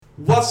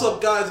What's up,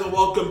 guys, and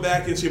welcome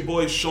back. It's your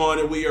boy Sean,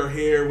 and we are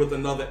here with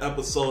another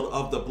episode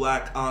of the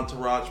Black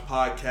Entourage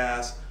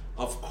Podcast.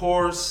 Of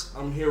course,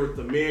 I'm here with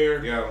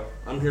Amir. Yo.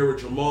 I'm here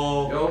with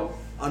Jamal. Yo.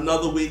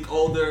 Another week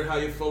older. How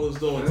you fellas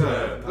doing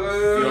today?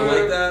 Good. You don't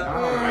like that?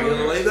 Oh, You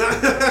don't like that?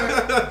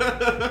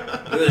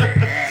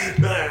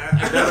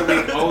 Another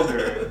week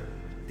older.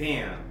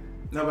 Damn.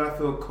 No, but I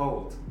feel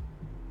cold.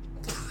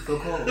 The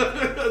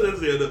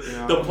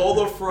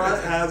polar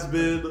front has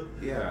been...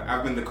 Yeah,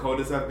 I've been the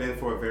coldest I've been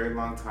for a very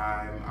long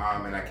time,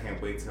 and I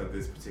can't wait till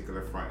this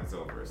particular front is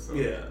over. So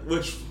Yeah,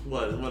 which,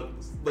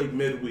 like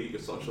midweek or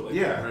something like that,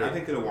 yeah, right? I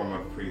think it'll warm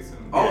up pretty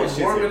soon. Oh, Yeah, it's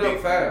warming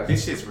up fast.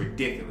 This shit's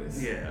ridiculous.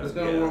 Yeah. It's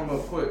gonna warm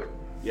up quick.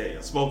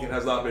 Yeah, smoking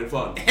has not been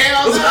fun.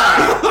 Hell no!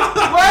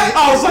 What?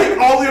 I was like,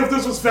 only if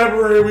this was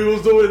February, we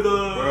was doing the...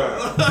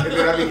 Bruh. And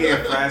then I be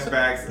getting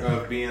flashbacks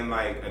of being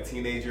like a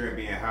teenager and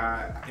being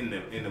high in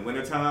the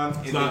wintertime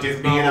and then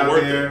just being out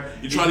there.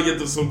 You're trying to get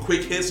to some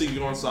quick hits so you can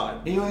go inside.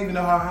 And you don't even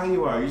know how high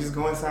you are. You just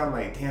go inside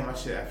like, damn, I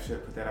should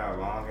put that out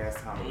a long ass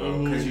time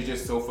ago. Because you're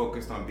just so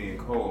focused on being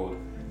cold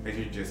that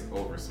you're just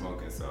over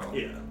smoking. So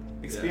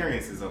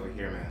experiences over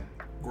here, man.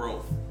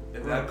 Growth.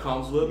 And that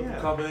comes with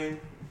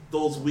coming.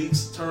 Those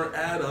weeks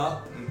add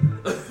up.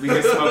 We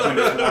get smoked when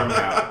it's warm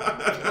out.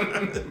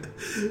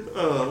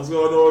 What's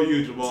going on with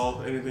you,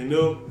 Jamal? Anything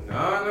new?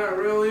 Nah, not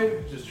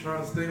really. Just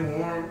trying to stay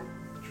warm.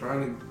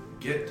 Trying to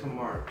get to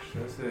March.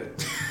 That's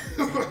it.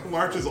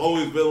 March has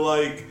always been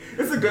like...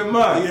 It's a good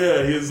month.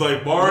 Yeah, he's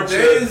like March. The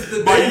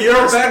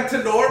days back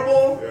to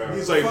normal. Yeah.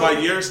 He's like, my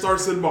year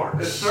starts in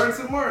March. It starts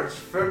in March.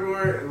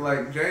 February,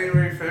 like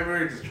January,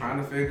 February, just trying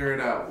to figure it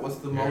out. What's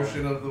the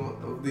motion of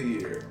the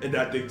year? And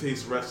that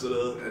dictates the rest of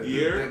the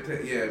year?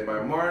 Yeah,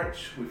 by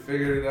March, we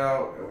figured it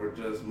out, and we're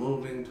just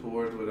moving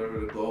towards whatever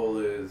the goal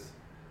is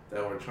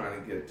that we're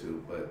trying to get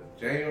to. But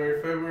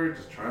January, February,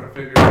 just trying to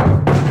figure it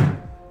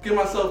out. Give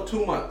myself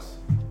 2 months.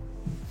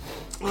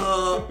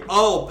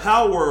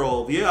 Power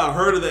World. Yeah, I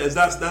heard of that.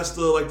 That's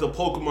the like the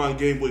Pokemon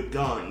game with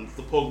guns.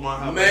 The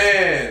Pokemon.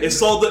 Man,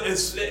 it's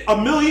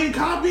 1 million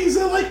copies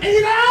in like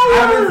 8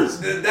 hours.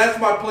 That's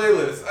my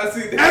playlist. I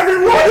see that.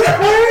 Everyone's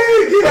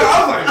playing. Yeah,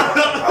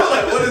 I was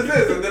like, what is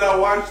this? And then I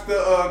watched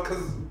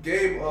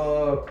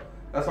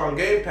that's on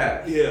Game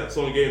Pass. Yeah, it's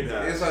on Game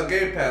Pass. It's on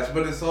Game Pass,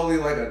 but it's only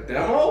like a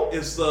demo.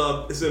 It's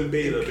in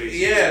beta,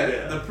 basically.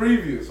 Yeah, the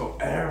preview. So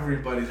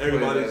everybody's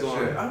on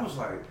shit. I was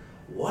like,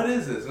 what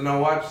is this? And I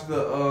watched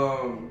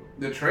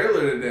the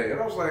trailer today, and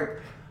I was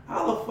like,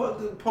 how the fuck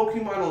did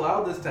Pokemon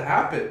allow this to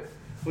happen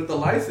with the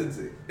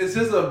licensing? It's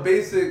just a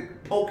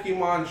basic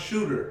Pokemon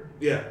shooter.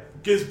 Yeah,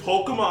 because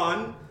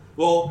Pokemon.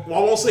 Well, I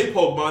won't say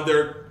Pokemon.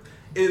 They're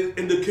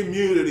in the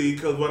community,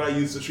 because when I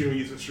used to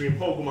stream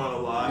Pokemon a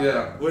lot.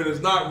 Yeah. When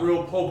it's not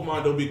real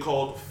Pokemon, they'll be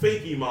called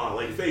Fakemon,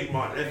 like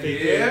Fakemon.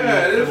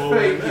 Yeah, it is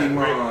Fakemon.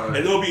 Right?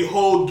 And there'll be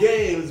whole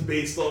games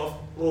based off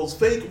those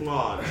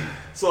Fakemon.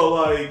 So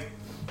like.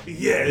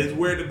 Yeah, it's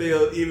weird that they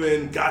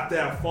even got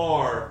that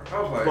far. I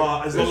was like,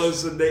 but as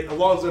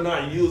long as they're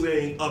not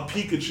using a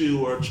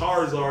Pikachu or a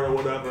Charizard or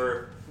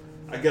whatever,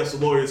 I guess the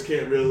lawyers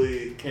can't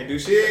do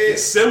shit.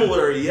 It's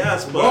similar,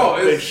 yes,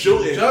 but they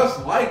shooting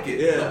just like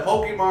it. Yeah. The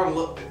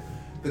Pokemon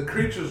the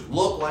creatures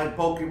look like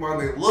Pokemon.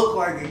 They look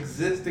like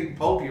existing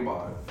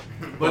Pokemon,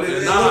 but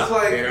it looks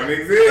like they don't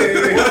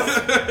exist.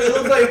 It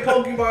looks like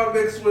Pokemon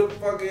mixed with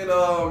fucking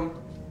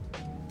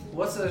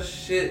what's that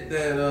shit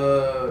that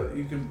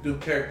you can do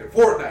character?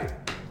 Fortnite.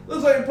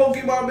 Looks like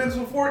Pokemon mixed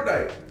with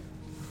Fortnite.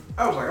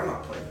 I was like, I'm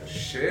not playing this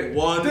shit.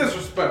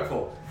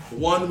 Disrespectful.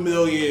 1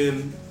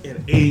 million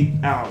in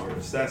 8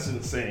 hours. That's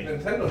insane.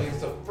 Nintendo needs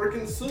to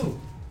freaking sue.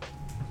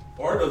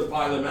 Or just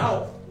buy them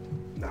out.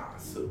 Nah,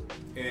 sue.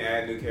 And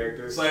add new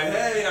characters. It's like,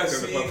 hey, I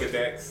see. The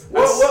Pokedex.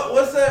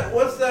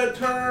 What's that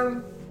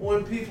term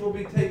when people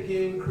be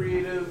taking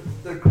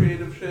their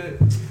creative shit?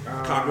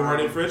 Copyright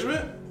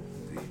infringement?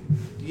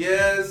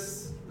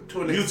 Yes,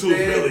 to an YouTube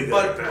extent, really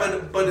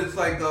good but it's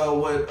like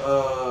what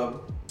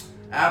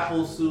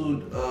Apple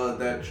sued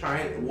that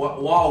China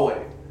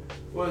Huawei.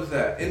 What is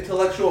that?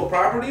 Intellectual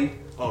property?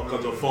 Oh,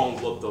 because the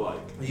phones looked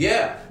alike.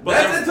 Yeah, but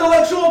that's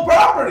intellectual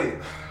property.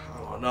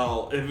 I don't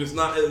know if it's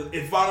not.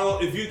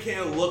 If you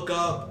can't look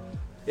up,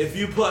 if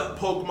you put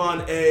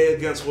Pokemon A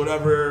against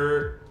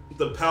whatever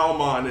the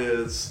Palmon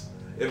is.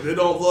 If they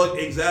don't look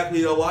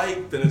exactly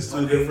alike, then it's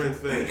two different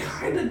things. They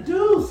kind of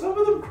do. Some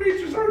of them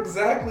creatures are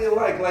exactly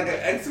alike, like an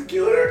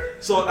Executor.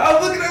 So I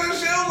was looking at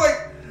this shit, I was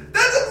like,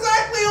 that's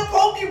exactly a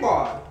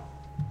Pokemon.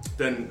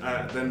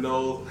 Then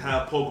they'll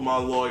have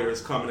Pokemon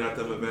lawyers coming at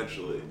them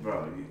eventually.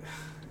 Bro,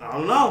 I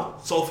don't know.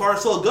 So far,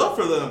 so good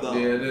for them, though.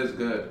 Yeah, it is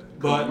good.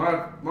 But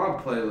my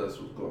playlist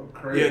was going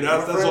crazy. Yeah,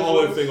 that's the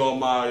only thing on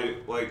my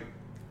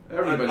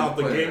Everybody's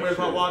the playing gamers that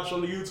I shit. watch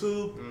on the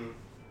YouTube.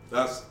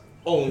 That's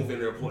only thing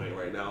they're playing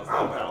right now. It's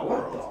not Power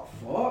World.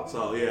 What the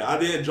fuck? So yeah, I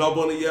didn't jump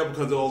on it yet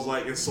because it was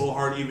like it's so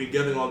hard even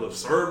getting on the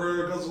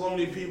server because so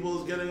many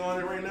people is getting on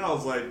it right now.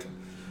 It's like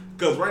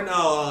because right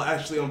now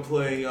actually I'm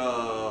playing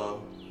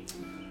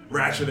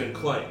Ratchet and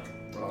Clank.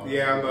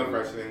 Yeah, I love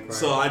Ratchet and Clank.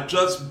 So I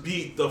just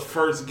beat the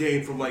first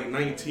game from like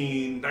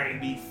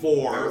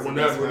 1994,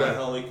 whenever the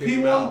hell it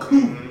came out.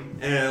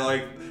 And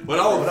like when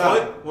I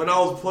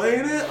was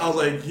playing it, I was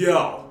like,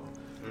 yo,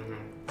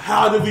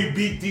 how did we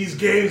beat these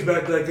games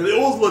back then? Because it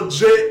was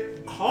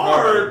legit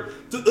hard.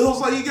 It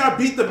was like you got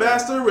beat the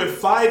master with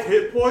 5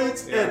 hit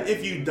points, and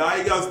if you die,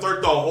 you gotta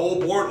start the whole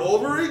board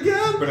over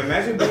again. But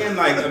imagine being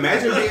like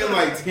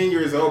 10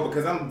 years old,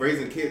 because I'm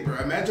raising kids, bro.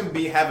 Imagine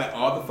having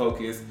all the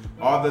focus,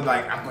 all the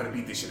like, I'm gonna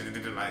beat this shit.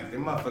 Like,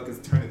 them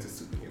motherfuckers turn into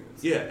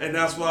superhumans. Yeah, and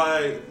that's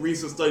why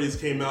recent studies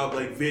came out,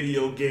 like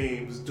video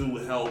games do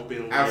help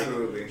in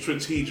like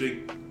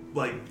strategic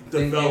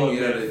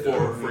development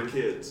for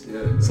kids.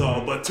 Yeah.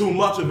 So, but too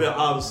much of it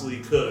obviously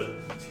could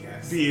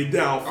be a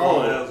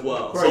downfall as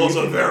well. Bro, so it's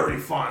a very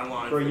fine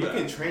line. Bro, you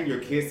can train your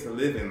kids to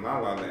live in La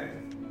La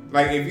Land.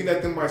 Like if you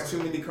let them watch too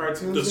many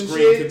cartoons, the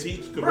screen can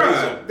teach.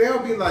 Bro,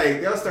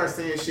 they'll start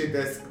saying shit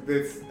that's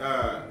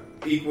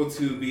equal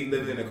to be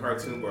living in a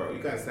cartoon world.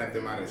 You gotta snap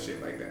them out of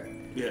shit like that.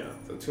 Yeah.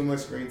 So too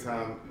much screen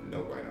time,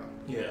 no bueno.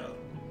 Yeah.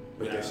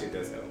 But that shit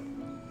does help.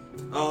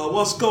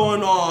 What's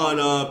going on,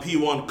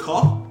 P1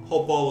 Cup?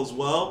 Hope all is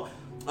well.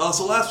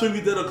 So last week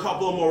we did a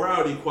couple of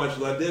morality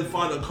questions. I did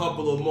find a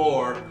couple of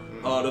more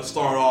to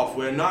start off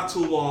with. Not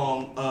too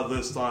long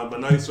this time, but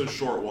nice and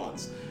short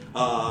ones.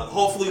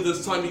 Hopefully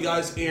this time you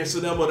guys answer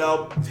them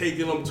without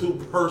taking them too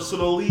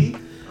personally.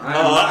 Oh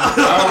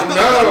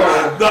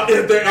no!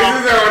 This is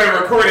on a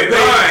recorded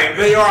line.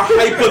 They are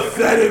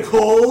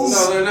hypotheticals.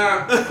 No, they're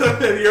not.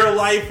 And your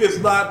life is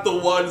not the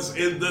ones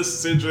in this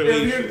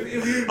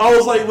situation. I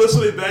was like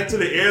listening back to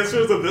the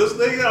answers of this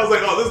nigga. I was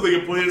like, oh, this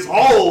nigga put his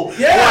whole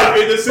life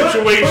in this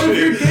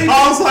situation.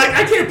 I was like,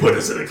 I can't put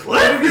this in a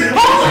clip.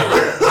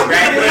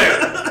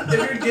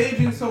 If you're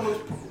gauging someone's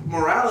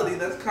morality,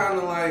 that's kind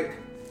of like.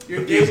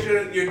 You're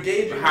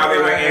gauging how they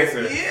might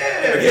answer.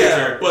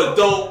 Yeah, but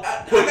don't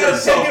put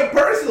yourself. Take it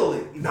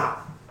personally. Nah.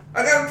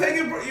 I gotta take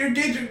it. You're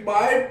gauging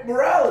my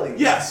morality.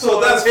 Yeah, so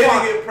that's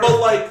fine. But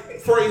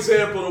like, for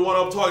example, the one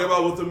I'm talking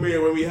about with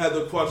Amir, when we had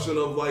the question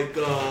of like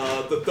the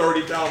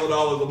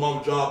 $30,000 a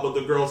month job, but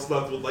the girl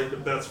slept with like the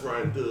best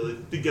friend to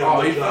get the job.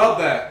 Oh, you felt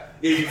that.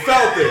 Yeah, you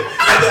felt it.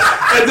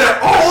 And then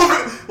all of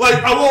it,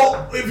 like, I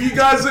won't, if you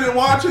guys didn't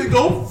watch it,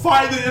 go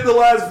find it in the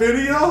last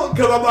video,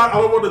 because I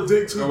don't want to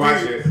dig too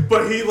deep.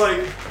 But he,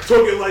 like,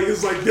 took it like,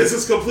 it's like, this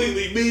is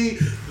completely me.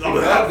 I'm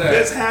going to have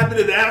this happen,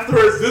 and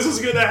afterwards, this is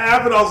going to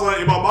happen. I was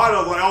like, in my mind,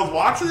 I was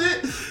watching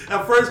it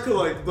at first,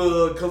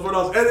 because when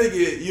I was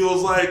editing it, you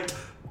was like,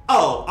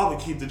 oh, I'm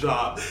gonna keep the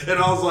job. And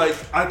I was like,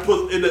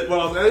 when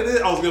I was editing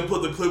it, I was gonna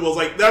put the clip, I was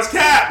like, that's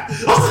Cap!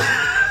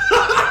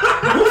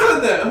 Who said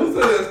that? Who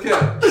said that's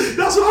Cap?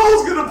 That's what I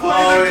was gonna play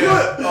in the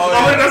clip. I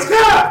was like, that's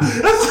Cap!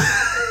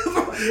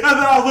 And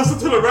then I listened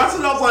to the rest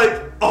and I was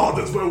like, oh,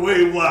 this went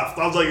way left.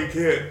 I was like, you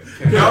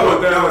can't.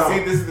 No, see,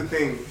 this is the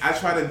thing. I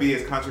try to be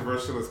as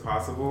controversial as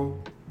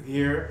possible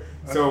here.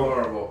 That's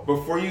horrible.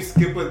 Before you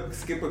skip a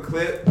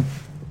clip,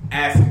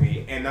 ask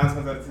me. And 9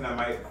 times out of 10, I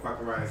might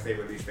fuck around and say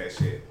release that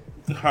shit.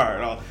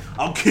 Alright,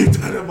 I'll keep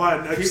that in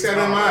mind next time. Keep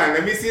that in mind.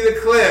 Let me see the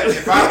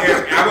clip.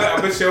 I'm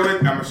gonna show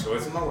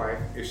it to my wife.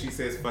 If she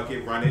says fuck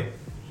it, run it,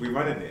 we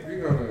running it.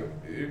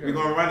 We're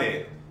gonna run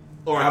it.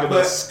 Or I can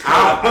just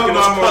cut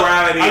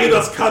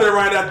it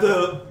right at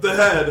the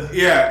head.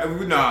 Yeah,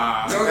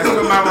 nah.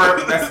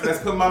 Let's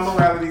put my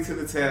morality to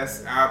the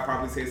test. I'll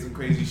probably say some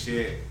crazy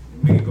shit.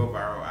 We can go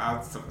viral.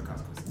 I'll suffer the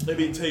consequences. Let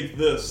me take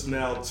this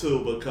now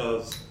too,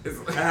 because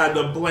I had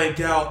to blank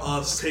out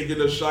us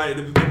taking a shot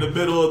in the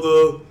middle of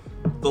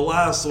the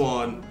last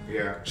one.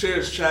 Yeah.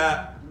 Cheers,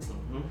 chat.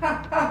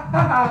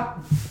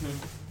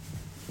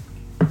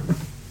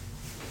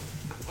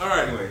 All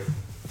right. Anyway.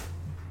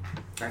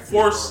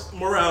 Forced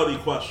morality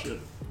question.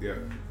 Yeah.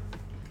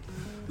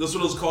 This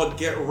one is called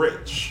Get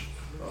Rich.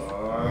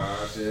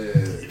 Oh,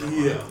 shit.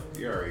 Yeah.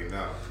 You already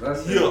know.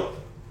 That's a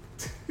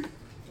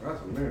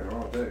mirror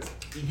all day.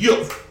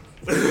 Yo.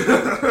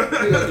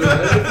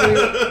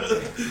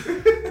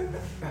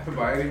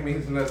 By any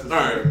means necessary.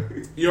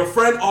 Alright. Your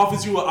friend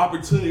offers you an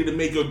opportunity to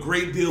make a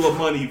great deal of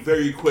money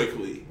very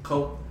quickly.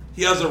 Cool.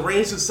 He has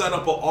arranged to set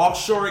up an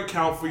offshore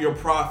account for your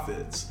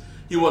profits.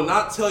 He will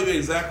not tell you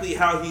exactly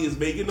how he is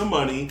making the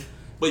money,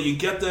 but you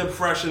get the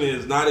impression it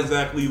is not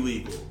exactly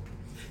legal.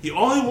 He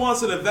only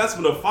wants an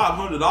investment of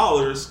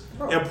 $500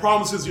 and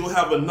promises you'll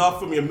have enough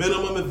from your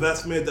minimum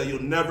investment that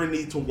you'll never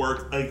need to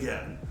work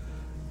again.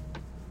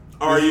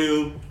 Are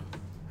you?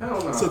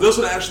 Hell no. So this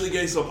one actually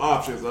gave some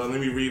options. Let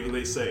me read what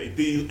they say.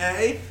 Do you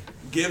A,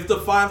 give the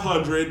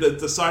 $500,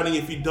 deciding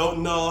if you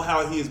don't know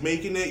how he is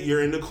making it,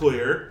 you're in the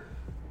clear.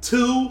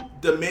 2,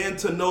 demand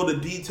to know the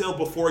detail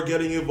before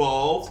getting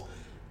involved.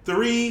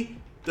 3,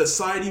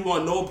 decide you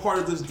want no part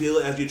of this deal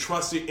as you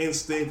trust your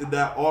instinct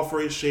that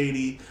offer is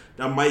shady,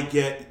 that might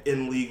get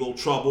in legal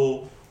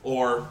trouble,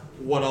 or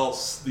what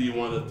else do you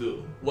want to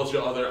do? What's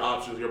your other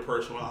options, your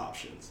personal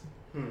options?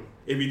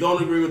 If you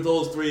don't agree with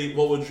those 3,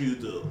 what would you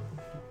do?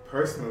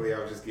 Personally, I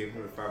would just give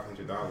him the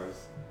 $500.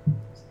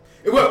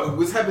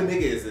 What type of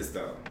nigga is this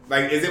though?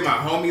 Like, is it my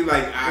homie?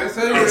 Like,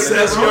 it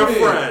says your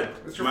friend.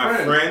 It's your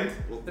my friend.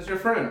 It's your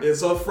friend.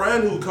 It's a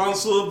friend who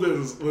comes to a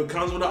business, who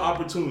comes with an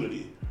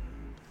opportunity.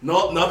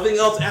 No, nothing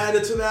else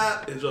added to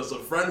that. It's just a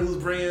friend who's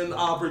bringing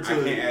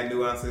opportunity. I can't add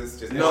nuances.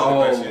 Just no,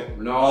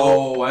 question.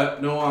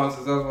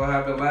 nuances. That's what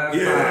happened last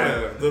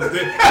time. This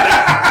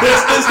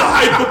is the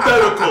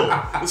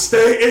hypothetical.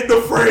 Stay in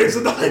the phrase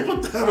of the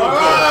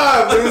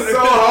hypothetical. This is so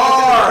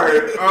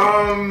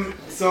hard.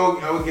 So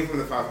I would give him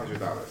the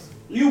 $500.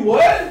 You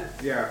would?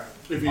 Yeah.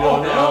 If you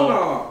don't know,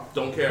 no.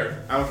 don't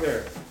care. I don't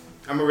care.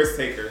 I'm a risk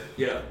taker.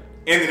 Yeah.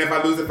 And then if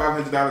I lose the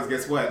 $500,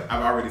 guess what?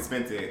 I've already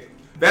spent it.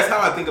 That's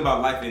how I think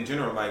about life in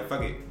general. Like,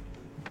 fuck it.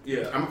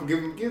 Yeah. I'm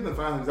gonna give him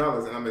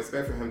 $500 and I'm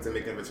expecting him to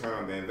make a return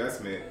on the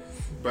investment.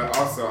 But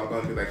also, I'm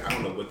gonna be like, I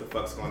don't know what the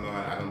fuck's going on.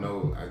 I don't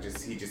know.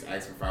 He just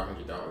asked for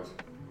 $500.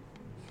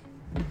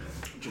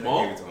 Jamal?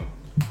 I gave it to him.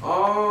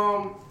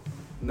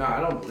 Nah,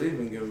 I don't believe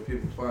in giving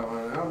people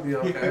 $500. I'll be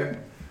okay.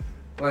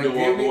 Like, You'll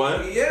walk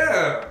away?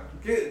 Yeah.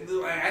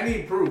 I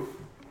need proof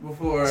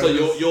before. So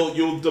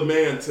you'll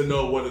demand to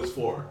know what it's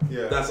for.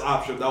 Yeah. That was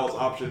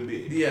option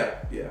B. Yeah,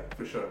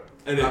 for sure.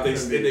 And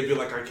if they be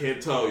like, I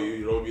can't tell you,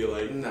 you don't be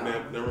like, nah,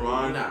 man, never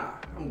mind. Nah,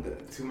 I'm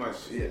good. Too much.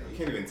 Yeah. You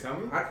can't even tell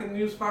me. I can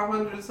use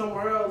 500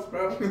 somewhere else,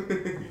 bro. You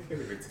can't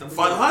even tell me.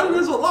 500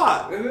 is a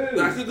lot. It is.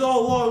 That could go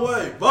a long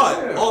way, but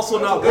Yeah. also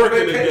That's not a good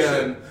working vacation.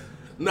 again.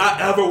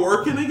 Not ever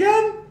working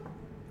again.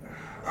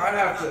 I'd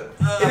have to.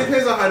 It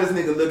depends on how this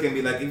nigga look at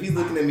me. Like, if he's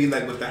looking at me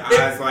like with the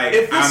eyes like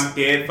if it's- I'm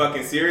dead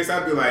fucking serious,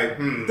 I'd be like,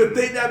 The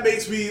thing that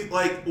makes me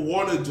like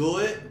want to do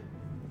it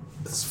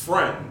is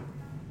friend.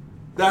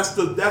 That's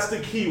the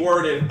key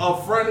word. And a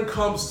friend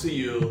comes to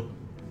you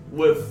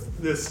with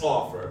this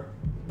offer.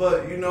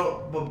 But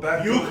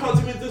back. You come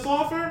to me with this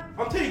offer,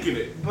 I'm taking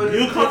it. But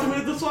you it's come to me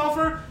with this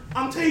offer,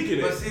 I'm taking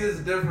it. But see, it's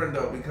different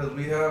though because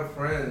we have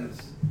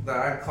friends that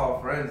I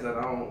call friends that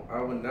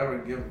I would never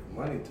give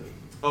money to.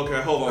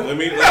 Okay, hold on. Let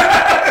me.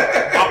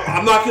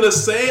 I'm not gonna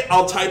say it.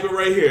 I'll type it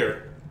right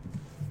here.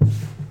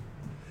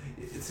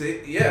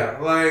 See, yeah,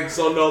 like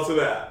So no to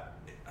that.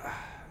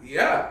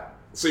 yeah.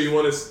 So you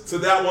want to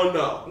that one?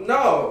 No.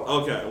 No.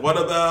 Okay. What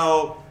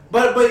about?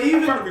 But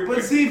even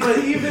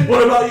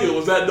What about you?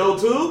 Was that no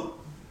too?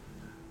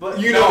 But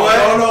you know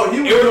what? No,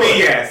 he would it would do be it.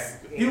 yes.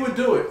 He would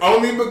do it.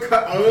 Only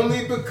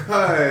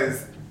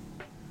because.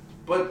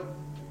 But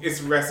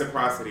it's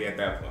reciprocity at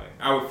that point.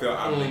 I would feel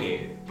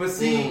obligated. But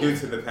see, due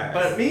to the past.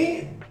 But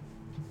me,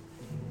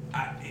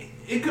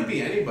 it could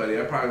be anybody.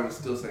 I probably would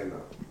still say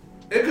no.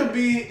 It could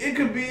be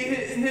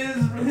his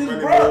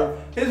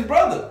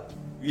brother.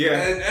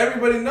 Yeah. And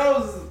everybody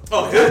knows.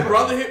 Oh, his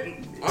brother hit.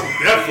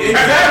 I'm definitely.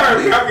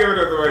 Exactly. I'll give it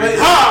up the way.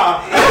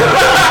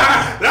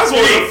 Ha! That's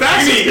one of the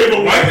fastest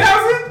giveaways.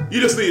 1,000? You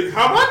just need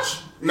how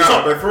much?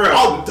 No, but for real,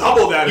 I'll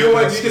double that. You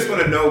just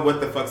want to know what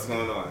the fuck's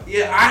going on.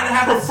 Yeah, I'd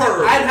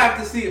have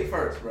to see it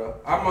first, bro.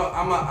 I'm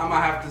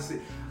a have to see.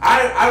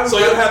 I so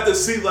you'll have to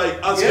see like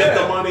us get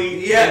the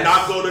money and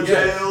not go to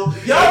jail.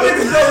 Y'all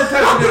niggas go to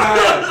touch it.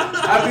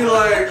 I'd be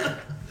like,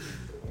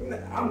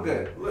 I'm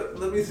good.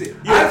 Let me see.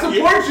 I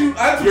support you.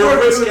 You're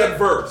risk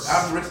adverse.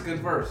 I'm risk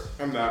adverse.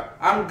 I'm not.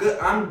 I'm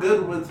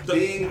good with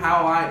being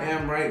how I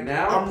am right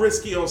now. I'm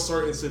risky on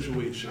certain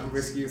situations. I'm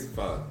risky as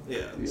fuck.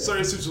 Yeah.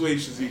 Certain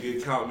situations you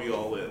can count me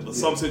all in, but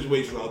some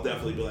situations I'll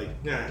definitely be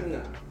like, nah.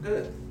 Nah,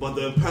 good. But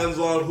it depends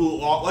on who.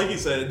 Like you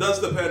said, it does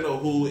depend on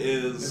who it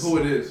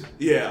is.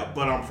 Yeah,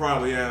 but I'm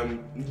probably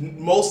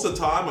most of the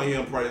time I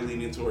am probably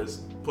leaning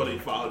towards putting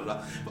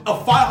 $500. A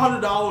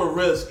 $500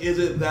 risk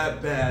isn't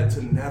that bad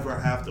to never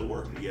have to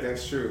work again.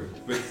 That's true,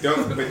 but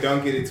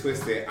don't get it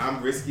twisted.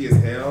 I'm risky as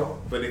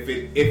hell. But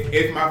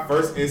if my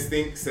first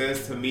instinct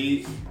says to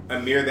me,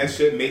 Amir, that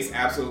shit makes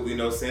absolutely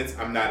no sense,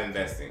 I'm not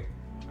investing.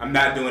 I'm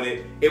not doing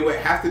it. It would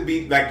have to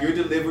be like your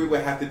delivery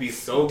would have to be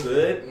so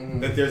good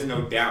that there's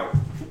no doubt.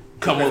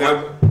 I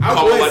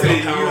would say,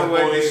 you know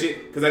what, this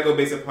shit, because I go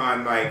based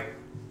upon like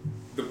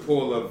the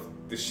pool of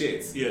the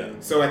shits. Yeah.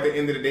 So at the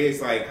end of the day,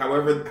 it's like,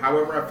 however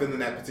I feel in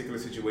that particular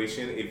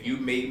situation, if you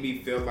made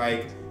me feel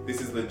like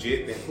this is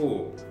legit, then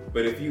cool.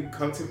 But if you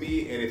come to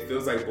me and it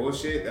feels like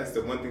bullshit, that's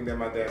the one thing that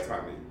my dad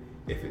taught me.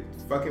 If it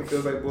fucking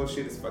feels like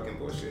bullshit, it's fucking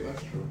bullshit.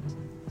 That's true.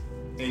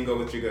 And go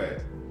with your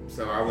gut.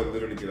 So I would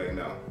literally be like,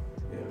 no.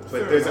 Yeah.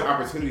 But there's an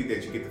opportunity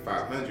that you get the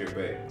 500,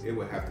 but it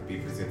would have to be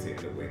presented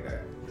in a way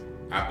that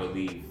I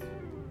believe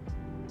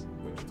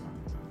what you're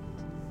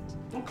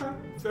talking about.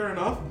 Okay, fair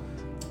enough.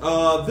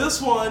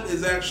 This one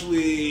is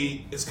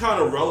actually, it's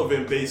kind of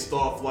relevant based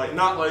off, like,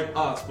 not like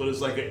us, but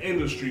it's like an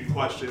industry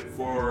question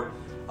for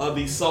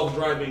these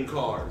self-driving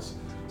cars.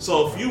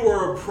 So if you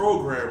were a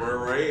programmer,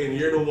 right, and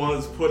you're the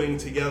ones putting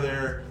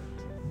together,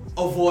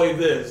 avoid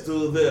this,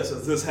 do this,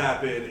 as this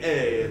happened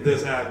A, and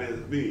this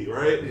happened B,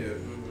 right? Yeah.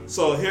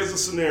 So here's a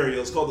scenario.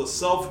 It's called the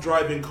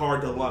self-driving car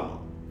dilemma.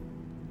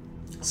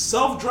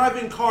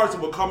 Self-driving cars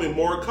are becoming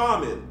more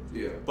common,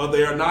 but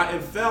they are not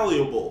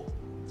infallible.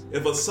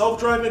 If a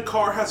self-driving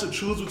car has to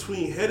choose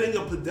between hitting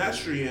a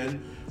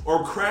pedestrian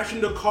or crashing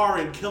the car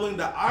and killing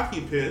the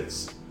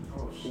occupants,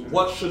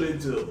 what should it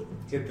do?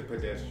 Hit the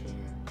pedestrian.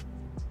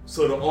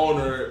 So the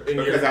owner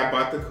because I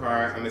bought the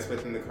car, I'm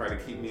expecting the car to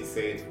keep me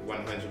safe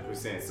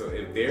 100%. So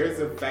if there's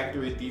a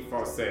factory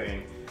default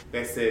setting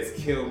that says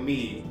kill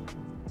me,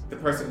 the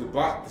person who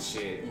bought the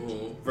shit,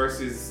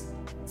 versus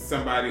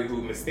somebody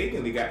who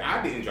mistakenly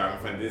I didn't drive in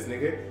front of this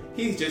nigga.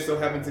 He just so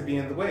happened to be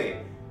in the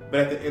way. But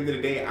at the end of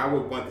the day, I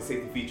would want the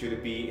safety feature to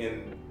be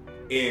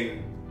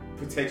in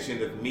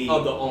protection of me,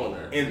 of the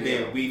owner, and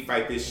then we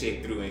fight this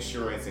shit through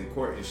insurance and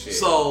court and shit.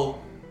 So,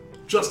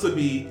 just to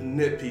be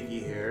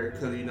nitpicky here,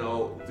 because you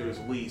know there's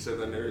lease and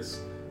then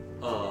there's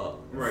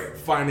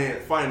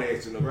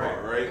financing the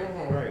car, right?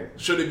 Right.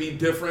 Should it be a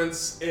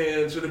difference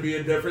in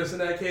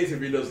that case? If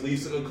you're just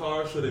leasing a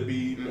car, should it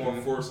be more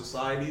for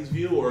society's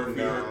view, or if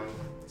you're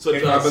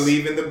I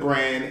believe in the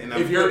brand and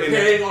if you're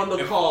paying on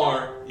the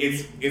car,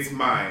 it's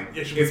mine.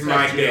 It's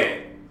my you.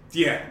 debt.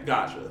 Yeah,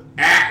 gotcha.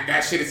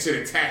 That shit should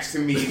attach to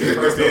me, the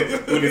person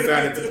who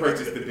decided to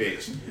purchase the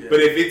bitch. Yeah. But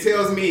if it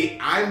tells me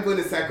I'm going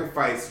to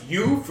sacrifice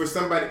you for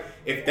somebody,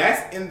 if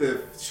that's in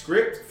the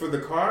script for the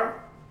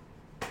car,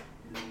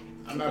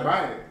 I'm not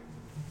buying it.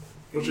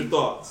 What's your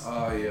thoughts?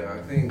 Oh yeah,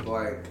 I think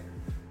like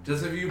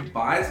just if you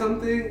buy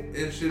something,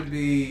 it should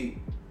be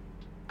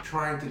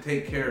trying to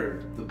take care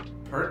of the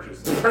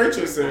purchaser. The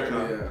purchaser.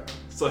 Yeah.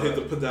 So hit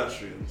the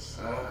pedestrians.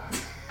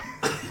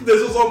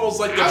 This is almost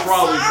like the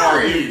trolley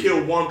car. You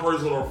kill one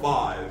person or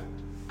 5.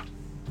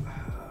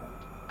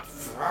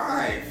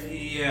 5.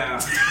 Yeah.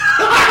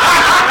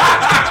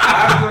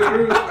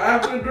 I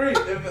have to agree.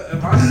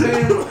 If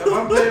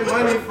I'm paying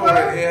money for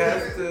it, it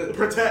has to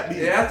protect me.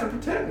 It has to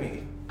protect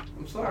me.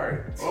 I'm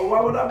sorry. Or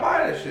why would I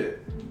buy that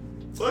shit?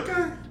 It's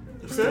okay.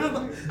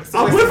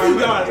 I'm with you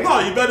guys. No,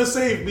 you better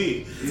save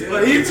me.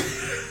 Yeah.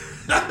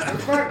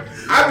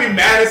 I'd be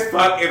mad as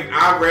fuck if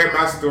I read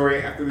my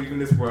story after leaving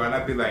this world.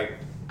 I'd be like,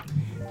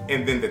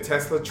 and then the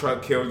Tesla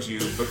truck killed you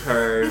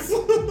because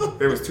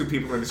there was 2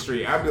 people in the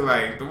street. I'd be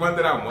like, the one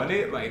that I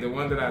wanted, like the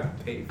one that I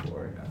paid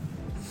for.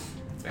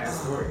 Bad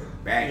story.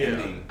 Bad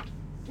ending.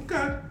 Okay,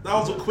 that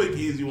was a quick,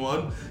 easy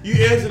one. You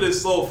answered it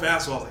so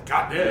fast, so I was like,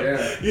 God damn.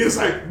 Yeah. He was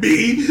like,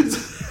 me?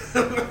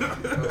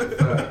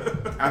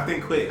 I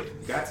think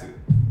quick. Got to.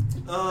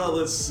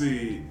 Let's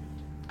see.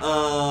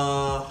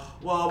 Well,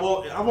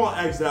 I won't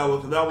ask that one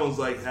because that one's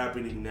like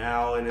happening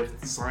now, and if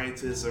the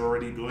scientists are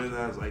already doing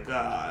that, it's like,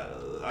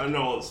 I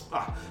know it's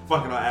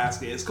fucking. I'll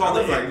ask it. It's called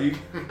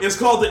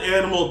the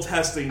animal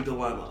testing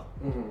dilemma.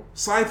 Mm-hmm.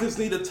 Scientists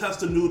need to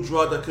test a new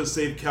drug that could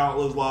save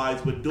countless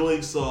lives, but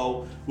doing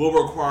so will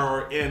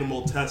require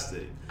animal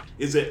testing.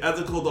 Is it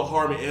ethical to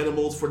harm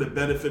animals for the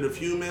benefit of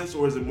humans,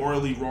 or is it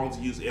morally wrong to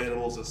use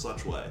animals in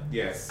such way?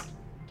 Yes.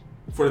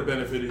 For the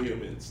benefit of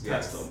humans,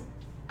 yes. Test them.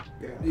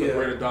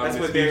 Yeah. That's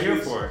what they're here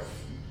for.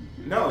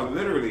 No,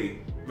 literally,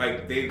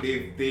 like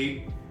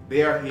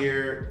they are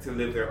here to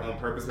live their own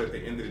purpose. But at the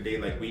end of the day,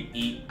 like we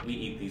eat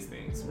these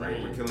things,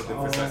 right? We're killing them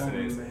for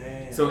sustenance.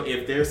 Man. So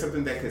if there's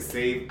something that could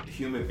save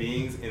human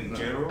beings in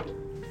general,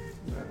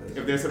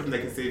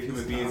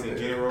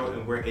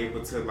 and we're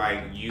able to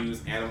like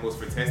use animals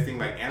for testing,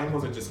 like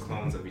animals are just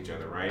clones of each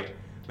other, right?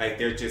 Like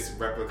they're just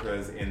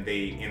replicas, and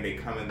they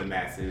come in the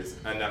masses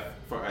enough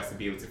for us to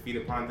be able to feed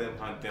upon them,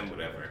 hunt them,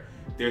 whatever.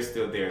 They're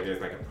still there. There's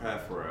like a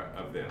plethora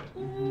of them.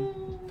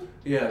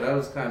 Yeah, that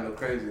was kind of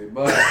crazy,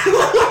 but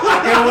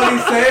I get what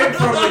he's saying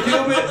from a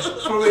human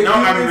standpoint.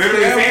 I'm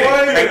literally saying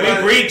it. Like we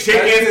breed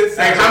chickens.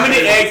 Like how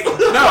many eggs?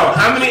 No,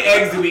 how many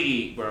eggs do we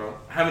eat, bro?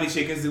 How many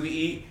chickens do we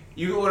eat?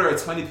 You order a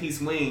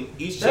 20-piece wing.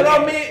 Each chicken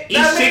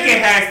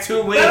has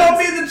 2 wings. That don't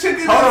mean the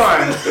chicken is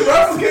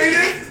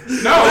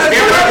replicated. No,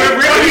 they're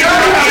really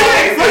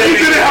But he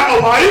didn't have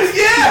a life?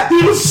 Yeah.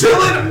 He was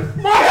chilling.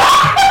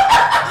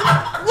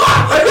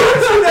 Have you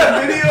ever seen that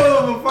video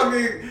of a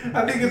fucking, I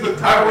think it's a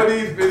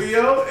Taiwanese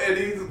video,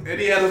 and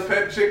he has a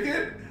pet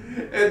chicken,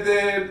 and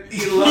then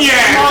he loves it.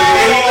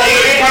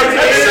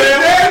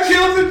 Dad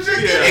kills the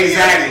chicken. Yeah.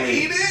 Exactly.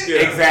 Eat it. Yeah.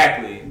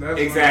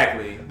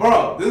 Exactly.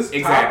 Bro, this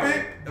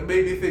topic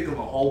made me think of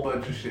a whole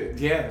bunch of shit.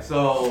 Yeah.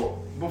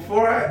 So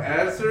before I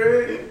answer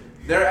it,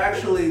 they're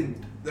actually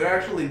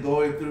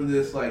going through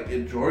this like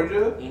in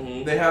Georgia.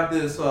 Mm-hmm. They have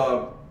this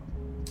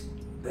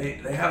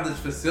they have this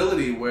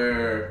facility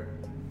where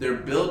they're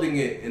building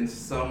it in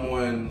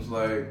someone's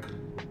like,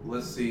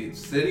 let's see,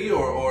 city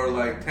or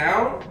like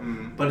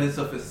town, but it's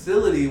a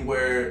facility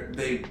where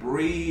they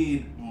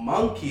breed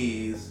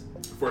monkeys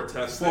for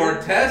testing.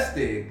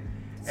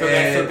 So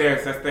that's their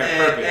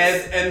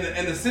purpose.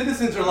 And the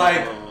citizens are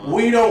like,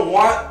 we don't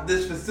want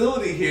this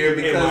facility here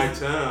because in my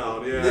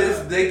town,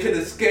 they could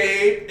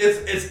escape.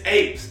 It's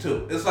apes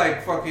too. It's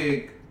like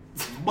fucking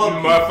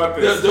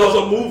monkeys. There was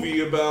a movie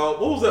about,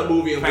 what was that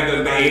movie in the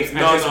 90s?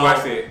 I just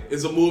watched it.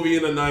 It's a movie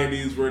in the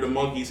 90s where the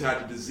monkeys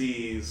had the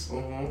disease,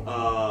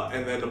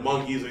 and then the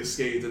monkeys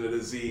escaped in the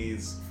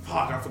disease.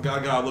 Fuck, I forgot.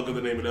 I gotta look at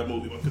the name of that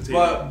movie. But continue.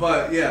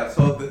 But yeah,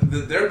 so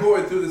they're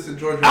going through this in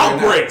Georgia.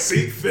 Outbreak. Right now.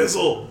 See,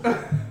 fizzle. Yep,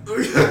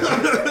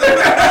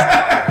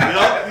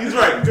 he's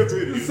right.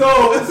 Continue.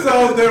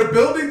 So they're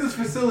building this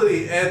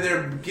facility and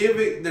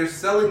they're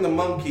selling the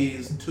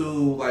monkeys to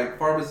like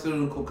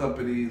pharmaceutical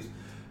companies,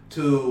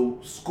 to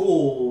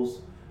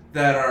schools,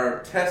 that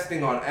are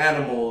testing on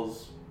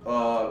animals,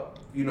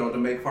 to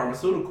make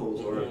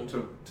pharmaceuticals or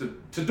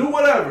to do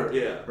whatever.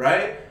 Yeah.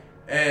 Right?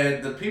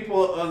 And the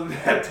people of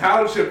that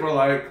township are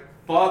like,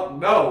 fuck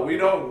no, we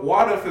don't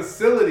want a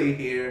facility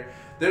here.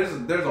 There's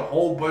a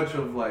whole bunch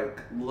of like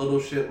little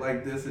shit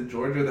like this in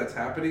Georgia that's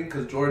happening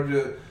because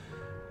Georgia,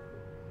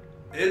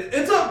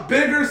 it's a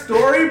bigger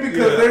story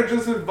because they're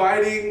just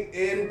inviting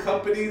in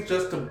companies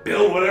just to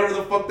build whatever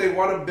the fuck they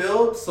want to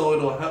build, so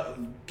it'll help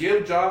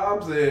give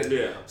jobs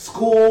and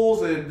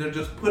schools, and they're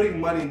just putting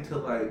money to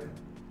like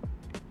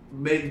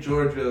make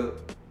Georgia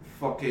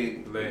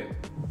fucking lit.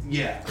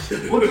 Yeah,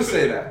 we'll just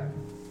say that.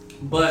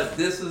 But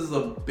this is a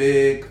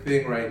big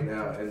thing right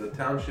now, and the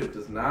township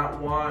does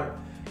not want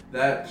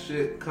that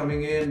shit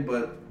coming in,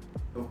 but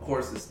of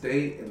course the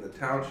state and the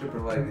township are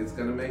like, it's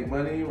gonna make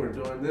money, we're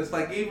doing this.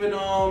 Like even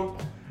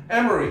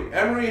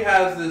Emory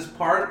has this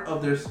part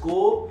of their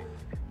school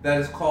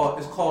that is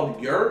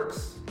called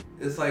Yerkes.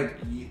 It's like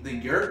the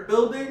Yerk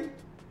building,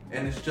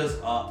 and it's just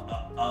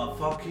a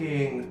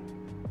fucking,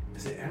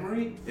 is it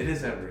Emory? It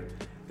is Emory.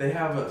 They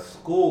have a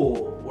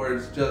school where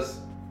it's just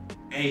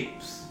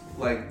apes.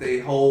 Like they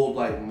hold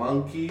like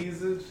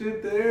monkeys and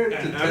shit there.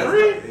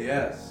 Emory?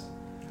 Yes.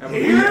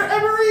 Here,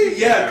 Emory?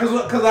 Yeah,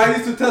 because I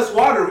used to test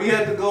water. We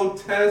had to go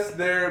test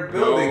their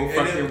building.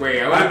 No fucking way.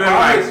 I would I have been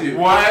promise like, you.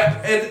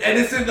 what? And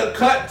it's in the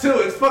cut too.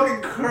 It's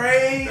fucking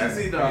crazy,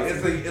 That's dog.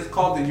 crazy. It's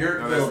called the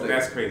Yerk building.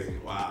 That's crazy.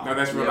 Wow. No,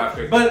 that's real life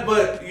crazy.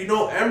 But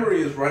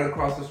Emory is right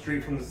across the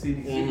street from the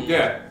CDC. Mhm.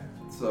 Yeah.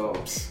 So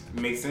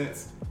Makes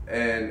sense.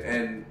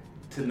 and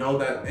to know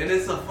that, and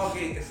it's a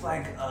fucking, it's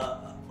like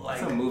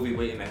It's a movie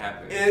waiting to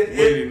happen.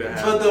 Waiting to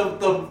happen.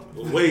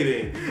 But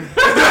Waiting.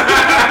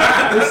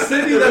 the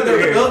city that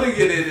they're building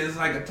it in is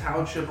like a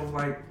township of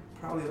like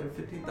probably like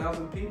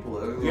 50,000 people.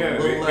 Yeah,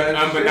 Little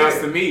unbeknownst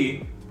shit. to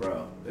me.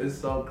 Bro, it's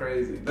so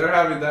crazy. They're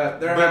having that.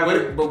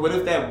 But what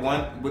if that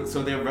one?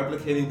 So they're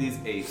replicating these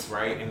apes,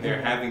 right? And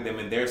they're having them,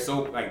 and they're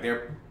so like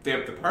they're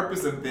the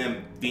purpose of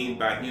them deemed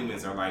by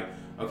humans are like,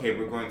 okay,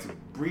 we're going to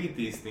breed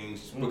these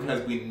things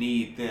because we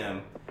need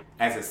them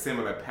as a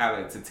similar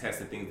palette to test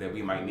the things that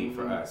we might need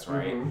for us,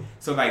 right?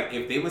 So like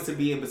if they was to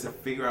be able to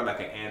figure out like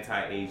an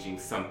anti-aging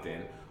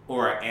something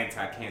or an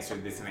anti-cancer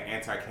this and an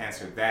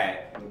anti-cancer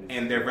that,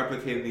 and they're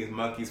replicating these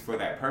monkeys for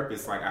that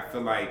purpose, like I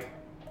feel like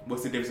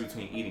what's the difference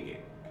between eating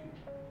it?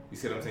 You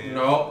see what I'm saying?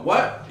 No,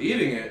 what?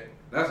 Eating it?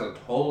 That's a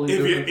totally If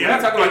you- different. I'm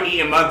not talking about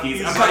eating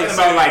monkeys. I'm talking He's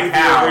about like if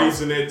cows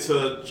you're raising it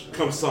to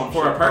consumption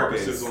for a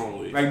purpose. purposes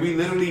only. Like we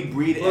literally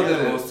breed Look at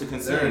animals this. to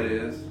consume. There it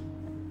is.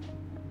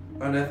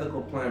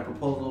 Unethical plan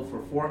proposal for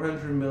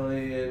 $400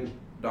 million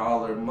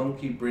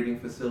monkey breeding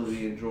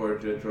facility in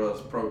Georgia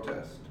draws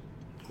protest.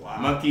 Wow.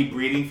 Monkey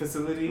breeding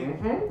facility?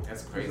 Mm-hmm.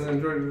 That's crazy.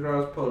 President Georgia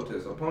draws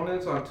protest.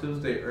 Opponents on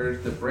Tuesday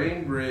urged the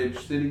Brainbridge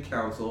City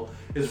Council.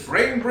 Is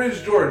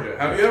Brainbridge, Georgia?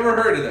 Have you ever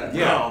heard of that?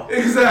 Yeah.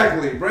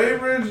 Exactly.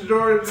 Brainbridge,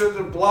 Georgia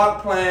to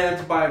block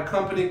plans by a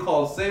company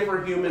called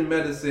Safer Human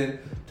Medicine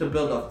to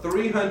build a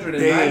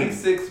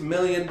 $396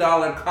 million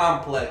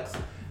complex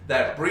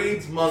that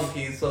breeds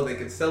monkeys so they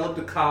can sell them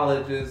to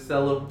colleges,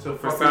 sell them to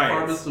For fucking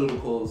science.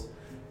 pharmaceuticals.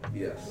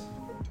 Yes.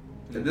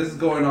 And this is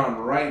going on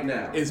right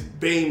now. It's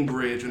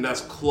Bainbridge, and that's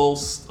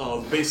close,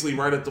 basically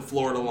right at the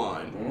Florida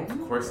line.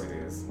 Of course it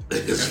is.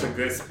 That's a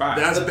good spot.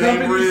 That's The company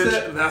Bainbridge.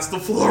 said- That's the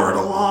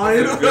Florida line.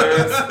 a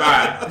good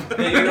spot.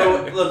 And you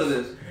know, look at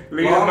this.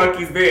 Leave the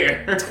monkeys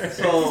there.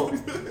 So,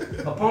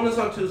 opponents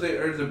on Tuesday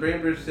urged the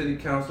Bainbridge City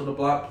Council to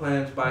block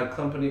plans by a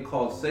company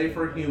called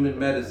Safer Human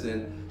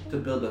Medicine to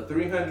build a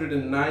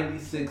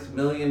 $396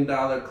 million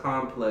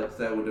complex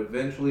that would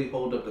eventually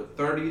hold up to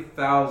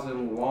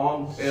 30,000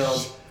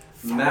 long-tailed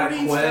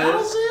maquez.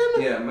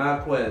 30,000? Yeah,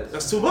 maquez.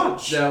 That's too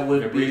much. That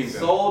would They're be breeding them.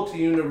 sold to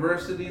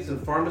universities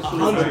and pharmaceutical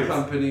 100.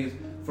 companies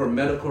for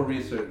medical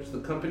research. The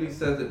company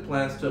says it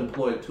plans to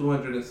employ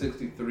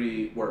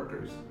 263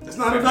 workers. That's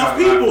not That's enough not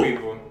a lot of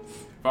people.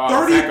 For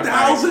all the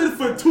sacrifice. 30,000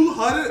 for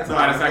 200? That's a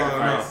lot of That's not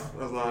sacrifice. enough.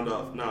 That's not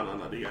enough.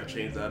 No. You gotta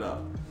change that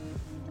up.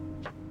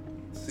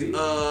 See?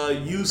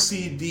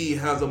 UCD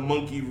has a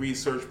monkey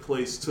research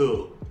place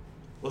too.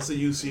 What's the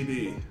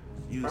UCD?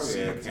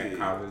 Probably at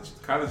college.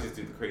 Colleges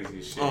do the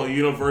craziest shit. Oh,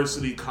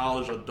 University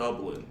College of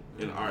Dublin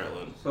in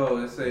Ireland.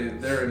 So they say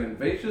they're an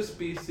invasive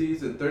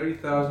species and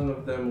 30,000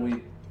 of them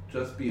we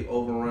just be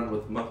overrun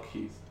with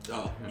monkeys.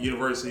 Oh,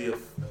 University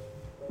of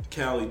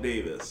Cali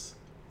Davis.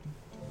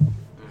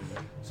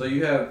 So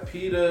you have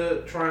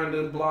PETA trying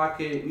to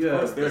block it. You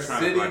course have they're the trying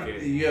to city. block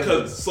it. You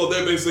have So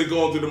they're basically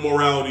going through the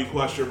morality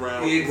question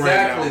round exactly.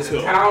 right now The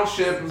too.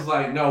 township is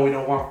like, no, we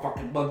don't want a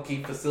fucking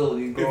monkey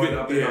facility growing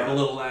up in yeah. our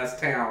little ass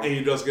town. And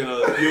you're just gonna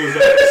use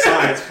that for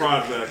science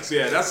projects.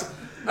 Yeah, that's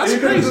And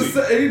you're crazy.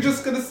 you're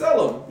just gonna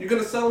sell them. You're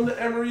gonna sell them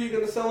to Emory. You're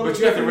gonna sell them. But to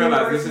you have to different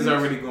realize this is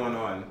universities. already going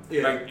on.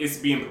 Yeah. Like it's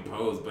being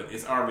proposed, but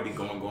it's already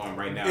going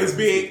right now. It's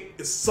being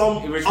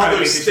some We're trying to other make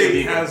this shit state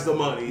legal. has the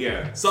money.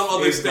 Yeah. Some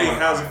other It's state going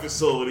has on. a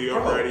facility Bro,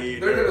 already.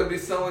 they're gonna be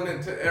selling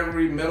it to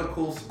every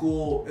medical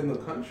school in the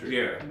country.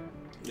 Yeah.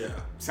 Yeah.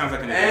 Sounds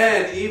like an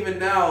And even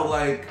now,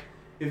 like,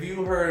 if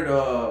you heard,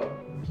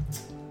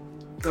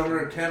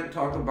 Governor Kemp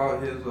talked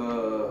about his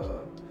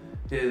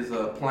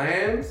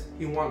plans.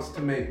 He wants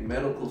to make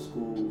medical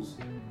schools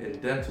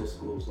and dental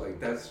schools. Like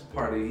that's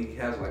part of. He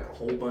has like a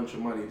whole bunch of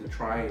money to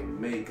try and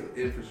make an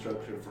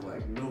infrastructure for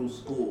like new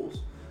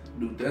schools,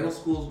 new dental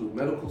schools, new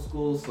medical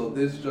schools. So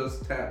this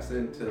just taps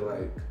into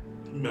like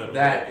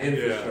that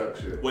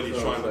infrastructure. Yeah. What he's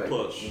trying to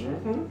push.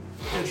 Mm-hmm.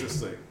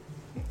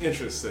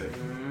 Interesting.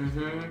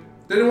 Mm-hmm.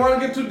 Didn't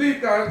want to get too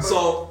deep, guys.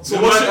 So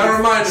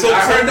I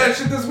heard that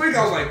shit this week.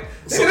 I was like,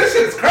 this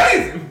shit's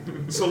crazy.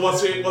 So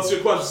what's your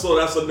question? So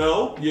that's a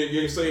no.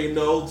 You're saying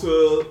no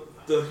to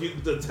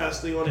the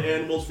testing on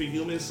animals for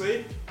humans'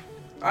 sake?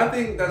 I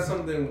think that's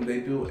something they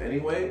do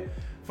anyway.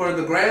 For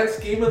the grand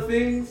scheme of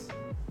things,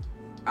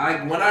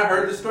 when I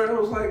heard the story, I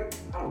was like,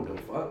 I don't give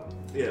a fuck.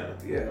 Yeah,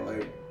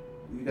 like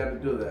you got to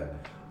do that.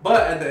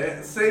 But at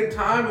the same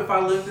time, if I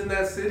lived in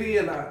that city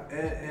and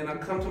I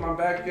come to my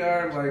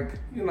backyard, like,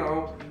 you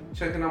know,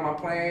 checking out my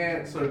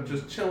plants or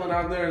just chilling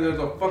out there, and there's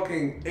a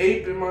fucking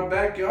ape in my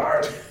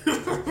backyard.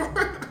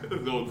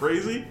 Going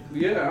crazy?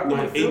 Yeah, I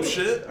might feel ape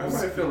shit. I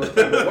might feel it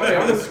the way.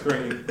 I'm gonna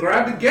scream.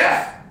 Grab the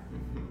gap.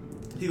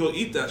 He gonna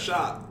eat that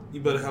shot. You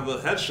better have a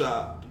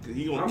headshot, cause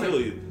he gonna kill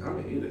you. I'm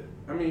gonna eat it.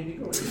 I mean, he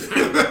gonna eat it.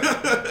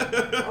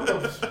 I'm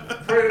gonna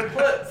spray the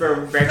clip.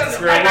 So back to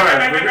square one.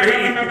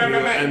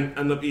 And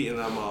end up eating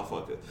that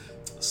motherfucker.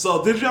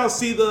 So did y'all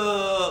see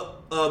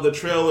the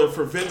trailer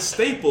for Vince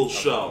Staples'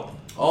 show?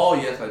 Oh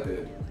yes, I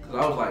did. Cause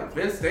I was like,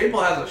 Vince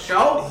Staples has a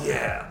show.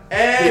 Yeah.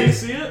 And did you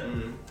see it?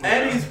 Mm-hmm.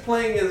 And he's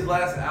playing his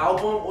last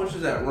album, which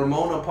is at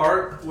Ramona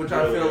Park, which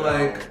I feel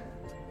like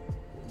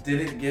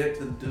didn't get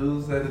the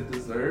dues that it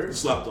deserves.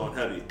 Slept on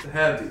heavy.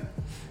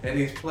 And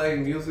he's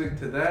playing music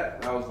to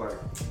that. I was like,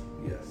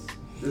 yes,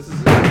 this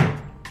is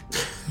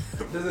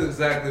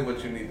exactly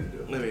what you need to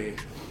do. Let me.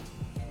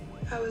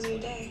 How was your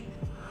day?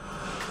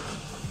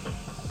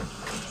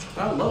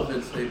 I love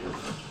Vince Staples.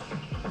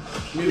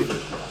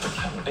 Music.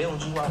 I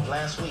bailed you out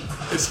last week.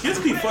 His skits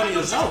be funny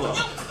as hell though.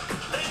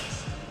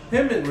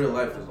 Him in real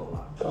life is a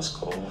lot. That's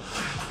cool.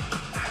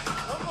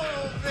 Come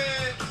on,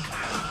 man.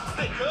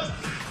 Hey, cuz.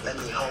 Let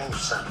me hold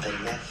something,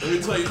 man. Let me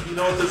tell you, you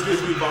know what this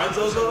gives me vibes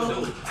of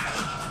though?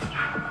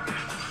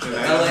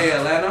 LA,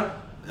 Atlanta.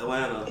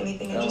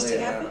 Anything interesting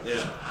happen?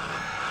 Yeah.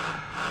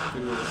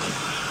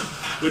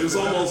 Which is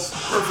almost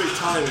perfect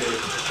timing.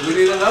 We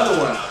need another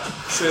one.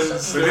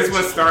 Since But this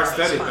was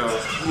star-studded though.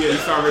 Yeah. You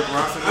saw Rick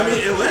Ross in I there?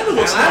 mean, Atlanta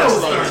was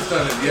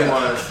star-studded. It Yeah.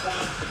 was.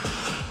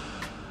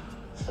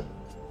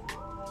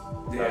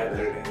 Yeah,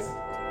 there it is.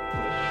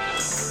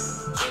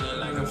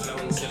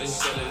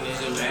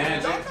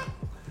 Magic.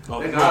 Oh,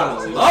 Nigga, I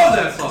love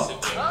that song.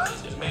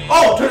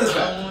 Oh, turn this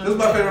back. This is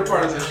my favorite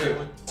part of this shit.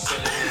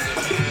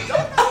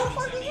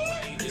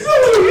 You know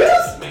who he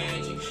is?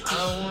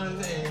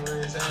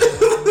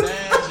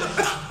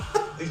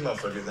 These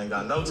motherfuckers ain't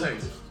got no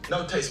taste.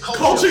 No taste.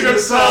 Culture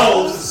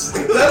yourselves.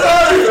 That's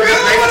all you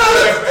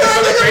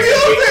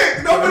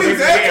music. Nobody's getting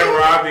dancing.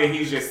 robbed and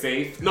he's just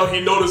safe. No, he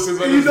notices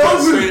that He it's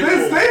knows who's Vince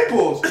Vince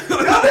Staples. Staples.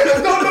 Y'all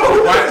niggas don't know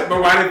who that is.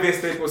 But why did Vince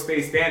Staples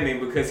stay standing?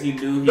 Because he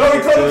knew he No, he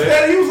was told him good.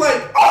 that. He was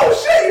like, oh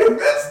shit, you're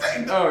Vince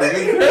Staples. Oh, Nigga,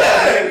 you you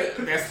dead.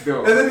 That's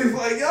dope. And then he's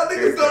like, y'all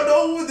niggas don't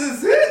know who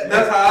this is.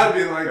 That's how I'd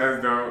be like,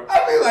 That's dope.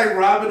 I'd be like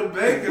robbing a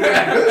bank and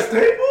like, Vince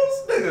Staples?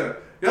 Nigga,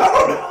 y'all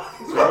don't know.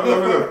 I don't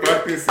know who the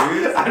fuck this is.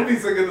 I'd be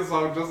singing the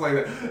song just like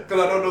that. Because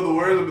I don't know the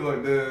words. I'd be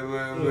like, man.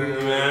 Y'all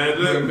niggas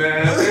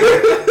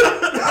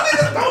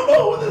don't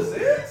know who this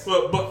is.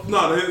 But no,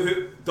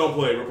 don't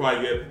play. We'll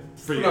probably get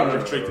free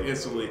restricted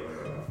instantly.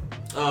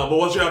 But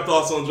what's your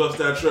thoughts on just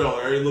that trailer?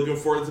 Are you looking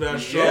forward to that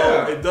show?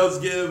 Yeah. It does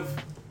give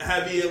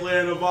heavy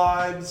Atlanta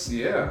vibes.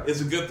 Yeah. It's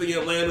a good thing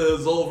Atlanta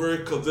is over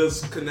because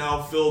this can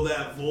now fill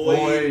that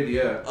void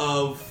yeah.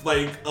 of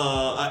like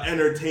an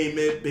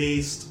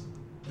entertainment-based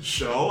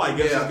show. I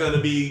guess it's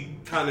gonna be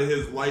kind of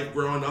his life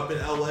growing up in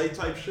LA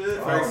type shit.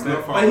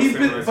 But he's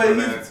been,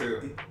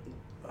 too.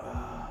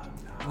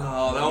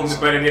 No, that was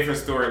But a different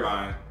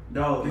storyline.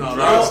 No,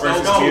 drugs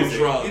versus music.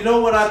 drugs. You know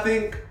what I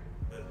think?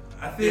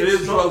 I think It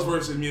is drugs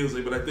versus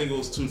music, but I think it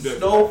was too different.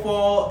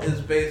 Snowfall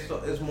is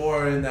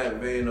more in that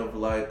vein of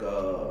like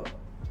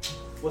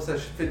what's that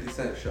 50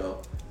 Cent show?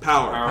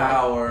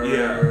 Power,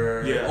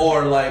 yeah.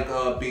 or like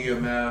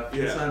BMF.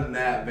 Yeah. It's in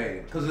that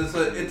vein because it's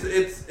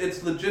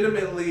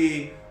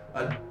legitimately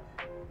a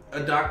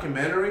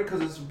documentary because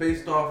it's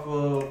based off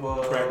of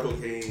crack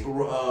cocaine.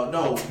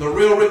 No, the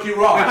real Ricky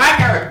Ross.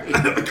 Crack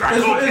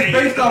It's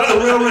based off the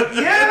real Ricky.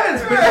 Yeah,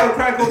 it's based off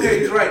crack cocaine.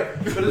 He's right,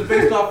 but it's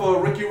based off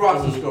of Ricky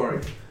Ross's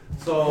story.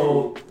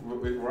 So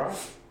Rick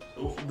Ross?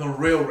 the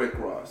real Rick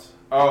Ross.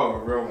 Oh, a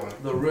real one.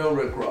 The real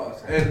Rick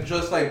Ross. And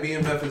just like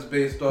BMF is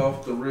based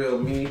off the real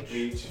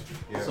Meech.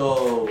 Yeah.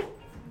 So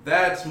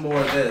that's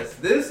more this.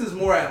 This is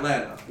more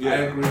Atlanta. Yeah. I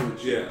agree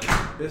with you.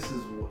 Yeah. This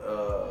is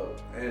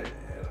and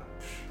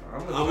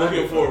I'm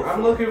looking forward.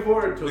 I'm looking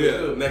forward to it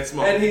too. Next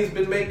month. And he's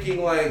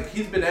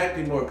been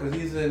acting more because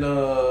he's in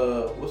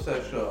what's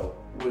that show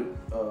with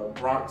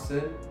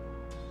Bronson?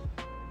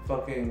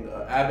 Fucking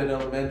Abbott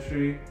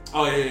Elementary.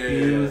 Oh yeah.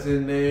 He was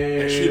in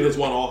there. And she just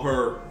won all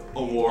her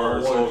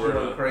awards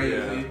over crazy.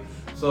 Yeah.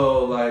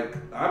 So like,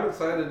 I'm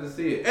excited to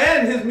see it.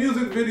 And his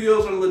music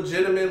videos are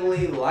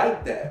legitimately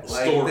like that.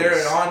 Like Stories.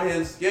 they're on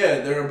his,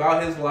 they're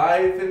about his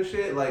life and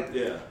shit. Like,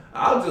 Yeah.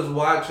 I'll just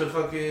watch a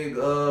fucking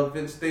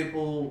Vince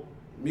Staple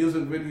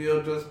music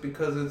video just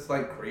because it's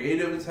like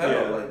creative as hell.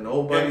 Yeah. Like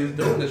nobody's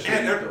doing this shit.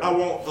 And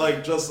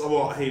he's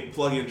doing. I hate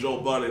plugging Joe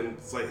Budden.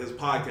 It's like his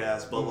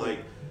podcast, but like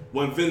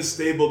when Vince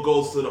Stable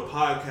goes to the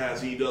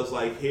podcast, he does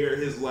like hear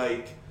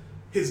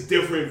his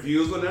different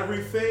views on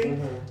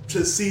everything.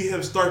 To see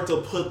him start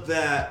to put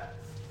that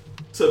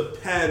to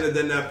pen, and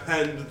then that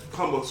pen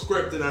becomes a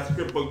script, and that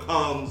script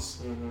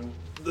becomes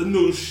the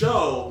new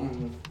show.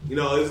 You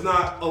know, it's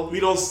not. We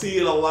don't see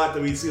it a lot.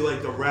 That we see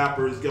like the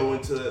rappers go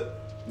into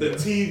the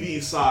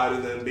TV side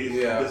and then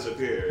basically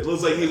disappear. It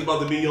looks like he's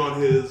about to be on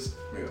his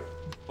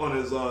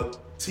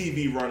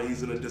TV run.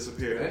 He's gonna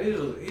disappear. And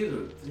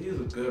he's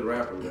a good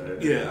rapper, man.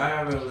 Yeah. I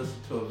haven't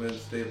listened to a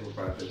Vince Staples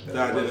project that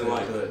I didn't wasn't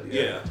like. good.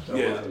 Yeah.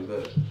 That wasn't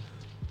good.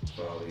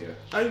 So yeah.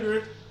 I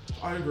agree.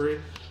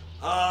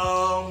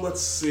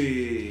 Let's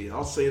see.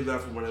 I'll save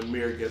that for when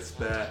Amir gets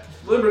back.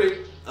 Liberty.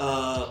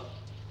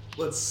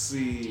 Let's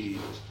see.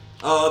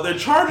 They're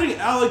charging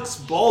Alex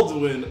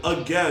Baldwin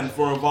again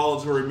for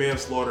involuntary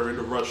manslaughter in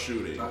the Rush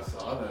shooting. I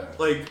saw that.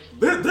 Like,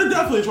 they're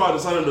definitely trying to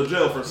send him to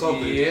jail for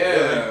something.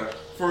 Yeah.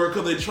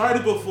 Because they tried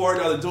it before,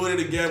 now they're doing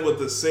it again with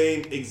the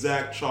same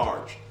exact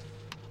charge.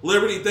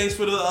 Liberty, thanks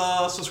for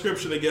the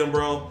subscription again,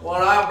 bro.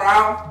 What up,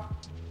 bro?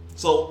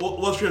 So,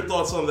 what's your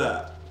thoughts on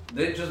that?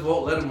 They just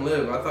won't let him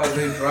live. I thought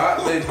they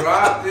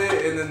dropped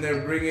it, and then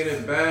they're bringing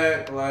it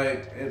back.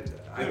 Like,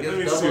 I Let guess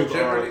me see double what the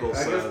jeopardy. article I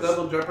guess says.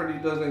 double jeopardy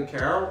doesn't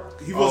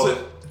count. He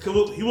wasn't. He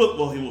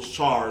was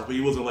charged, but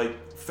he wasn't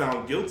like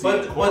found guilty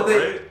in court,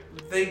 right?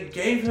 They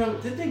gave him.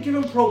 Did they give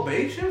him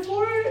probation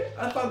for it?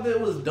 I thought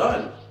that was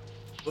done.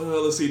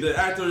 Let's see. The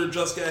actor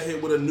just got hit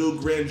with a new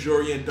grand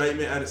jury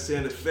indictment out of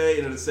Santa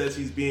Fe, and it says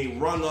he's being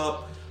rung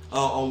up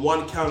on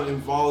one count of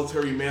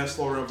involuntary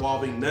manslaughter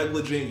involving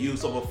negligent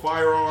use of a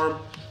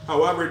firearm.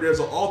 However, there's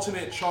an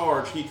alternate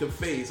charge he could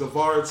face: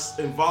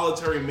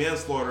 involuntary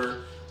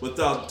manslaughter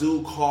without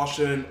due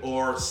caution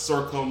or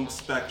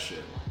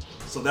circumspection.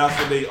 So that's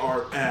what they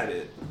are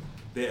added.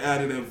 They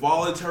added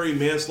involuntary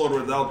manslaughter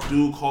without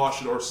due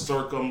caution or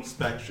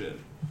circumspection.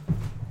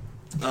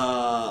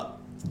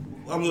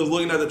 I'm just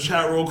looking at the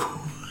chat real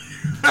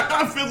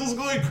quick. Fizzle's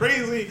going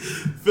crazy.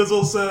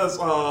 Fizzle says,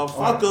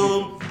 fuck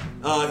him.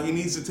 They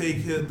need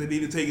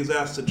to take his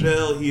ass to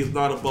jail. He is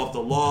not above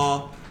the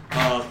law.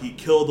 He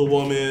killed a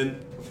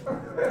woman.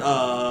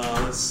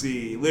 Let's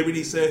see.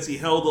 Liberty says he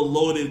held a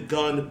loaded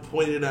gun,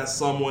 pointed at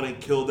someone, and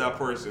killed that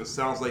person.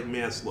 Sounds like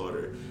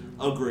manslaughter.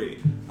 Agree.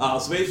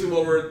 So basically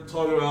what we're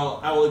talking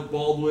about, Alec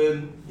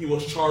Baldwin, he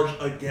was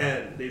charged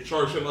again. They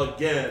charged him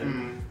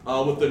again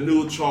with the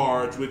new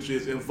charge, which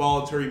is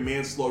involuntary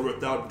manslaughter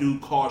without due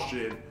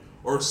caution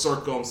or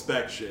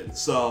circumspection.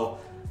 So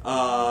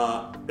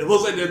it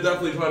looks like they're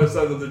definitely trying to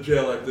send him to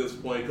jail at this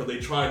point because they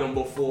tried him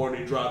before,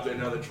 they dropped it,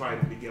 and now they're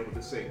trying to begin with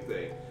the same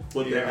thing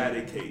with their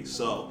added case.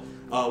 So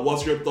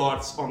what's your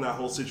thoughts on that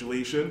whole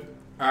situation?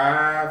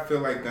 I feel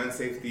like gun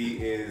safety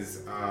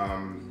is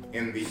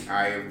in the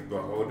eye of the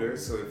beholder.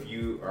 So if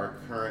you are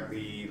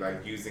currently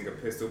like using a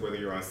pistol, whether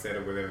you're on set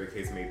or whatever the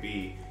case may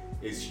be,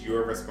 it's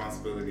your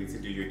responsibility to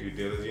do your due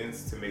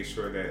diligence to make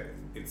sure that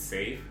it's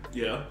safe.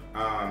 Yeah.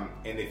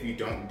 And if you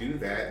don't do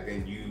that,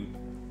 then you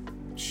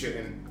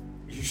should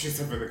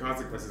suffer the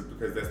consequences,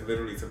 because that's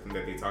literally something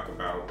that they talk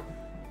about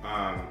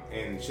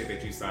and shit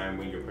that you sign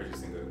when you're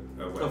purchasing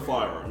a weapon. A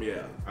firearm,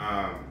 yeah.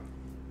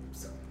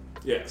 So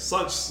Yeah,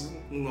 such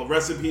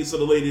rest in peace to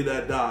the lady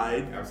that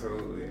died.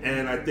 absolutely.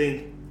 And I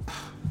think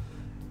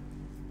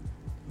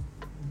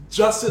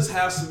justice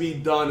has to be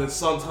done, and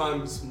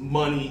sometimes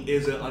money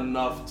isn't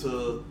enough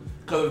to.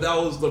 Because if that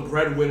was the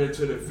breadwinner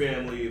to the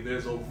family,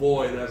 there's a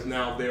void that's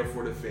now there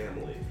for the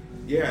family.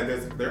 Yeah,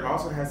 there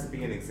also has to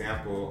be an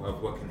example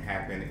of what can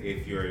happen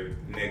if you're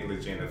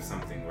negligent of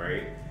something,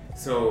 right?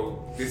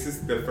 So this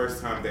is the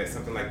first time that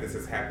something like this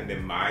has happened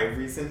in my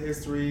recent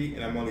history,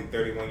 and I'm only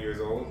 31 years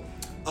old.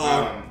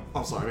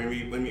 I'm sorry,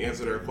 let me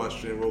answer their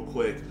question real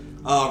quick.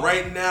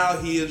 Right now,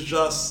 he is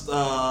just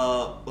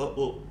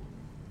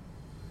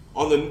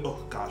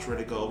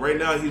where'd it go? Right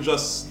now, he's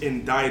just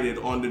indicted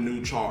on the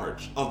new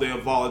charge of the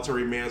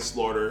involuntary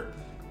manslaughter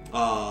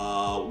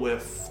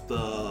with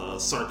the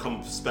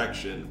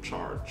circumspection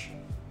charge.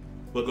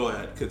 But go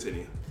ahead,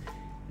 continue.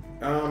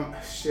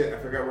 Shit, I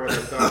forgot where I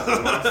left off.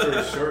 So long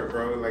story short,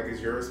 bro, like,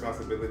 it's your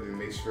responsibility to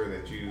make sure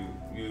that you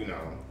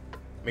know,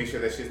 make sure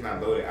that shit's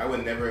not loaded. I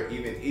would never,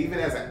 even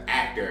as an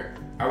actor,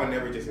 I would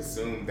never just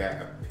assume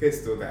that a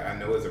pistol that I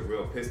know is a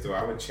real pistol.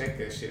 I would check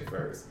that shit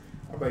first.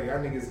 I'm like, y'all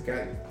niggas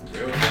got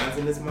real guns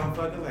in this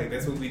motherfucker? Like,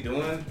 that's what we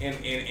doing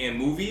in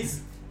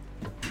movies?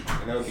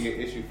 And that would be an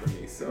issue for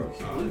me, so.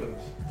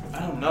 I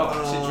don't know.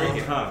 I should drink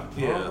it, huh?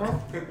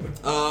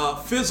 Yeah.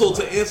 Fizzle,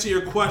 to answer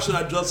your question,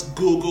 I just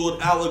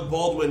Googled Alec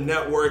Baldwin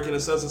net worth, and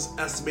it says his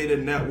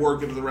estimated net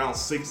worth is around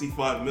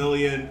 $65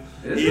 million.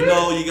 You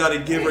know, you got to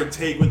give or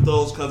take with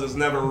those because it's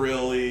never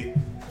really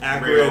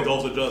accurate.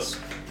 Real. Those are just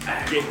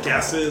get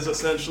guesses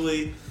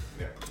essentially.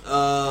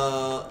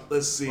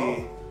 Let's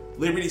see.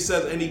 Liberty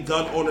says any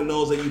gun owner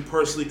knows that you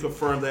personally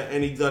confirm that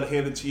any gun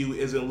handed to you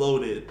isn't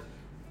loaded.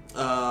 He's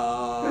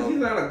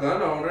not a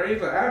gun owner.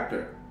 He's an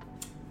actor.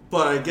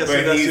 But I guess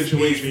in that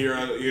situation, you're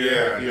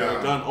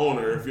a gun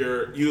owner if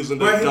you're using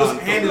the gun.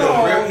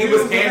 He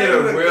was handed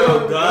a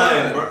real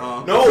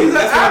gun. No, he's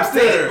that's an what I'm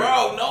saying, actor.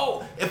 bro.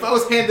 No, if I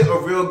was handed a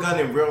real gun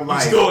in real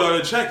life, you still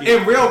gotta check it.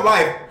 In real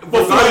life,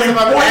 Before regardless you if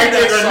I'm point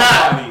acting at or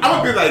not, somebody. I'm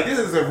gonna be like, this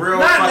is a real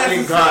Not fucking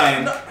necessarily-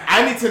 gun. no.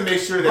 I need to make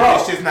sure that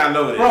this shit's not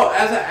loaded. Bro,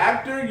 as an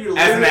actor,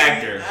 As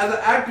an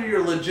actor,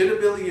 you're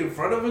legitimately in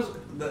front of us.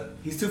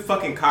 He's too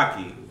fucking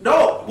cocky.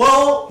 No,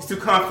 well, He's too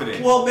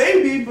confident. well,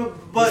 maybe,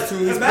 but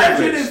He's imagine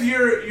privileged.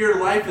 if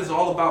your life is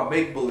all about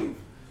make believe.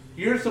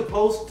 You're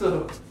supposed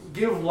to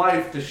give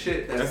life to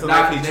shit that's the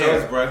not life he there.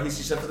 chose, bro. He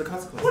should suffer the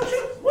consequences.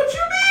 What you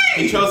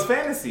mean? He chose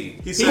fantasy.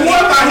 He He said-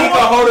 thought he could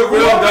hold a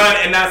real whoever- gun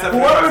and not suffer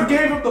the Whoever consequences.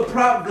 gave him the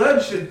prop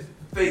gun should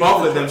face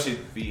Both the- of them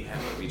should be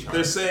heavily They're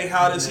charged. saying,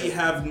 how does he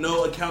have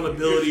no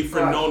accountability for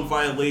known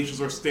violations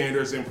or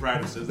standards and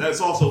practices? That's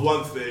also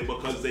one thing,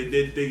 because they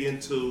did dig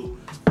into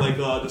like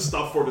the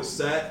stuff for the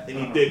set, and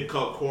he did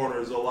cut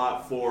corners a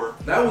lot for.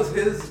 That was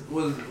his.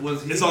 Was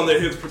he? It's on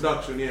his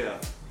production, yeah.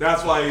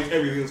 That's why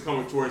everything's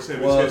coming towards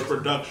him. Well, it's his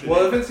production.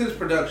 Well, if it's his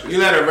production, You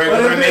let a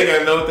regular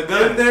nigga load the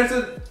gun.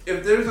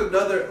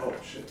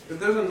 If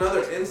there's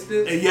another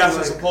instance, And yes,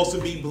 like, it's supposed to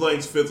be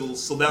Blanks Fizzles,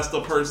 so that's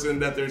the person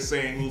that they're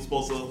saying who's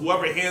supposed to.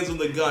 Whoever hands him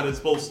the gun is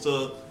supposed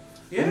to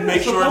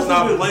make sure it's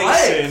not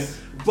Blanks.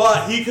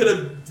 But he could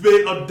have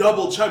been a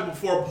double check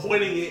before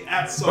pointing it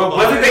at But somebody.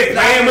 wasn't they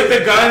playing with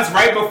the guns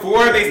right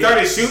before they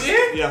started shooting?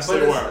 Yes, but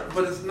they were.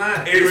 But it's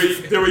not. They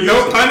were No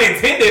using, pun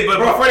intended, but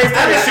before they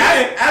started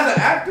shooting. As an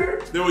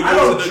actor, They were I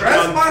don't using the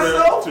dress gun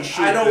myself. to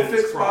shoot I don't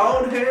things fix my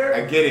from. own hair.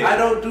 I get it. I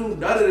don't do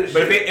none of this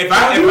But shit. if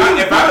I pass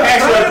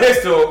you a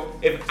pistol,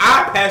 if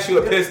I pass you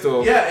a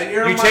pistol, yeah, and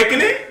you're you my-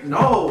 checking it?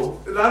 No,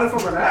 not if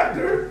I'm an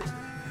actor.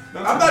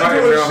 I'm not talking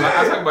doing real shit. life.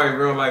 I'm talking about in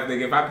real life,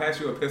 nigga. If I pass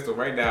you a pistol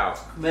right now,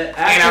 Man,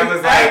 and I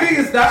was like, acting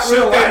is not shoot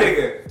real that life.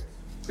 nigga.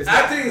 It's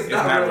Acting is it's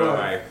not real life.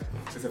 life.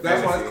 It's a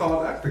That's why fantasy. it's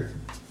called acting.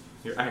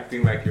 You're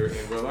acting like you're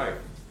in real life.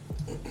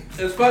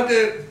 It's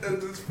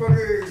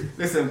fucking.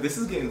 Listen, this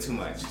is getting too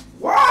much.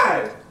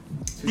 Why?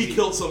 He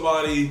killed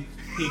somebody.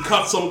 He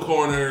cut some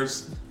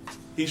corners.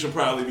 He should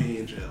probably be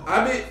in jail.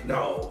 I mean,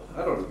 no,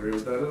 I don't agree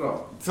with that at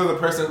all. So the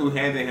person who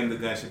handed him the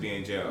gun should be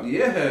in jail.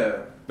 Yeah.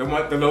 The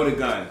loaded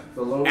gun.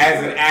 The loaded As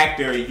gun. an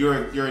actor,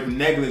 you're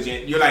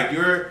negligent.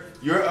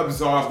 You're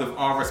absolved of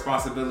all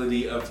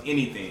responsibility of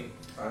anything.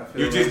 I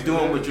feel You're just like doing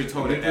that. what you're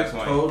told You're at that just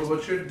point. told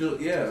what you're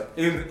doing. Yeah.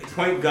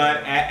 Point gun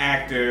at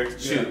actor,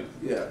 shoot.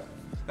 Yeah.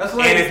 That's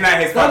like, And it's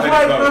not his fault That's that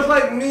like it's loaded.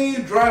 that's like me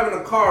driving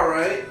a car,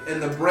 right?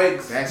 And the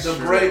brakes, That's the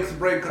true. brakes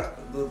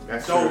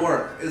That's don't true.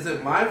 work. Is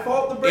it my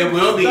fault? The brakes It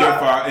will be your stop?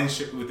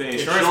 fault. With the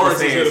insurance will Insurance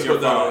say is it's going to your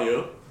put that on fault.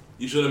 you.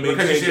 You should have made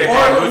Because you change should your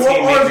have car. Or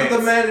routine is it the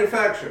maintenance.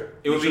 manufacturer?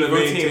 It would You be should have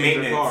routine maintained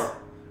your maintenance. car.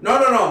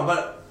 No.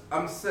 But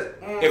I'm saying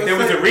If there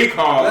was a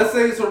recall, let's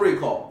say it's a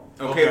recall.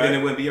 okay, then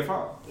it wouldn't be your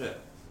fault. Yeah.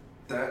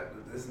 That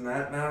is not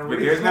a recall. But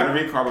there's not a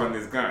recall on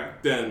this gun.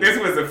 Then- This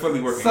was a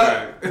fully working So-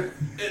 gun.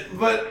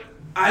 But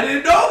I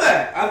didn't know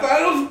that. I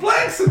thought it was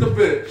blanks in the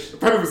bitch.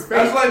 But it was fake.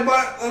 That's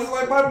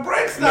like my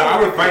brakes. No, I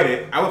would fight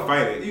it. I would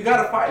fight it. You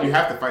gotta fight. You it.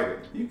 have to fight it.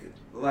 You could,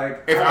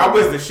 like If I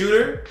was the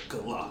shooter,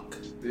 Good luck.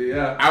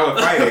 yeah. I would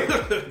fight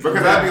it.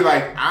 Because I'd be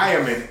like, I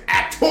am an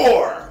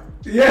actor.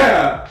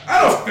 Yeah,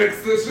 I don't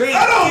fix this shit.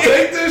 I don't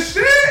make this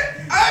shit.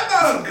 I'm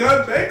not a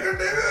gun maker,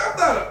 nigga. I'm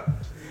not a.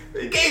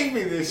 They gave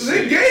me this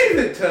They shit. gave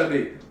it to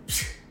me.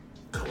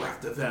 Go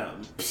after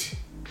them.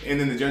 And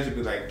then the judge would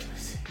be like,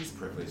 he's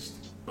privileged.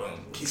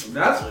 Boom.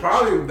 That's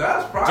probably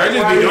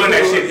Judges why be doing you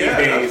that do shit it. these Yeah,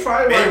 days. that's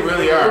probably They why you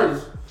really do are.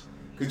 it.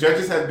 Because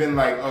judges have been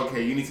like,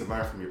 okay, you need to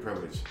learn from your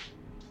privilege.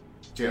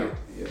 Jail.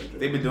 Yeah,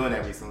 They've been doing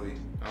that recently.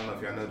 I don't know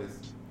if y'all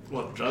noticed.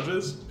 What,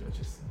 judges?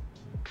 Judges.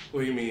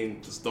 What do you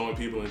mean, just throwing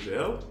people in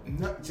jail?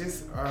 Not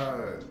just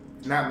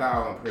not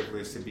allowing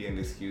privilege to be an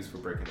excuse for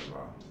breaking the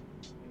law.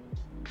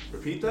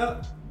 Repeat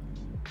that?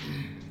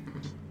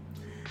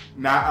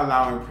 Not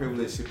allowing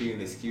privilege to be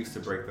an excuse to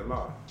break the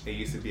law. It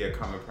used to be a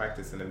common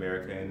practice in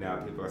America, and now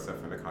people are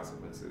suffering the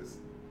consequences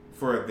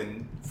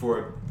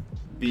for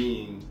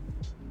being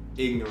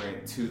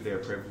ignorant to their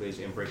privilege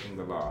and breaking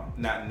the law,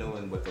 not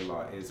knowing what the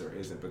law is or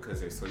isn't because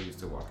they're so used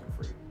to walking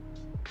free.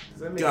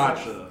 Does that make sense?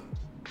 Gotcha.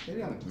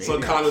 Maybe So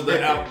I'm kind of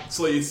tripping.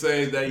 so you're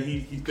saying that he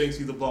thinks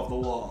he's above the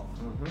law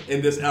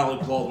in this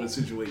Alec Baldwin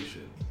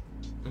situation.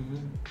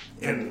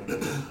 And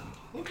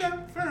okay,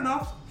 fair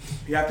enough.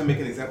 You have to make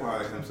an example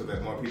out of him so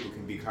that more people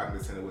can be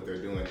cognizant of what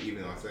they're doing,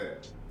 even on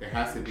set. There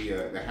has to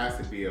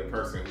be a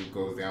person who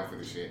goes down for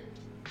the shit,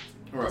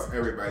 or else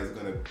everybody's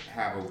gonna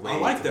have a way. I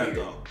like to that be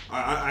though.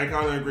 I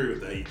kind of agree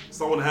with that.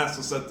 Someone has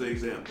to set the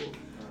example.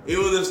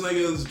 Even this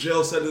nigga's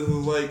jail sentence is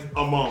like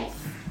a month,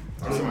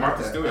 There's some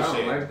Martha Stewart I don't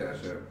shit. like that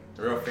shit.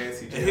 Real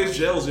fancy. and his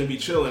jail's gonna be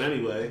chilling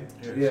anyway.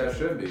 Yeah, it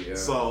should be. Yeah.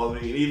 So I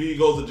mean, even if he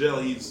goes to jail,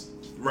 he's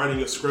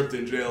writing a script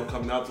in jail,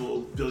 coming out to a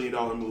 $1 billion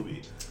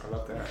movie. I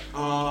love that.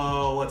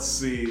 Let's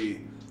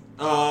see.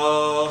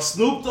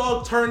 Snoop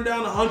Dogg turned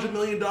down $100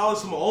 million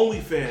from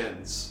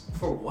OnlyFans.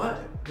 For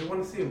what? They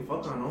want to see him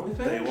fuck on OnlyFans?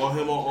 They want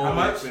him on How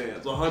much?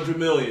 OnlyFans. $100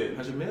 million.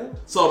 100 mil?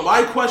 So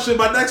my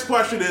next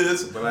question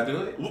is, Will I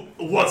do it?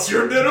 what's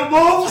your minimum?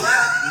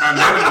 My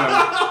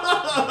minimum.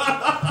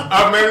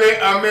 A million.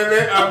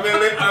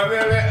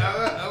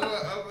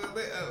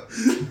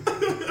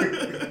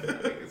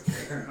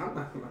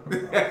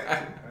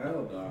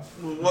 Hell no.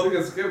 We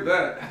can skip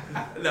that.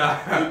 Nah,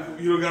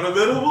 you don't got a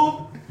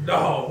minimum?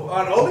 No.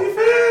 On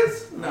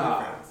OnlyFans?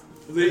 Nah.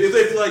 If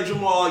they be like,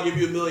 Jamal, I'll give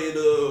you $1 million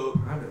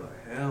to... I'd be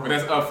like, hell But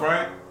that's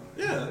upfront?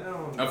 Yeah,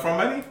 Hell Upfront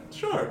money?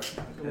 sure.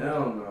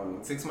 no.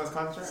 6 months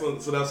contract? So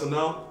that's a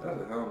no?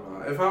 That's a hell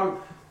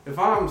no. If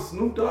I'm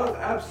Snoop Dogg,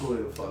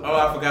 absolutely the fuck. Oh,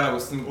 I forgot I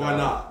was Snoop Dogg. Why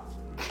not?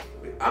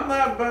 I'm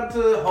not about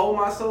to hold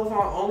myself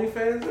on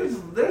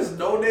OnlyFans. There's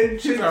no name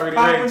chicks already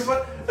popping, rich.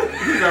 but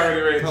He's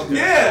already rich.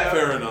 yeah,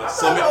 Fair enough. I'm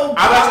So not no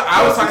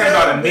I was talking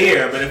about boss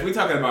Amir, but if we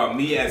talking about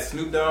me as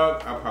Snoop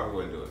Dogg, I probably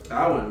wouldn't do it.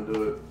 I wouldn't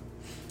do it.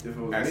 If it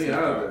was As me, Snoop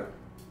I Dogg. would.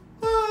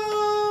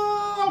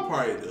 I'll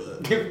probably do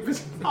it.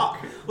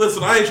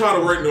 Listen, I ain't trying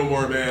to work no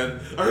more, man.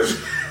 I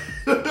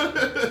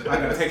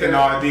gotta take an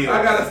all deal.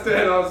 I gotta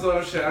stand on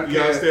some shit. I You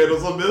gotta can't. stand on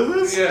some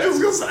business? Yeah. You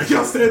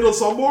gotta stand on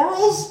some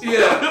morals?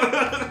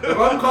 Yeah. if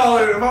I'm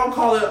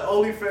calling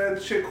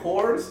OnlyFans chick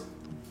whores,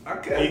 I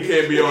can't. You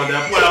can't be on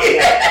that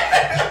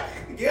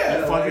platform.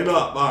 Yeah. Fuck it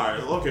up.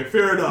 Alright, okay,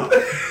 fair enough.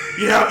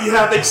 You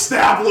have to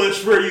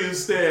establish where you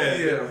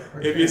stand. Yeah.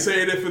 If you're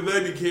saying it for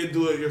them, you can't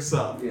do it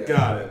yourself. Yeah,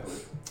 Got it.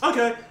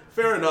 Okay,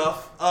 fair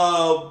enough.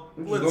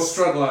 Don't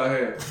struggle out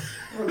here.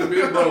 I'm gonna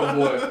be a broke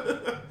boy.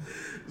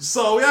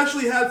 So we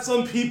actually had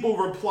some people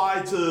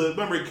reply to,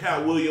 remember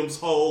Cat Williams'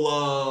 whole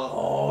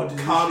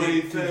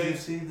comedy Did thing? you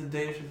see the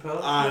Dave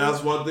Chappelle?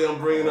 That's one thing I'm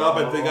bringing up.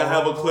 I think I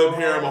have a clip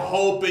here. I'm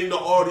hoping the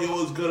audio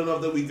is good enough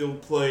that we can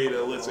play it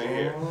and listen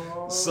here.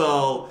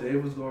 So,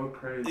 Dave was going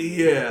crazy.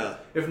 yeah.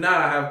 If not,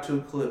 I have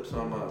 2 clips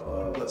on my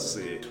Let's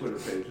see. Twitter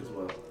page as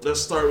well. Let's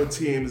start with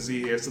TMZ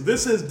here. So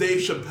this is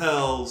Dave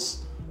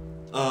Chappelle's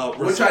response.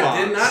 Which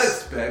I did not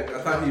expect. I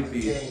thought he'd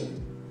be.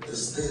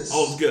 Is this?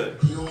 Oh, it's good.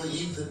 He only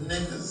eat the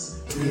niggas.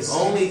 He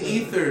only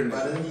ether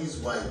By any of these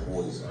white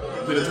boys.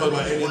 We didn't talk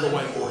about any of the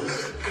white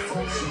boys.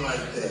 Function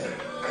like that.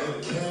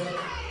 And Cat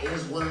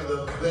is one of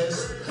the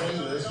best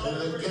painters in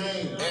the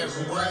game. That's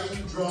why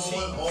he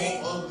drawing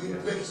all ugly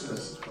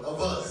pictures of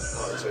us.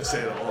 I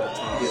say that all the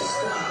time.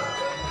 Stop.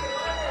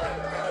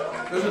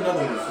 There's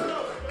another one too.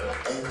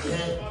 And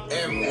Cat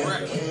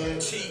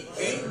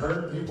and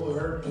hurt people,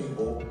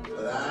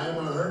 but I'm a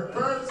hurt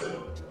person.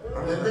 I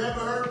never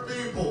hurt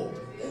people.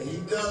 And he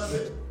does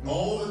it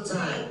all the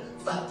time.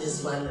 Fuck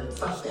this one and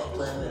fuck that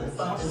one and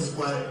fuck this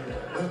one.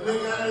 But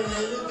nigga, I didn't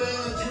anything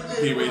that you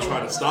did. He really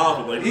tried to stop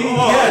him. Like,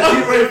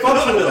 Yeah, T-Ray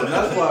fucks with him.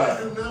 That's why.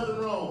 You do nothing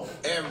wrong.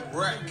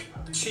 MREC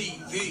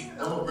TV. I'm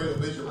gonna bring a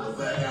bitch up with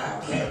that guy.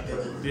 Cat.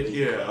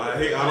 Yeah, I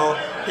don't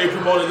hate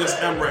promoting this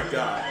MREC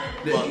guy.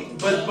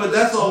 But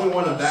that's the only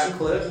one of that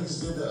clip.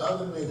 Niggas did to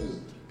other niggas,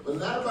 but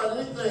not about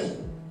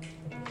anything.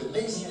 The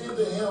niggas did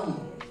to him.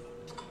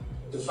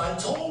 If I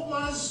told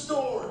my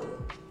story,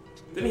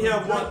 Didn't he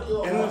have one?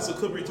 And it's a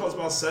clip where he talks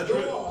about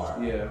Cedric. your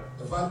heart. Yeah.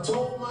 If I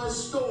told my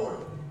story,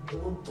 it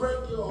would break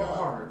your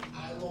heart.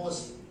 I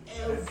lost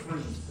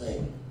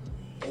everything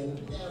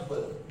and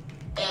never,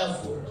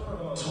 ever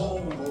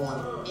told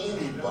on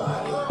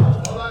anybody.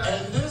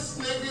 And this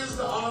nigga is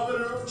the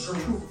arbiter of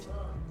truth.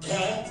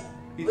 Cat,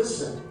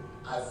 listen,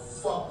 I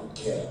fuck with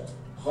Cat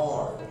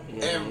hard.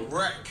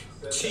 MREC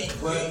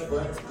TV.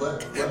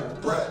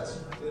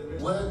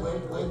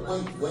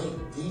 Wait,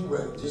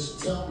 D-Ray,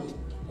 just tell me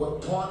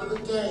what part of the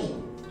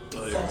game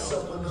fucks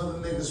up another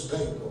nigga's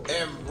paper?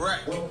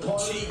 MREC What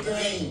part of the TV.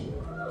 game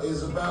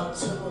is about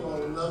tipping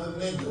on another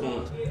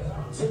nigga?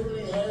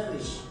 Tiffany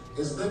Haddish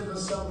is lifting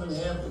something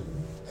heavy,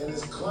 and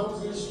as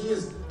clumsy as she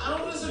is, I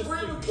don't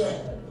disagree with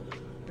Cat.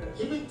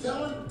 He be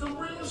telling the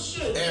real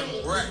shit. And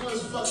This Brett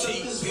one's fucked up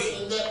this way,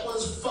 and that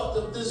one's fucked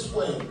up this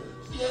way.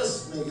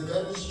 Yes, nigga,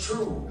 that is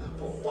true.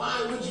 But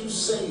why would you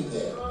say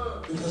that?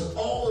 Because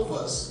all of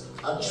us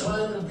are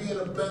trying to be in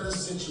a better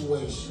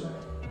situation.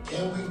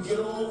 Can we get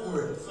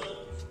over it?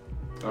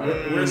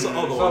 Where's the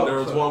other one? There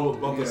was one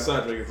with Uncle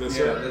Cedric. Is this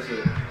Yeah, it? that's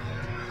it.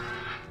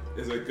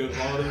 Is it good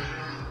quality?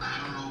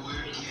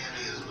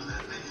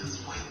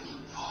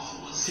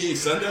 Can you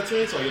send that to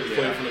me so I get to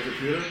play it from the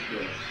computer?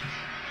 Yeah.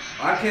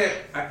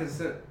 I can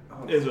send.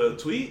 Is it a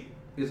tweet?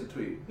 Here's a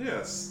tweet.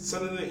 Yes.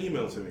 Send it in an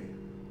email to me. Okay.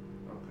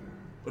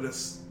 But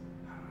it's.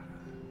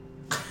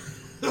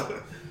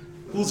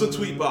 Who's the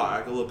tweet by?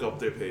 I can look up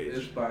their page.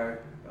 It's by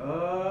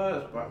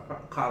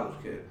College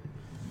Kid.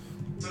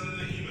 Send it in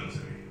an email to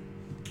me.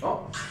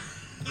 Oh,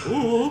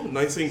 Ooh,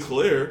 nice and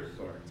clear.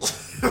 sorry.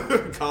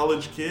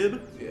 College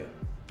Kid? Yeah.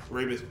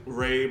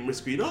 Ray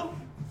Mosquito?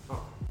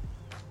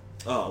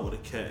 Oh, with a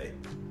K.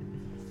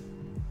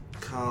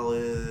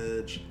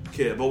 College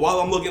Kid. But while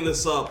I'm looking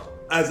this up,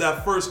 as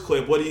that first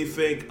clip, what do you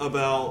think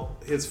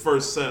about his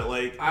first set?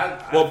 Like,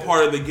 what I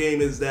part of the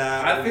game is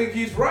that? I think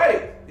he's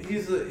right.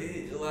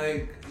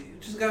 Like, you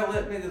just gotta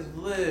let niggas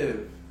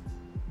live.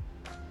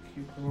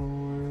 Keep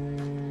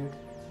going.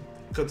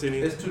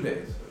 Continue. It's 2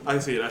 days. I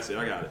see it.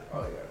 I got it.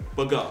 Oh, yeah.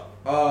 But go.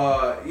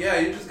 Yeah,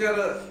 you just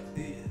gotta,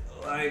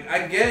 like,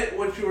 I get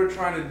what you were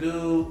trying to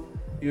do.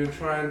 You're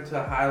trying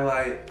to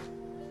highlight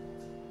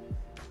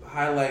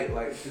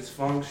like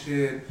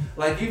dysfunction.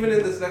 Like, even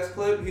in this next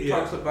clip, he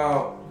talks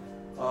about,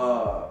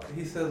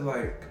 he says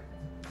like,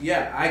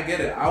 yeah, I get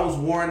it. I was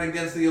warring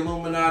against the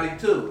Illuminati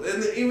too.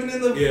 And even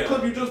in the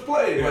clip you just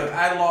played, like,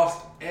 I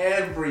lost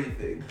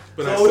everything.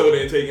 But so I still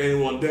didn't take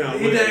anyone down.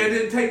 He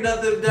didn't take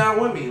nothing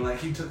down with me. Like,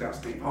 he took out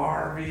Steve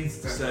Harvey,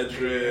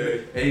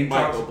 Cedric, and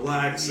Michael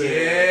Blackson.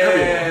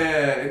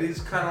 Yeah, and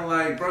he's kind of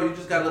like, bro, you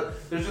just gotta.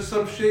 There's just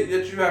some shit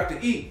that you have to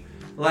eat.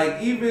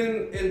 Like,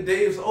 even in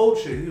Dave's old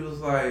shit, he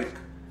was like,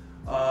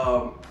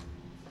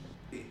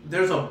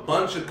 there's a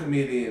bunch of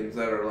comedians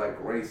that are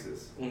like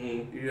racist.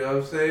 Mm-hmm. You know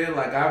what I'm saying?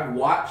 Like, I've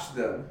watched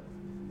them,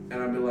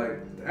 and I'd be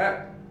like,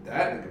 that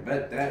nigga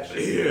bet that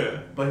shit. Yeah.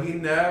 But he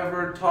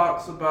never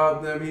talks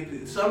about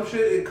them. Some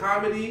shit in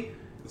comedy,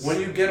 when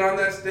you get on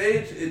that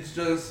stage, it's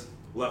just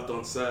left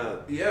unsaid.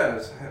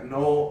 Yes,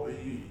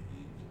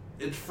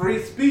 it's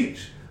free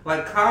speech.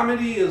 Like,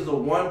 comedy is the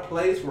one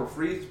place where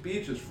free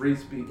speech is free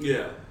speech.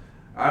 Yeah.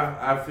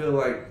 I feel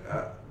like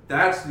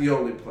that's the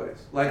only place.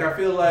 Like, I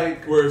feel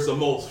like where it's the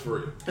most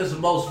free. It's the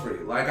most free.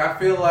 Like, I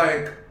feel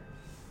like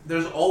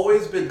there's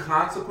always been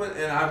consequence,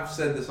 and I've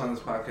said this on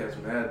this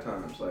podcast mad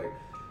times. Like,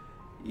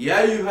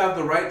 yeah, you have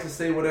the right to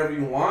say whatever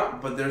you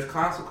want, but there's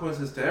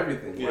consequences to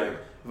everything. Yeah. Like,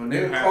 if a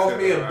nigga calls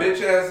me a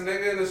bitch ass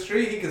nigga in the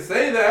street, he can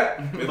say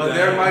that, but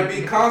there might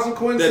be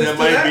consequences. Then there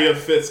might be a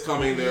fist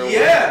coming there.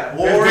 Yeah,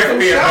 or some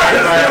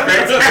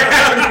shots,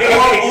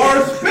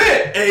 or spit.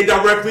 And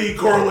directly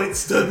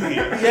correlates to me.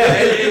 Yeah,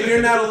 and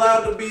you're not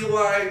allowed to be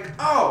like,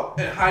 oh,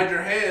 and hide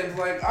your hands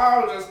like, oh,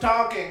 I was just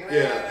talking.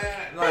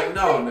 Yeah. Like,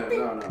 no.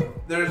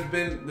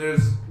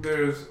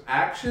 There's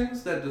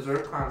actions that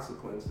deserve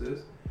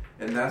consequences.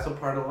 And that's a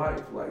part of life.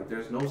 Like,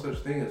 there's no such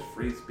thing as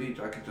free speech.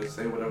 I can just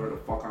say whatever the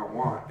fuck I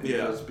want and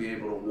just be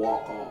able to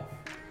walk off.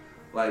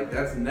 Like,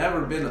 that's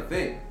never been a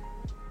thing.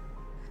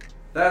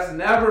 That's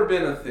never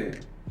been a thing.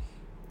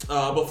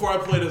 Before I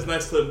play this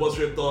next clip, what's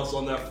your thoughts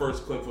on that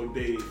first clip of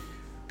Dave?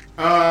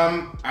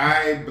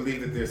 I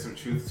believe that there's some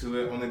truth to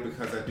it, only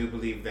because I do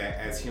believe that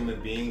as human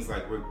beings,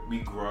 like, we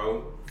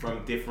grow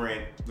from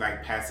different,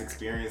 like, past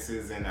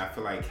experiences, and I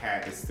feel like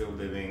Cat is still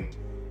living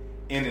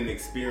in an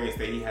experience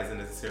that he hasn't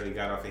necessarily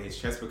got off of his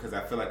chest, because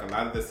I feel like a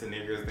lot of the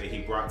scenarios that he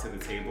brought to the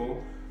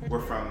table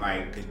were from,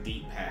 like, the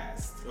deep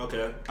past.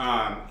 Okay.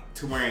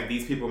 To where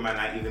these people might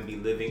not even be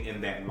living in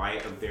that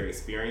light of their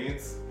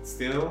experience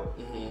still.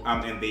 Mm-hmm.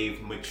 And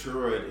they've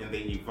matured and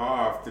they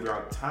evolved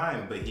throughout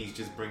time, but he's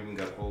just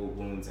bringing up old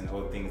wounds and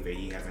old things that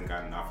he hasn't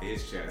gotten off of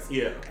his chest.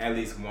 Yeah. At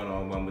least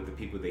one-on-one with the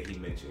people that he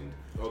mentioned.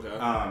 Okay.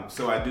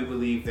 So I do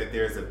believe that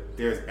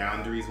there's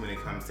boundaries when it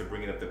comes to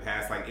bringing up the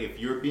past. Like, if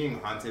you're being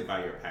haunted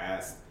by your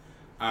past,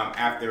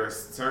 after a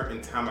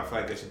certain time, I feel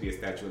like there should be a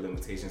statute of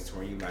limitations to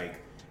where you,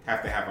 like,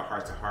 have to have a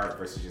heart-to-heart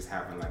versus just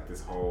having, like,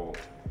 this whole,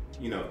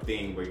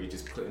 thing where you're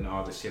just putting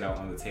all the shit out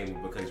on the table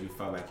because you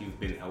felt like you've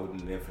been holding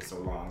it in for so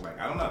long. Like,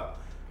 I don't know.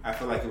 I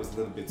feel like it was a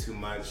little bit too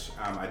much.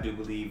 I do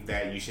believe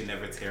that you should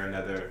never tear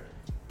another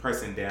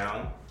person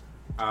down,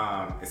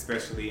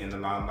 especially in the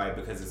limelight,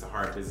 because it's a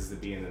hard business to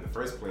be in the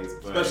first place.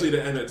 But especially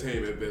the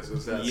entertainment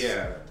business.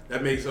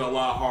 That makes it a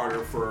lot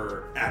harder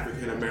for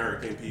African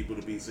American people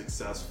to be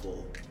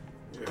successful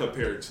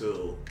compared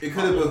to... It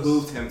could have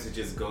behooved him to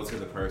just go to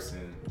the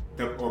person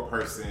or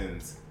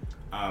persons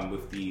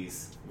with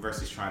these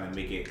versus trying to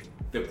make it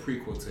the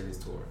prequel to his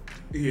tour.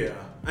 Yeah.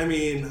 I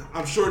mean,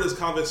 I'm sure this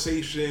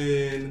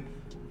conversation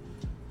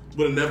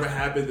would have never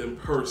happened in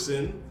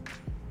person.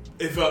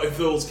 If it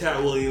was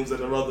Cat Williams and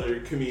the other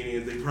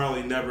comedians, they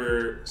probably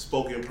never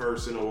spoke in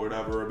person or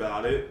whatever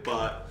about it.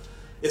 But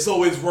it's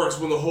always worse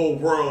when the whole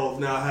world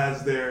now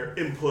has their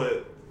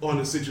input on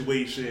the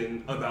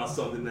situation about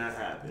something that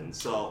happened.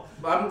 So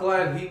I'm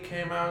glad he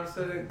came out and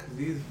said it,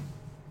 because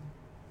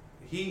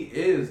he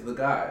is the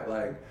guy.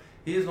 Like,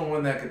 he's the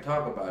one that can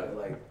talk about it.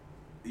 Like,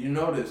 you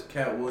notice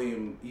Cat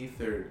Williams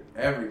ethered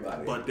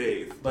everybody. But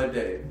Dave.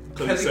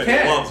 Because he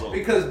can't.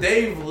 Because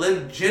Dave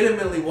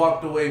legitimately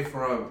walked away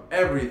from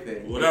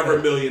everything. Whatever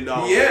 $1 million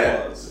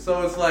was.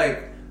 So it's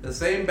like, the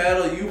same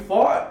battle you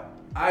fought,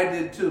 I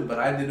did too, but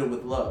I did it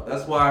with love.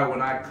 That's why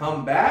when I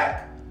come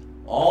back,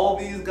 all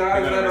these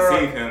guys that are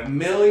 $1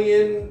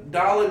 million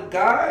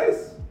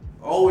guys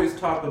always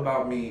talk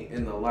about me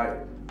in the light.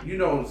 You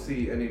don't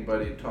see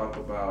anybody talk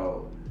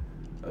about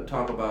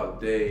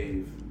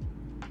Dave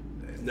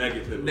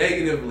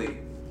negatively.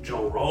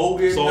 Joe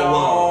Rogan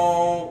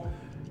don't.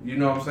 You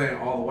know what I'm saying?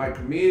 All the white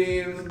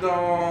comedians don't.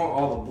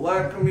 All the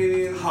black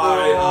comedians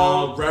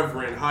don't.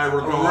 High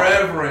regard.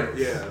 Reverence.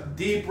 Yeah.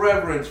 Deep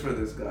reverence for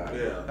this guy.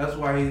 Yeah. That's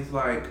why he's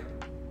like,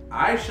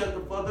 I shut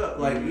the fuck up.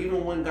 Like,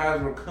 even when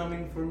guys were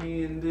coming for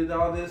me and did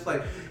all this,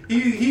 like,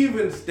 he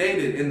even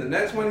stated in the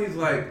next one, he's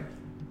like,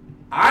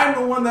 I'm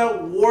the one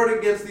that warred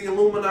against the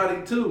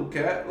Illuminati too,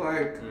 cat.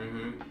 Like,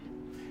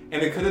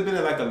 and it could have been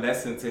like a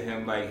lesson to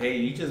him, like, hey,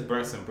 you just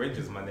burned some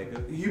bridges, my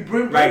nigga. you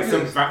bring Like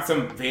bridges.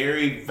 some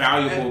very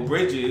valuable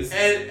bridges.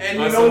 And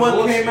you on know some what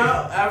bullshit. came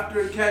out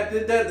after Cat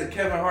did that? The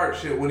Kevin Hart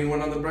shit when he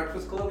went on the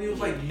Breakfast Club. He was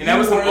like, And that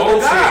was some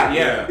old shit,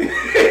 yeah.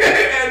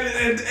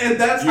 and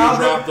that's You how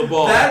dropped the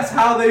ball. That's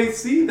how they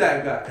see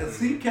that guy. And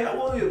see Cat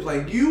Williams,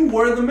 like, you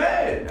were the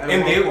man. at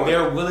And one point.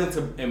 they're willing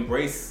to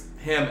embrace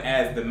him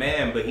as the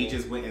man, but he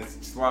just went and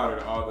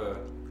slaughtered all the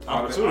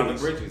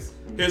bridges.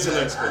 Here's the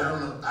next I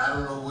one.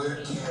 don't know where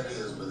Cat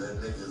is, but that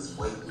nigga is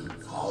waiting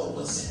for all of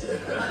us. I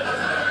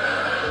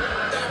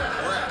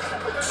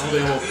don't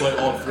think I'm gonna play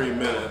all 3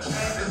 minutes.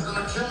 Cat is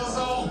gonna kill us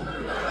all.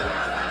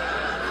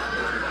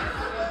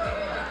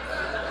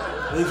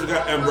 At least we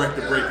got M-Rec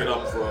to break it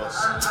up for us.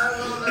 I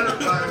love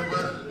everybody,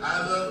 but I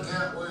love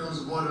Cat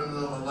Williams more than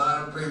a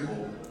lot of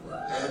people.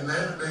 And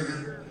that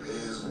nigga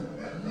is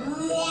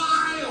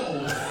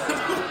wild.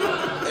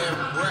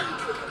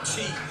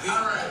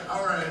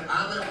 All right.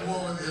 I'm at war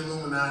with the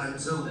Illuminati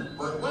too.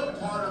 But what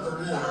part of the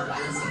war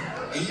is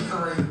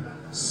ethering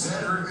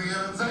Cedric the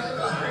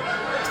Entertainer?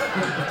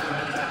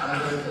 I'm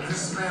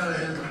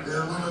dismantling the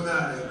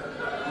Illuminati.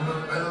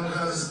 And I'm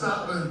gonna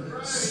stop and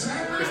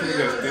Cedric This the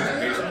nigga's Entertainer.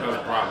 Dave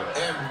Chappelle's brother.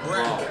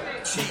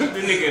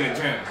 The nigga in the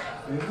gym.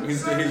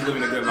 He's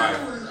living a good life.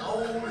 He's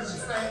old, he's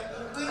fat.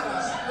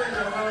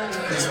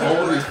 He's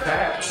old, he's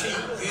fat.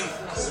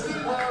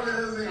 Steve Harvey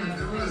doesn't even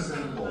do this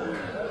anymore.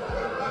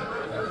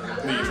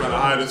 Nigga trying to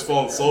hide his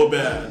phone so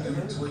bad. If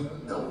you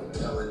tweet, don't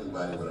tell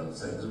anybody what I'm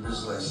saying. This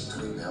bitch like she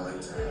tweeting LA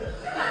Times.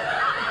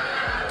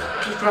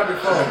 Just drop your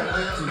phone. To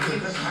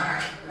keep it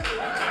high.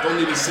 Don't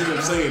need to see him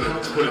saying it.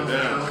 Just put it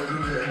down. Don't do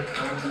that.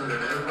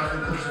 Everybody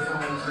put your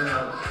phones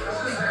down.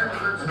 Just have a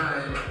good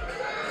time.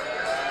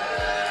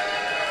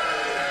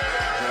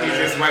 He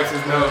just wipes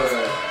his nose.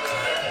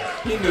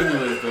 He knew he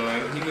was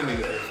doing. He knew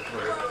niggas was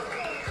recording.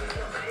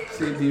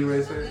 See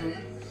D-Ray say something?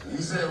 You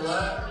said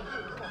what?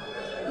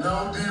 No,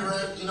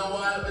 D-Ray. You know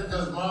why?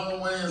 Because Marlon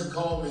Wayans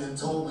called me and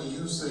told me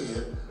you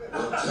said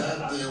what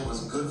Cat did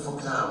was good for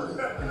comedy.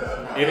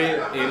 It is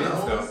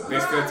though. They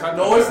still talking.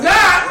 No, it's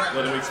not!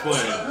 Let him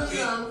explain.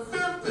 Nigga, I'm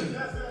 50.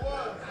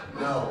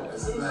 No,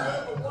 it's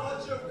not.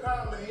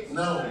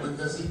 No,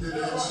 because he did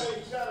that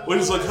shit. What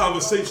is a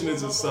conversation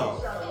is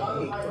itself?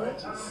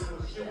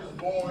 She was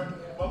born.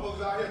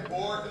 Motherfuckers out here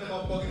bored and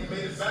motherfuckers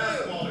made it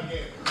basketball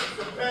again. It's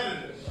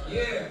competitive.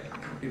 Yeah.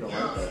 You don't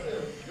like that.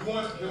 You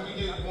want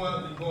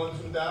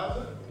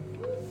 2000?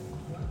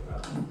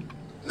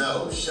 No,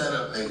 shut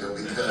up, nigga,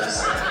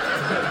 because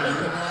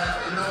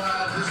you know why I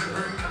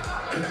disagree?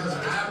 Because I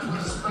put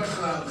a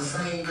special out the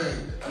same day,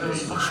 and it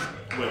was fine.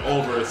 Went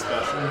over his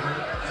special.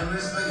 And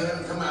this thing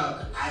hadn't come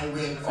out. I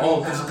read 3,000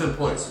 Oh, that's a good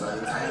point. books by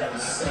the time it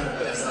was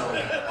 7 years old.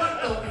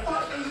 What the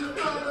fuck are you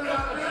talking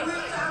about? Man,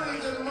 we're trying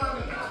to get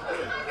money.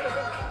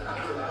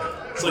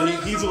 So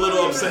he's a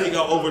little upset he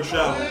got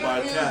overshadowed by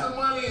a Here's the cat.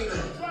 money in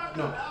there.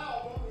 No.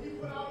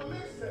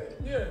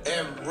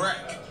 And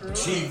wreck.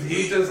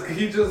 He just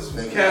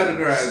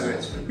categorized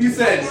it. He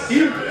said,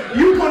 you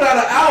put out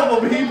an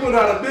album, he put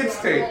out a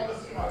mixtape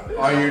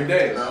on your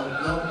day.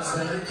 No,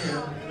 say it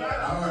again.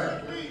 All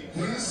right.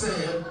 He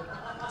said,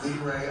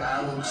 D-Ray,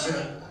 I will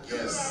check.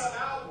 Yes.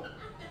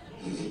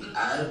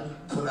 I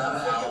put out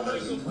an album,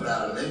 he put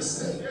out a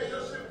mixtape.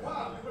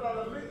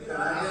 Can I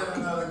get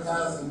another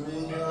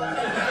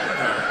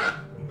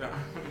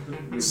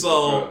 $1,000,000?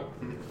 So,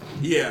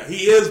 yeah,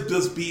 he is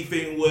just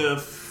beefing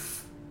with.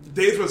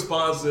 Dave's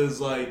response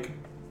is like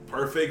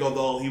perfect,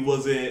 although he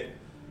wasn't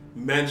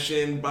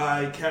mentioned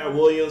by Cat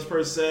Williams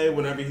per se.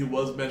 Whenever he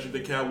was mentioned to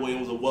Cat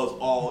Williams, it was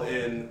all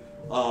in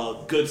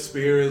good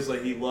spirits,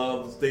 like he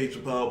loves Dave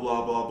Chappelle,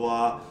 blah blah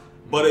blah.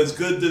 But it's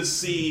good to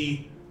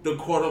see the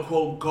quote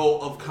unquote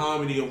GOAT of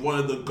comedy, of one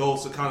of the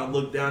GOATs, to kind of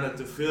look down at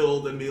the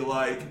field and be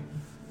like,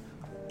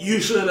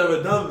 you should have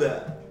never done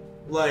that.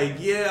 Like,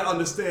 yeah, I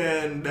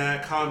understand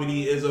that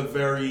comedy is a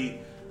very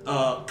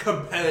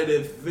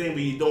competitive thing,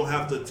 but you don't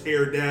have to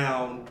tear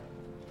down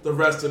the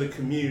rest of the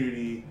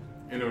community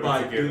In order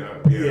by to get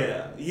up.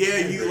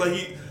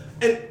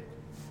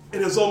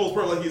 and it's almost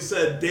perfect, like you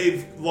said.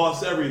 Dave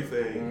lost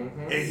everything,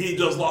 and he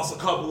just lost a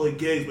couple of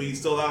gigs, but he's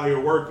still out here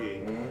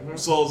working.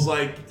 So it's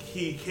like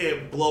he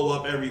can't blow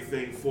up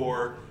everything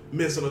for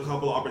missing a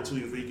couple of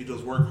opportunities where he can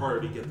just work harder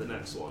to get the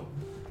next one.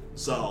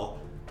 So,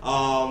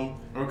 Or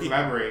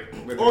collaborate.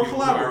 With Or the people who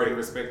collaborate. already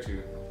respect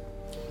you.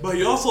 but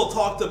he also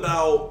talked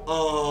about,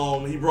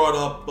 he brought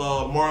up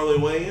Marlon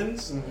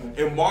Wayans,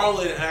 and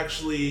Marlon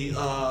actually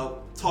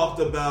talked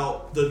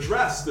about the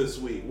dress this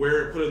week,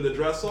 where putting the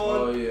dress on.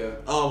 Oh, yeah.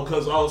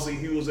 Because obviously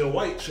he was in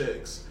White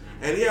Chicks,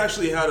 and he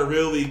actually had a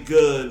really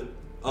good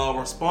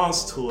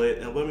response to it.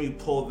 And let me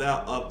pull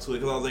that up to it,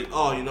 because I was like,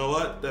 oh, you know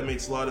what? That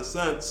makes a lot of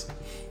sense.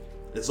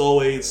 It's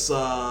always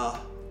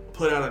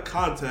put out of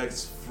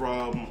context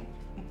from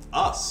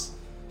us.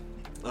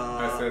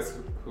 That says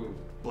who?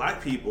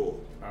 Black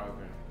people. Oh,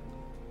 okay.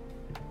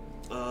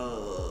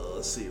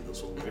 Let's see if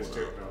this will load Let's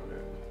check up. on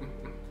that.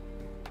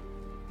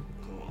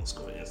 Come on, let's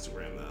go to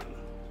Instagram then.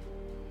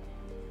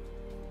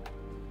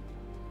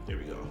 Here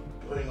we go.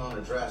 Putting on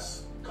a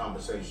dress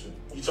conversation.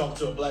 You talk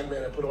to a black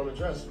man that put on a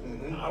dress.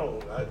 Mhm. I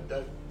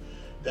don't.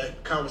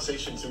 That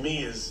conversation to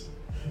me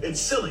it's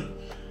silly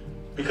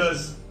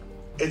because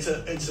it's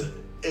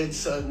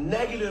a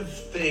negative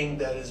thing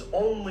that is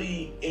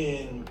only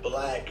in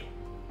black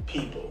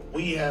people.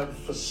 We have,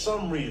 for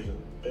some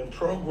reason, been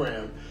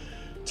programmed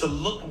to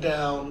look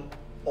down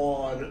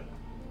on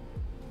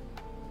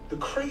the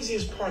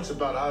craziest parts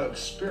about our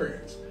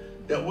experience,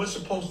 that we're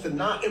supposed to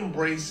not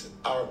embrace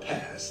our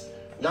past,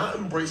 not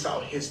embrace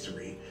our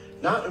history,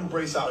 not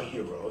embrace our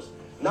heroes,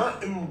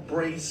 not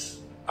embrace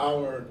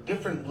our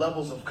different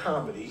levels of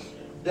comedy,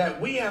 that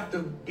we have to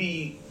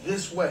be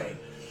this way.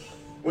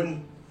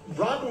 When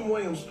Robin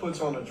Williams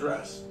puts on a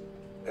dress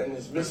and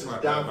is That's Mrs. what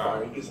I thought Doubtfire,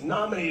 about. he gets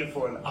nominated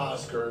for an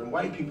Oscar, and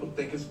white people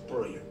think it's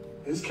brilliant.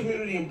 His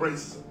community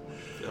embraces him.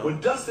 Yeah.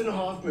 When Dustin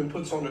Hoffman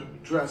puts on a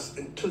dress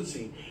in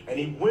Tootsie and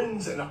he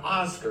wins an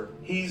Oscar,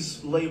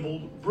 he's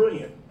labeled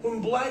brilliant.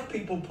 When black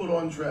people put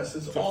on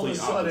dresses, all of a Complete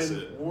sudden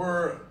opposite.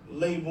 we're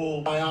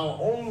labeled by our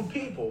own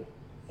people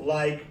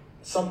like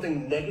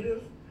something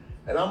negative.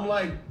 And I'm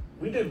like,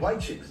 we did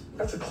White Chicks.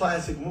 That's a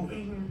classic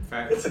movie.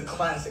 Fact. It's a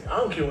classic. I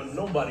don't care what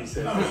nobody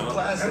says. It's a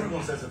classic.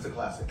 Everyone says it's a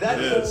classic. That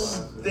It whole is.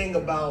 thing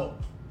about,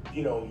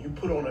 you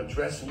put on a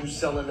dress and you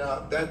selling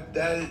out, that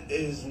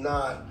is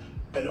not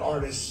an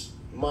artist's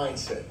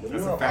mindset. When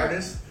That's you're a an fact.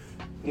 artist,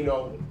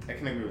 I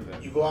can agree with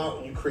that. you go out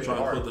and you create Trying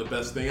to art. put the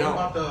best thing What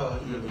out.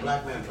 about the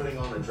black man putting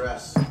on a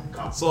dress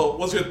conversation? So,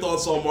 what's your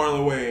thoughts on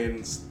Marlon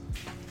Wayne's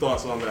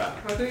thoughts on that?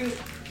 I think.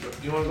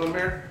 You want to go,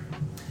 Mayor?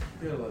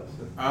 Yeah, let's.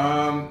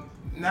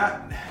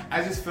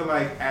 I just feel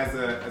like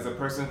as a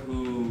person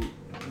who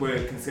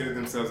would consider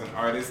themselves an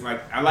artist,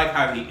 like I like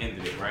how he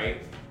ended it, right?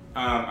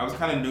 I was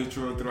kind of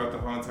neutral throughout the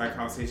whole entire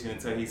conversation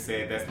until he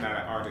said that's not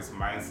an artist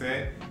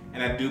mindset.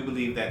 And I do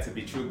believe that to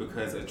be true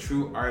because a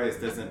true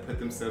artist doesn't put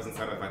themselves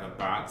inside of like a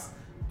box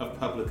of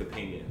public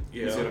opinion.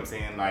 You Yeah. see what I'm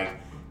saying? Like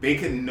they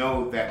can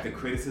know that the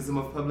criticism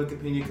of public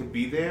opinion could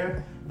be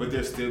there, but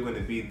they're still going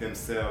to be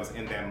themselves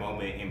in that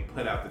moment and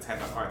put out the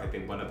type of art that they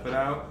want to put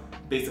out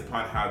based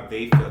upon how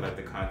they feel like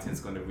the content's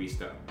going to reach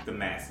the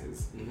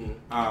masses.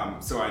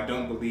 So I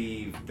don't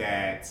believe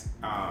that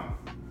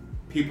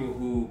people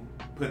who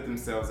put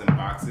themselves in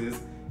boxes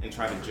and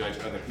try to judge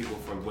other people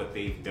for what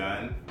they've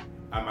done,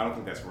 I don't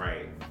think that's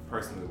right,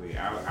 personally.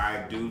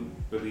 I do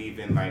believe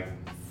in like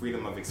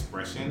freedom of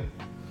expression,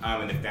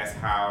 and if that's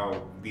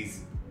how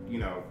these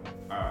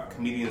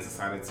comedians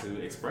decided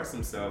to express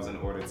themselves in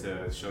order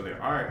to show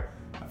their art,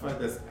 I feel like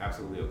that's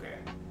absolutely okay.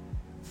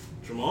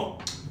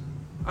 Jamal?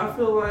 I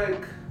feel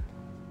like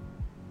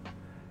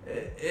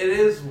it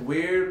is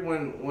weird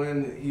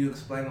when you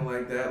explain it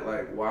like that,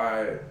 like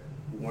why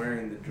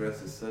wearing the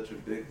dress is such a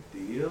big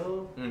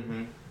deal.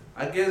 Mm-hmm.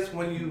 I guess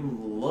when you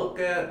look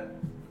at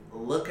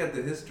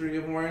the history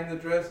of wearing the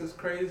dress is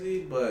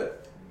crazy,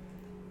 but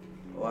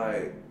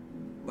like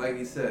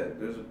you said,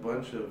 there's a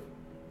bunch of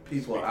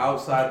people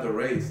outside the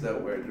race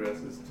that wear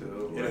dresses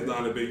too. It's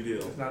not a big deal.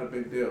 It's not a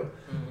big deal.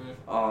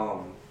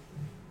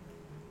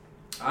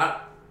 I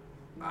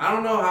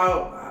don't know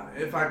how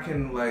if I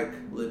can like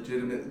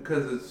legitimate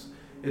because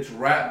it's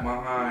wrapped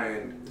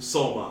behind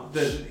So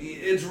much.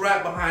 it's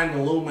wrapped behind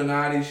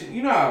Illuminati shit.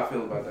 You know how I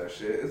feel about that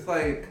shit. It's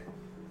like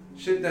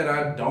shit that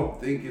I don't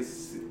think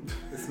is.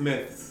 It's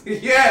myths.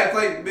 Yeah, it's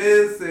like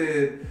myths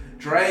and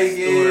dragons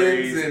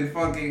Stories. and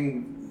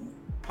fucking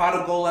pot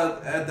of gold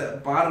at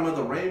the bottom of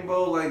the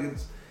rainbow. Like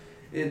it's.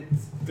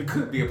 There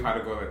could be a pot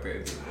of gold at the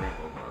end of the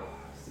rainbow, bro.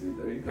 See,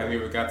 there you go. Have you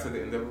ever got to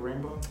the end of a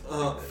rainbow?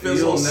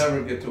 You'll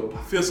never get to a.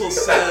 Fizzle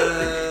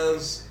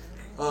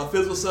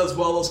says,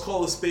 well, let's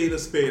call a spade a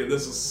spade. And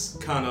this is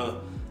kind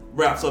of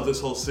wraps up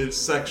this whole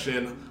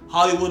section.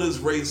 Hollywood is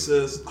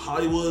racist.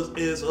 Hollywood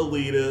is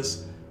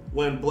elitist.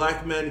 When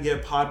black men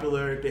get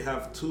popular, they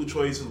have two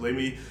choices. Let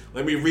me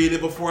read it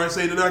before I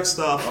say the next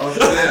stuff.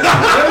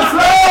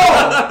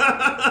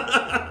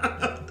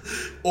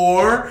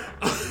 Or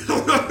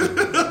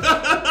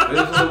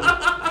Fizzle,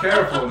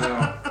 careful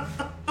now.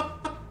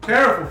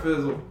 Careful,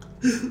 Fizzle.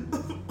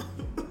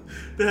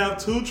 they have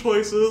two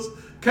choices.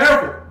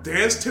 Careful.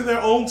 Dance to their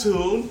own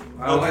tune.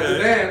 I don't like to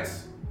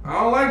dance. I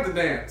don't like to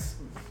dance.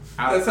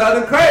 That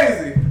sounded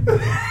crazy.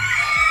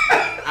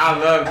 I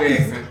love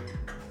dancing.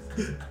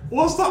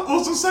 What's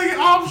the second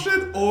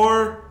option?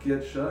 Or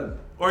Get shunned.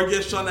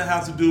 get shunned to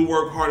have to do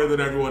work harder than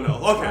everyone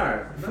else. Okay.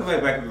 Alright. I feel like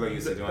black people are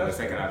used to doing the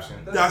second option.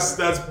 That's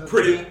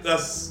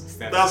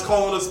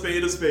calling a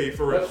spade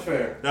for real. That's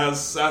fair.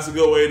 That's a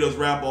good way to just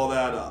wrap all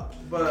that up.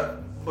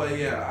 But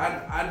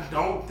yeah, I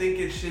don't think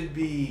it should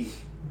be.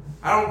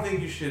 I don't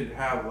think you should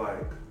have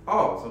like,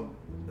 oh,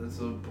 it's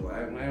a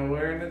black man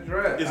wearing a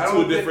dress. It's I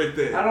two don't different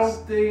things. I don't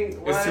think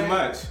It's too like,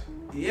 much.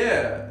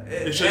 Yeah,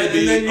 It shouldn't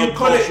be a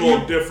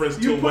cultural difference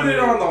You to put it women.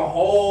 on the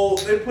whole.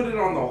 They put it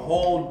on the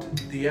whole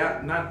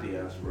not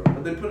diaspora,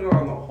 but they put it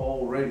on the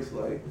whole race.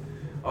 Like,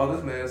 oh,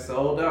 this man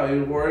sold out. He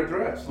wore a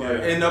dress.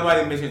 Like, And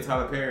nobody mentioned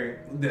Tyler Perry.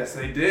 yes,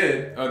 they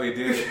did. Oh, they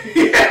did?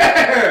 Yeah.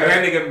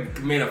 That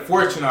nigga made a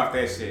fortune off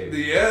that shit.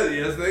 Yeah,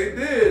 yes, they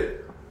did.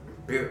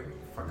 Bill,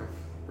 fucking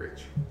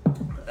rich.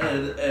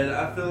 And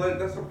I feel like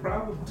that's a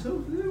problem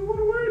too. They want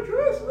to wear a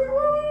dress. They want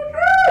to wear a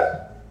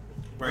dress.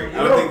 Right. You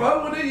don't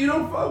fuck with it. You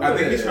don't fuck with it. I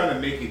think he's trying to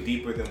make it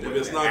deeper than If what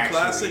it's it not actually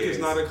classic, is. it's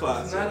not a It's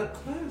classic. not a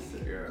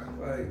classic.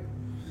 Yeah. Like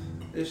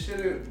it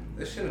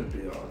shouldn't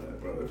be all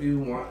that, bro. If you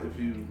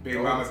Big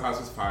don't- Mama's House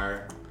was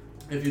fire.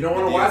 if you don't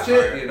want to It is watch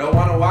fire. it, you don't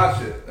want to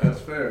watch it. That's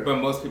fair. But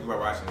most people are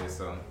watching it,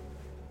 so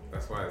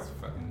that's why it's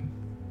fucking.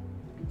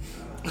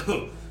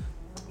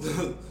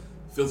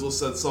 Fizzle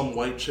said some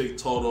white chick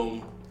told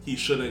him he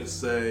shouldn't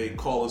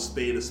call a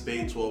spade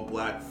to a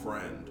black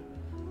friend.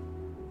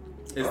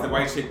 Is the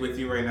white chick with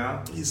you right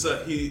now? He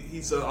said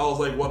I was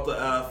like, what the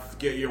F?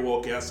 Get your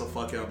woke ass the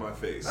fuck out of my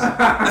face.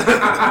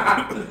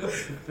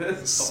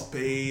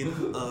 Spade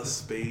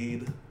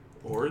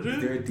origin?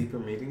 Is there a deeper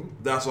meaning?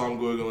 That's why I'm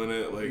googling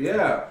it. Like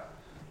yeah.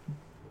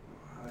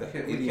 The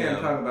You idiom.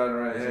 can't talk about it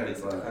right Is here,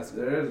 it but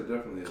classical? there is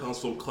definitely. comes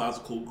from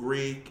classical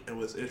Greek and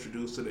was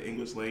introduced to the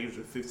English language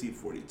in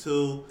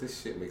 1542.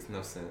 This shit makes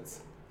no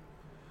sense.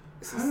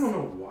 I don't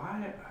know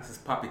why. This is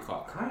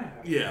poppycock.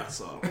 Yeah,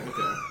 so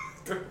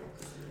okay.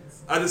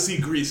 I just see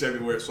Greece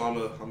everywhere, so I'm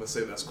gonna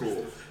say that's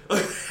cool.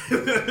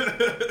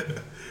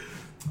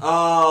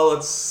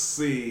 Let's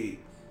see.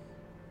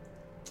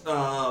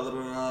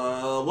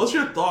 What's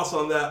your thoughts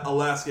on that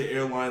Alaska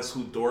Airlines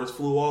whose doors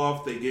flew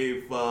off? They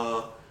gave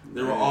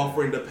they were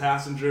offering the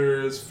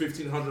passengers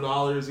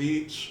 $1,500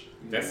 each.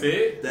 That's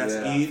it? That's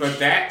Yeah. each. For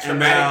that and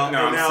traumatic?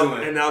 now, No, I'm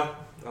suing. and now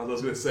I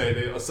was gonna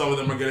say some of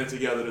them are getting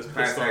together to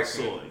Class start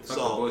action. suing. Fuck the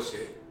So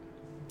bullshit.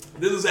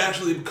 this is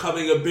actually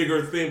becoming a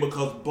bigger thing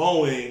because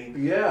Boeing,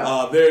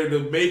 Yeah. they're the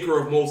maker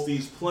of most of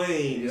these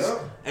planes, Yep.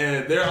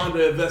 and they're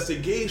under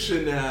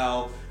investigation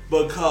now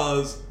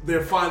because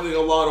they're finding a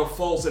lot of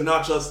faults, and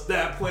not just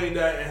that plane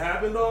that it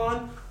happened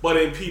on, but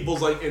in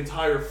people's like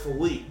entire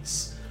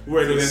fleets.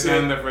 Where So they're there's not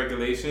saying, enough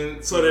regulation.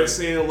 so they're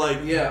saying like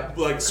Yeah,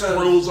 like because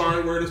screws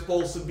aren't where they're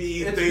supposed to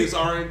be, It's things be-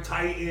 aren't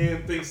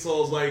tightened, things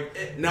so it's like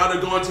now they're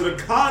going to the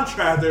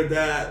contractor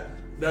that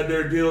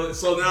they're dealing.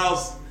 So now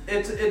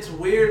It's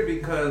weird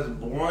because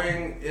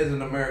Boeing is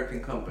an American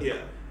company. Yeah.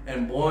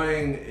 And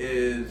Boeing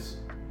is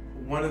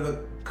one of the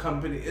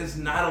company. It's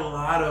not a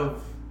lot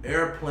of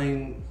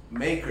airplane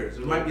makers.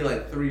 There might be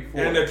like 3,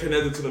 4. and they're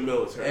connected to the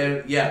military.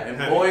 And yeah, and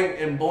Heavy.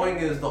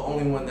 Boeing is the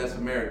only one that's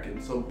American.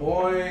 So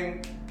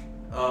Boeing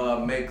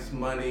makes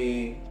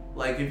money.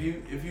 Like if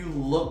you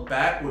look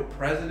back with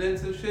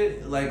presidents and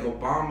shit, like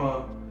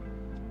Obama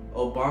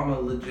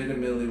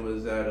legitimately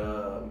was at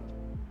a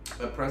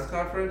press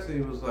conference and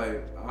he was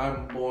like,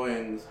 "I'm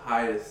Boeing's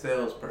highest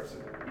salesperson."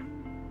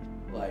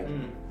 Like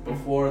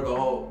before the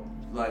whole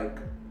like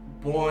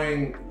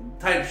Boeing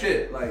type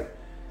shit. Like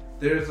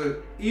there's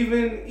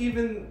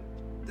even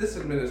this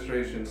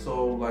administration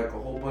sold like a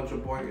whole bunch of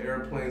Boeing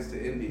airplanes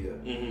to India.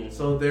 Mm-hmm.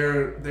 So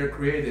they're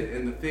created,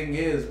 and the thing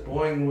is,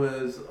 Boeing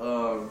was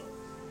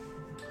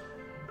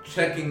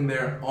checking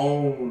their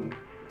own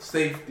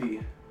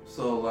safety.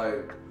 So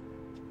like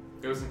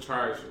It was in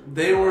charge.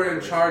 they were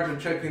in charge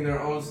of checking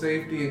their own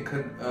safety and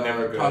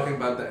Never good. talking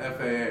about the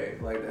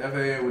FAA. Like the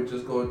FAA would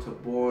just go into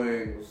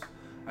Boeing's,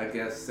 I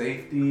guess,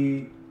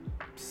 safety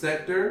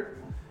sector.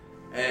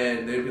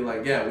 And they'd be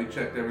like, yeah, we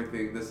checked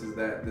everything, this is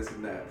that, this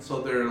and that.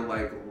 So they're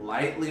like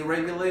lightly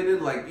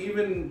regulated, like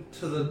even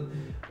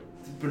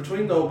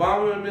between the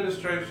Obama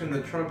administration,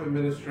 the Trump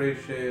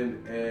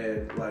administration,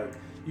 and like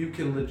you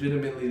can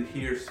legitimately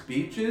hear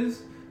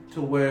speeches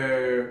to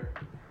where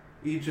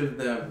each of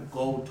them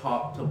go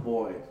talk to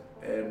Boeing.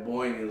 And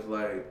Boeing is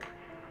like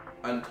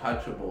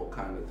untouchable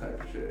kind of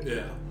type of shit.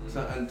 Yeah. It's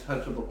an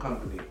untouchable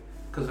company.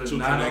 Because there's Too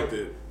not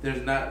connected.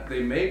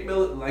 they make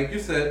like you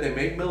said, they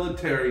make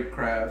military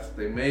crafts,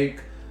 they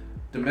make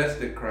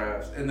domestic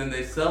crafts, and then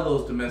they sell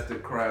those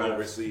domestic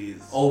crafts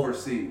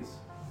overseas.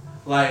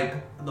 Like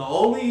the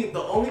only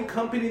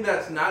company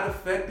that's not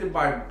affected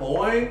by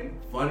Boeing,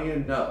 funny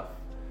enough,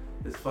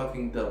 is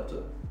fucking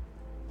Delta.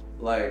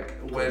 Like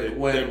when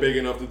they're big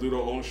enough to do their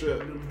own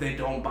shit. they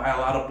don't buy a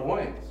lot of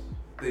Boeings.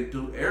 They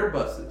do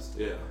Airbuses.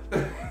 Yeah.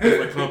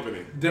 Different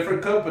company.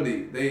 Different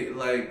company. They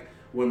like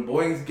when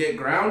Boeings get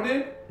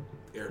grounded,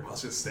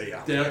 Airbus just stay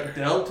out there.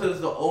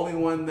 Delta's the only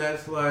one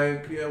that's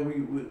like, yeah,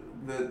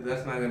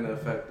 that's not gonna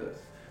affect us.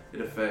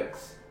 It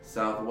affects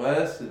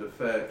Southwest, it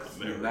affects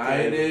American.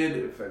 United,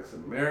 it affects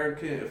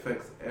American, it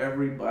affects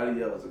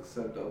everybody else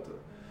except Delta.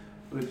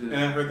 Which is And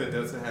I heard that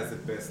Delta has the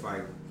best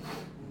like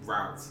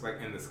routes, like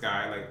in the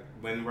sky, like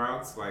wind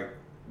routes, like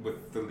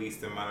with the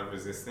least amount of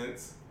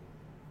resistance.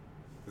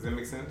 Does that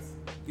make sense?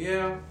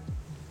 yeah.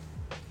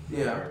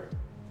 Yeah.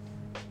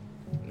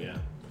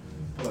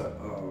 But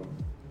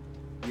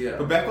yeah.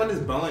 But back on this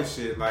Boeing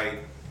shit, like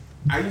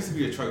I used to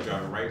be a truck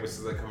driver, right? Which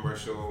is like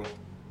commercial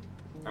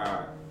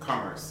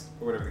commerce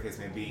or whatever the case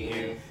may be,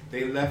 and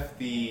they left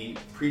the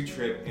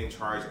pre-trip in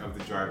charge of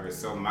the drivers.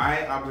 So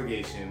my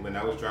obligation when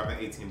I was driving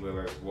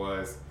 18-wheelers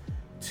was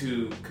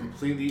to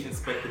completely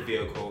inspect the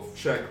vehicle,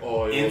 check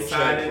oil,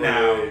 inside check and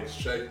out, brakes,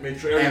 check, make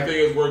sure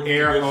everything is working.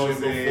 air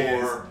conditioned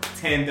hoses, before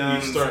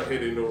tendons, you start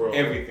hitting the road.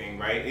 everything,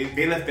 right?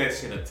 They left that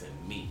shit up to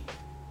me.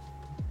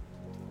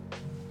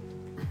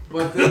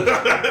 But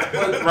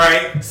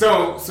right.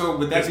 So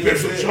with that This being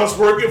bitch was said, just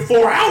working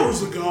 4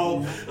 hours ago.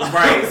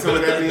 right. So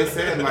with that being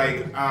said,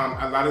 like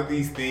a lot of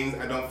these things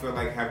I don't feel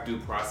like have due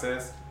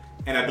process,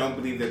 and I don't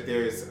believe that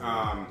there's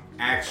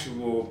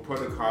actual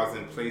protocols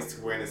in place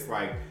to where it's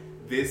like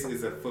this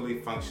is a fully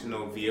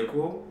functional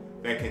vehicle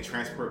that can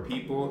transport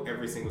people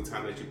every single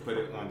time that you put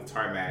it on the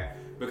tarmac.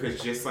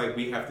 Because just like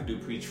we have to do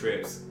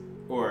pre-trips,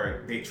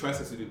 or they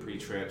trust us to do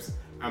pre-trips,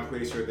 I'm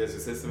pretty sure there's a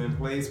system in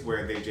place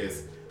where they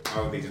just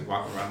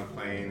walk around the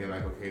plane. They're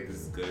like, okay, this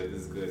is good,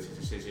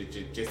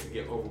 just to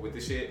get over with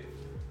the shit,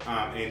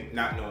 and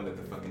not knowing that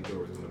the fucking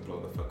door is gonna blow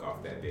the fuck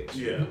off that bitch.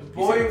 Yeah.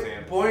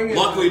 Boeing is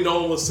luckily,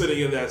 no one was sitting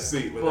in that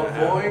seat. When but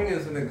that Boeing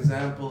happened. is an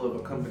example of a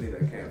company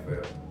that can't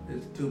fail.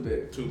 It's too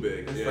big. Too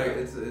big. It's yeah. like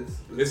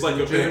it's like a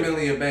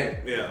legitimately a bank.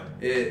 Yeah.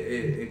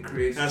 It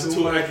creates That's too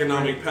too much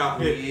economic power.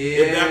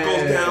 Yeah. If that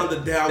goes down, the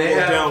down They goes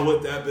have- down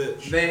with that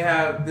bitch. They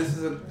have this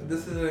is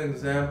an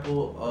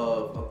example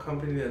of a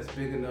company that's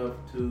big enough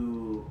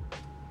to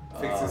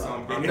Fix its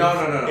own problem.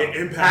 No. It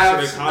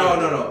impacts the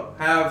economy. No.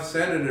 Have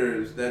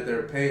senators that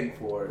they're paying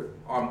for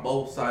on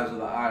both sides of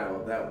the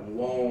aisle that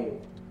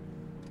won't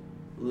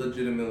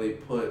legitimately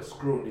put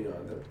scrutiny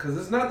on them. Because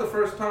it's not the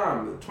first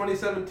time. In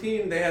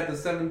 2017, they had the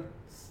 7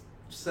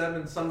 The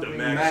something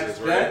Maxes, Max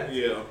right? jet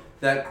Yeah.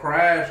 that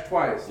crashed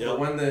twice. Yep. But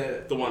when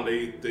The one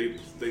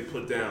they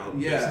put down.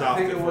 They I stopped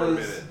think it it for a was.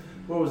 minute.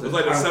 What was It it? was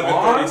like the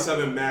Taiwan?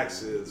 737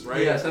 Maxes,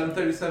 right? Yeah,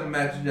 737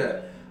 Max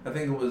jet. I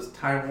think it was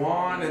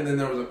Taiwan, and then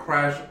there was a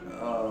crash.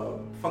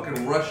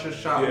 Fucking Russia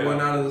shot Yeah. one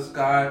out of the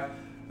sky.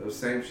 It was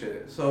same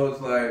shit. So it's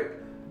like,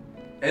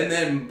 and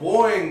then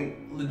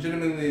Boeing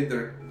legitimately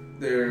their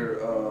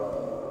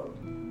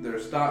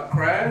stock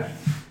crashed,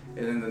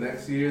 and then the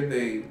next year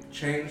they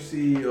changed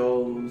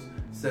CEOs,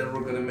 said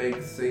we're gonna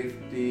make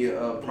safety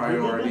a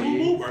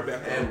priority, Right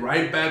back up. and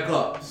right back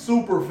up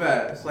super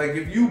fast. Like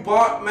if you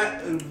bought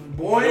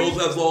Boeing, It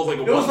was as low as like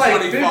a it was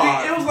like 50.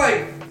 125.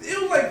 It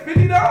was like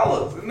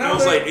 $50. And now It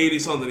was they're- like 80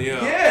 something,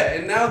 yeah. yeah,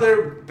 and now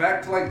they're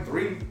back to like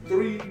 3,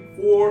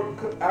 4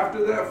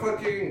 after that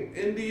fucking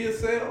India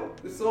sale.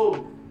 They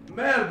sold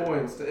mad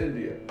Boeings to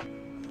India.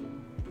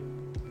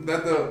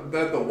 That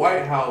the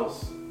White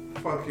House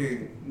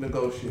fucking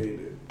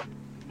negotiated.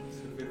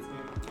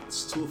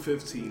 It's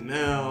 215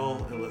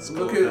 now, and let's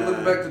Look go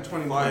back to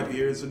 2020. 5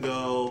 years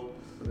ago.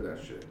 Look at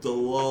that shit. The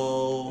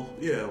low,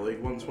 yeah,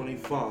 like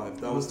 125.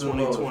 That was What's the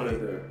lowest 2020.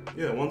 right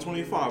there? Yeah,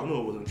 125.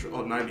 No, it wasn't true.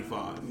 Oh,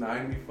 95.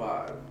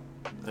 95.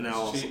 And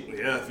now, Cheap.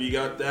 yeah, if you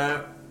got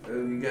that,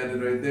 And you got it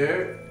right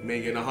there.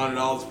 making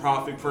 $100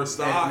 profit per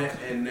stock.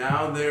 And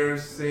now they're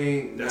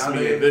saying That's now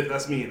me. they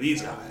That's me and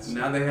these guys.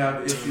 now they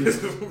have issues.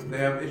 They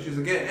have issues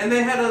again, and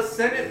they had a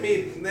Senate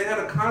meeting. They had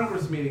a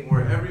Congress meeting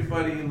where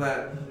everybody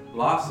that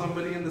lost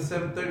somebody in the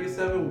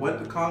 737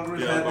 went to Congress.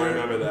 Yeah, had I their-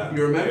 remember that.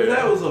 You remember Yeah.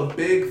 that? It was a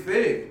big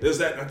thing. There's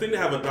that. I think they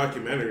have a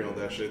documentary on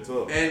that shit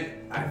too. And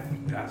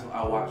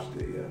I watched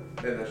it,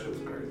 yeah. And that shit was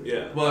great.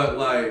 Yeah. But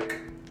like,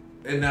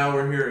 and now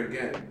we're here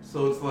again.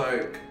 So it's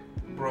like,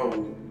 bro,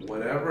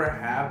 whatever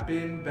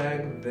happened back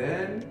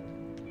then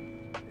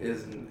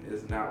is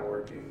not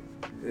working.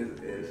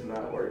 It's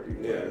not working.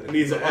 Yeah, it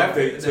needs an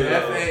update to the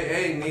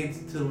FAA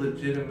needs to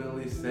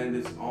legitimately send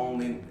its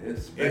own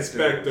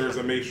Inspectors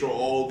and make sure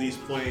all these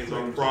planes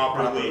are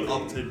properly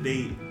up to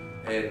date.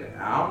 And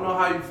I don't know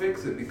how you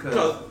fix it because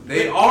 'Cause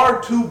they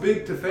are too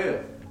big to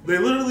fail. They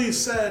literally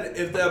said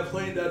if that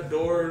plane, the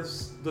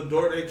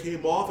door that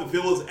came off, if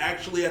it was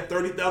actually at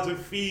 30,000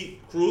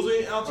 feet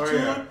cruising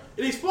altitude,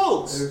 it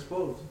explodes. It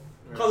explodes.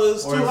 Because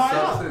it's Or too it high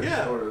sucks up. in,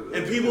 Yeah. or And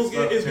it people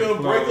sucks it's in going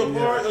to break flow,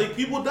 apart. yeah. Like,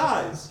 people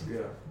dies. Yeah.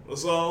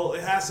 So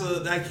it has to,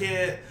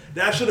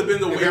 that should have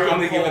been the If wake they're up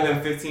only giving call.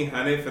 them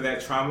 $1,500 for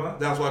that trauma.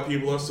 That's why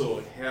people are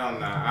suing. Hell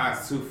nah, I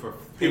sue for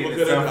People paying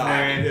could have itself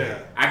died, there. yeah.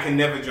 I can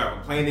never drive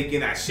a plane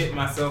again. I shit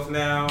myself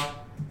now.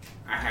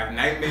 I have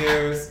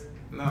nightmares.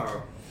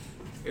 No,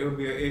 it would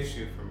be an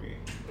issue for me.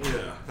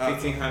 Yeah.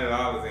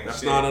 $1,500 ain't That's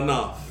shit. not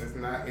enough. It's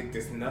not.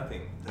 It's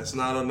nothing. That's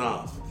not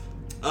enough.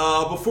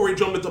 Before we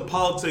jump into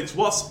politics,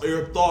 what's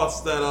your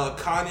thoughts that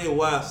Kanye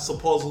West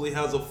supposedly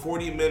has a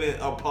 40-minute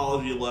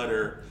apology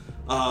letter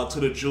to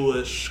the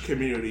Jewish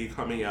community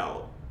coming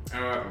out? I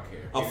don't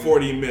care. A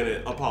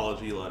 40-minute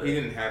apology letter. He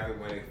didn't have it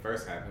when it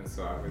first happened,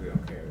 so I really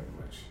don't care that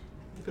much.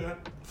 Okay,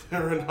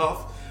 fair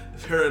enough.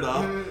 Fair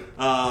enough.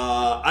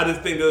 I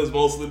just think it was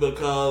mostly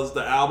because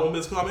the album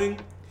is coming.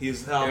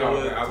 He's having Yeah,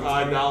 with the album's Ty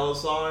coming Dolla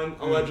 $ign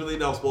allegedly.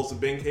 That was supposed to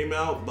been came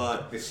out,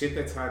 but The shit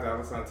that Ty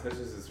Dolla $ign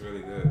touches is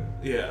really good.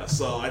 yeah.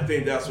 So I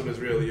think that's what it's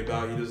really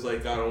about. He just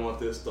like, I don't want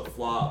this to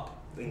flop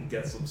and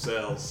get some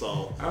sales.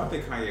 So I don't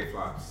think Kanye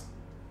flops.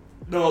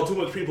 no, too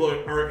much people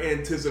are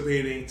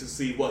anticipating to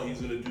see what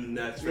he's gonna do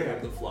next for Yeah.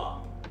 him to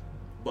flop.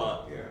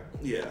 But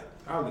yeah.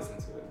 I'll listen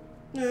to it.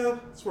 Yeah,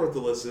 it's worth a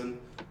listen.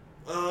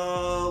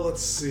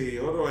 Let's see.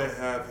 What do I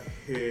have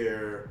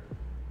here?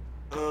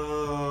 A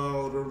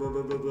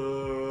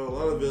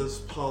lot of his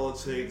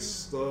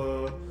politics.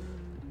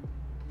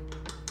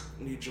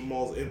 Need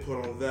Jamal's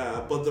input on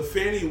that. But the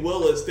Fannie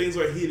Willis, things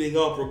are heating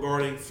up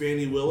regarding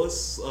Fannie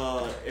Willis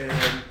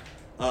and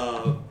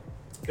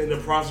the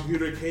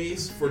prosecutor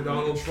case for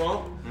Donald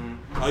Trump.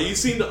 You've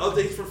seen the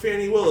updates for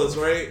Fannie Willis,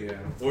 right? Yeah.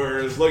 Where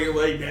it's looking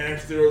like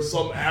there was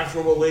some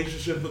actual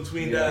relationship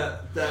between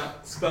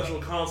that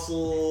special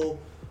counsel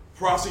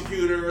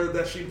prosecutor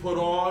that she put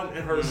on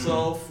and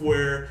herself,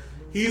 where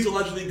he's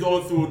allegedly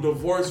going through a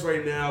divorce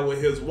right now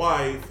with his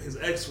wife, his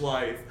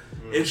ex-wife,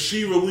 and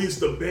she released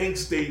the bank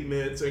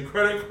statements and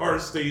credit card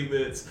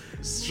statements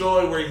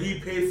showing where he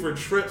paid for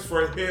trips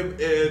for him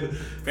and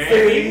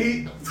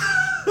Fannie.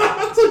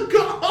 To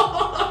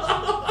God.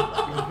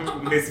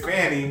 Miss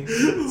Fannie.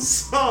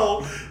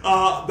 So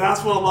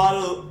that's what a lot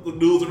of the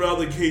news around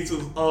the case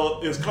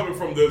is coming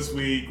from this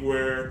week,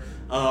 where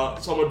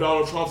some of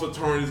Donald Trump's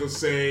attorneys are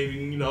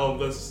saying,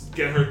 let's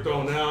get her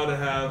thrown out and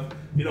have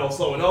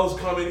someone else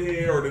come in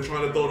here, or they're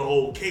trying to throw the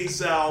whole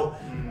case out.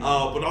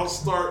 But I'll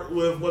start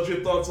with what's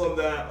your thoughts on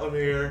that,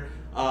 Amir?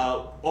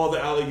 All the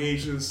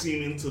allegations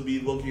seeming to be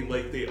looking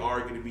like they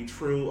are going to be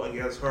true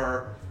against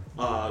her,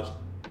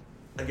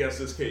 against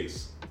this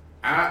case.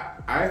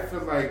 I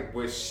feel like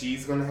what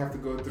she's going to have to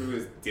go through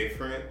is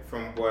different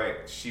from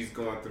what she's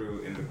going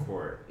through in the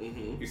court.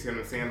 You see what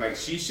I'm saying? Like,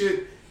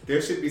 there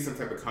should be some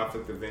type of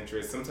conflict of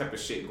interest, some type of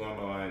shit going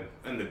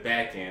on the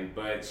back end,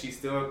 but she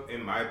still,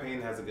 in my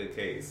opinion, has a good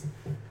case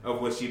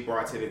of what she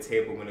brought to the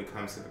table when it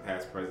comes to the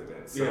past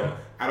president. So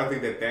I don't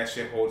think that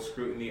should hold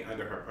scrutiny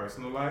under her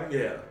personal life.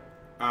 Yeah.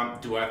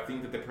 Do I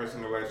think that the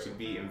personal life should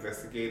be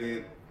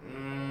investigated?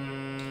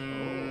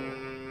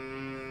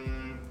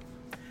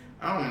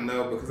 I don't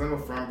know, because I'm a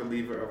firm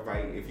believer of,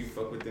 like, if you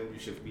fuck with them, you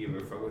should be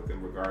able to fuck with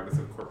them regardless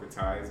of corporate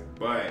ties.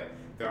 But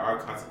there are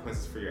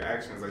consequences for your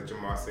actions, like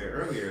Jamal said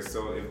earlier.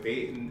 So if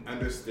they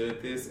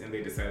understood this and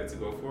they decided to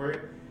go for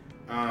it,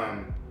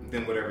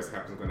 then whatever's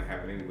happened is going to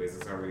happen anyways.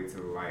 It's already to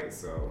the light.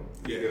 So,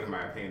 in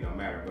my opinion, don't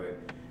matter. But,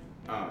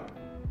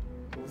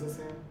 what was I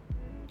saying?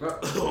 I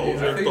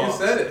think you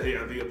said it.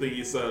 Yeah, I think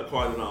you said it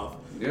quite enough.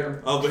 Yeah.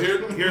 But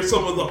here's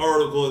some of the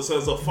article. It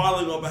says a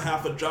filing on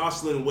behalf of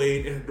Jocelyn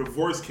Wade in a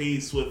divorce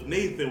case with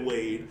Nathan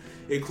Wade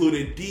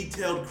included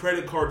detailed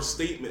credit card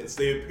statements.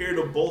 They appear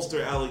to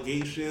bolster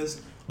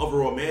allegations of a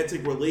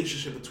romantic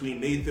relationship between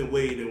Nathan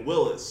Wade and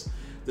Willis.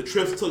 The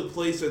trips took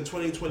place in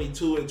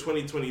 2022 and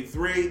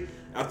 2023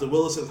 after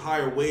Willis has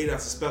hired Wade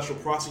as a special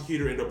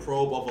prosecutor in the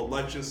probe of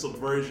election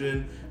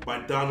subversion by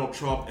Donald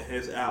Trump and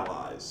his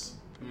allies.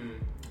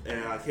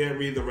 And I can't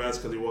read the rest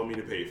because they want me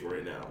to pay for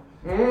it now.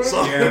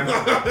 So yeah,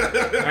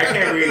 I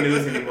can't read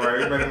news anymore.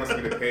 Everybody wants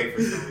me to pay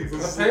for some reason.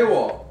 It's a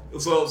paywall.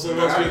 So what's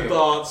your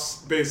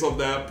thoughts based on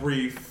that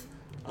brief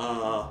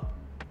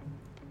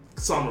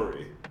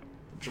summary,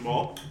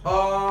 Jamal?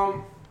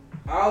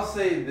 I'll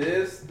say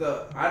this: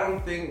 I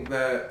don't think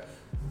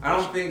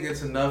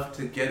it's enough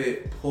to get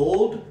it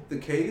pulled, the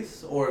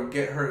case, or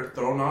get her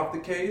thrown off the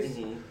case.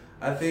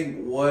 I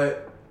think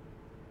what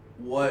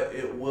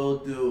it will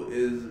do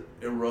is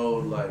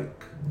erode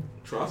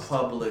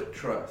public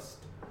trust.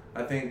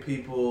 I think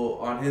people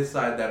on his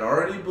side that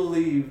already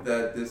believe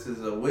that this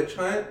is a witch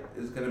hunt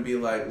is going to be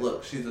like,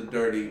 look, she's a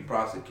dirty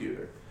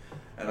prosecutor.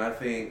 And I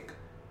think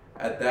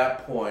at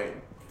that point,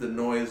 the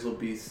noise will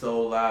be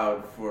so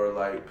loud for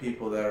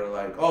people that are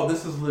like, oh,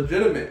 this is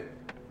legitimate.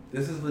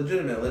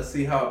 Let's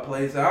see how it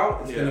plays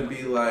out. It's going to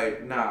be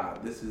like, nah,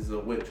 this is a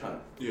witch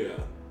hunt. Yeah.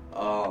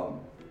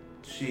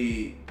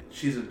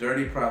 She's a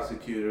dirty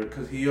prosecutor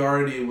because he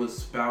already was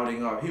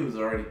spouting off. He was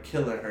already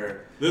killing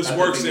her. This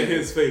works in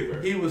his favor.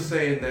 He was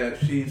saying that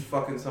she's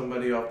fucking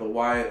somebody off the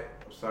Wyatt.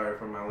 Sorry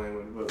for my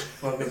language, but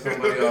fucking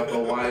somebody off the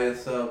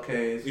YSL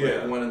case,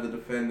 one of the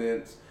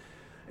defendants,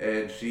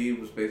 and she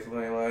was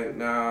basically like,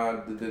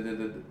 nah,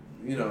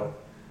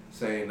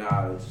 saying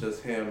nah, it's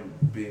just him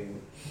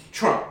being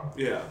Trump.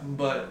 Yeah.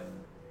 But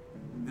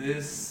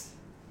this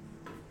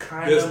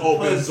this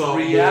opens up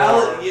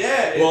reality. More.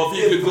 Yeah. Well,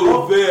 if you could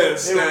do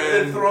this,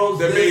 then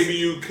maybe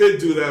you could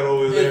do that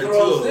over there too. It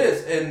throws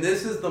this, and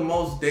this is the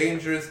most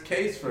dangerous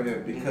case for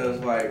him because,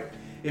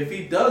 if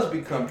he does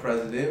become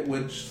president,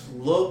 which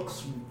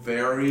looks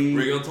very,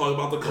 we're gonna talk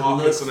about the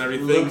caucus and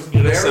everything. Looks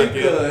very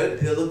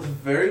good. It looks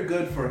very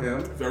good for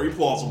him. Very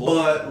plausible.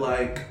 But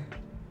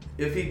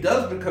if he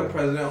does become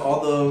president,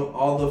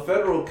 all the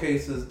federal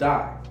cases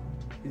die.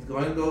 He's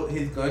going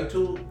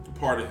to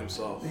pardon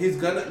himself. He's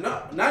gonna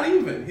not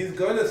even. He's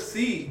going to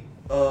see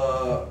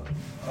a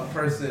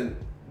person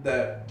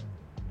that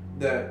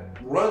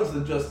runs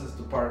the Justice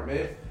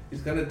Department.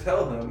 He's going to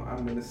tell them,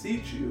 "I'm going to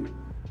seat you.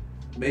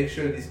 Make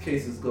sure these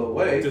cases go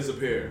away."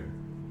 Disappear.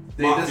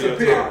 They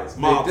disappear.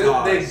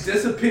 They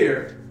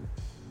disappear.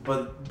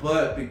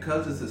 But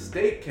because it's a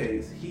state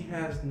case, he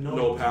has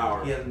no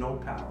power. He has no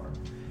power.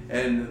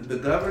 And the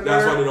governor.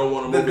 That's why they don't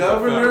want to move. The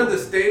governor, the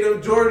state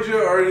of Georgia,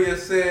 already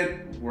has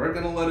said, we're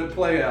gonna let it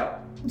play out.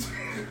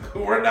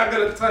 We're not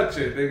gonna touch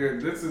it,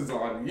 nigga. This is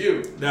on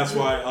you. That's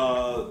why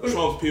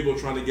Trump's people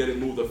trying to get it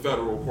moved to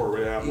federal court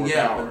where they have more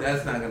power. But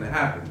that's not gonna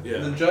happen. Yeah.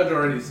 The judge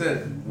already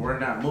said we're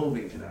not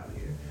moving it out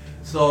here.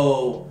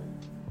 So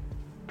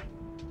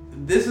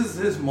this is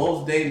his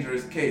most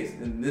dangerous case,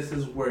 and this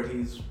is where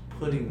he's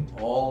putting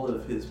all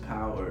of his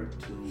power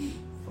to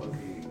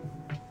fucking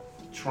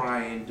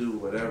try and do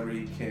whatever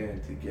he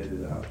can to get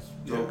it out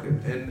broken.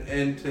 Yeah.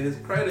 And to his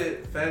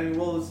credit, Fannie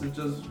Willis is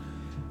just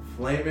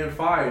flaming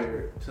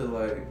fire to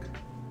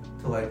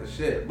the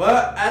shit.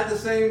 But at the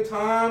same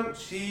time,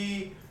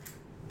 she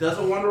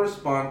doesn't want to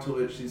respond to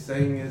it. She's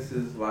saying this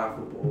is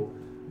laughable.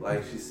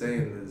 Like, she's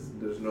saying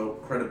there's no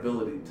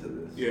credibility to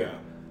this. Yeah.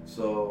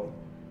 So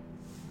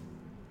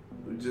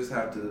we just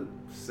have to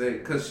say,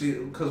 because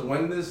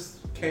when this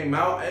came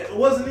out, it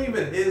wasn't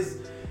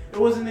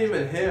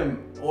even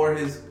him or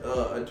his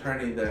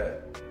attorney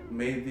that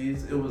made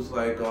these. It was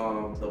like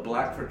the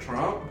Black for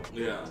Trump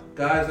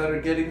guys that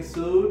are getting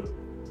sued,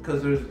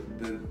 because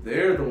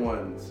they're the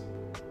ones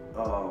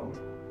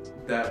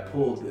that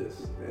pulled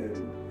this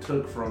and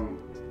took from.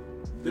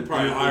 They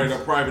probably hired a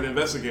private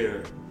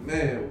investigator.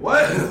 Man,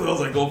 what? I was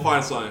like, go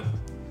find something.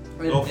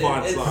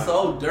 It's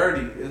so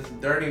dirty. It's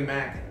dirty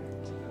Mac.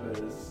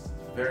 It's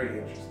very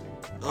interesting.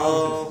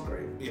 Politics is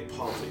great. Yeah,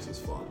 politics is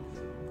fun.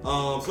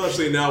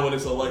 Especially now when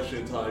it's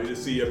election time, you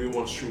just see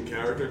everyone's true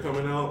character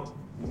coming out.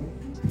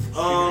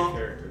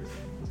 Characters.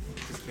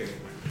 Just kidding.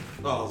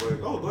 I was like,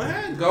 oh, go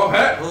ahead. Go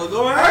ahead.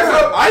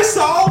 I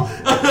saw.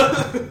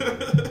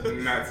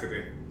 Not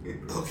today.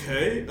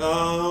 Okay.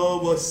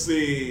 Let's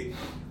see.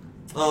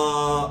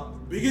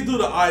 We can do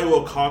the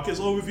Iowa caucus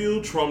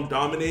overview. Trump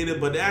dominated,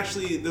 but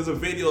actually, there's a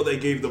video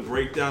that gave the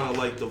breakdown of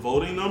like the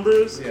voting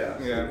numbers. Yeah.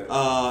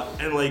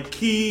 And like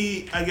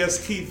key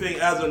thing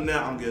as of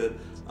now, I'm good.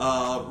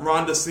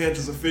 Ron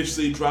DeSantis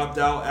officially dropped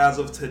out as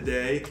of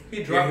today.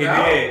 He dropped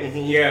out? Did.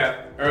 Mm-hmm.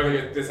 Yeah,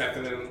 earlier this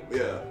afternoon.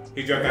 Yeah.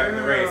 He dropped out in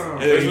the race,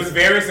 which was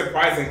very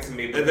surprising to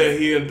me. And then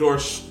he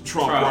endorsed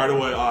Trump right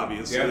away,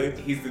 obviously. Yep,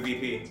 he's the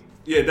VP.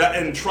 Yeah,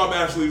 and Trump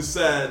actually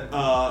said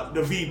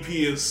the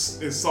VP is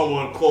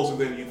someone closer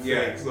than you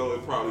think, so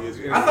it probably is.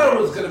 I thought it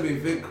was going to be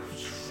Vic.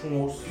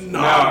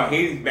 No,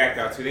 he backed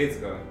out 2 days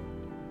ago.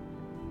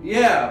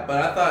 Yeah, but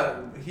I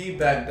thought he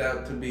backed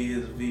out to be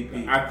his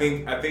VP. I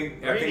think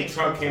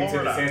Trump came to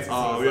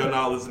DeSantis. We are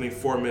now listening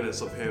 4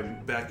 minutes of him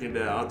backing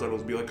down. I thought it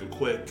would be like a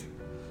quick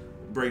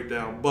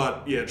breakdown,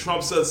 but yeah,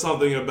 Trump said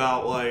something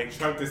about like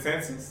Trump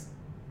DeSantis.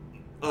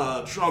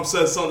 Trump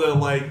said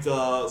something like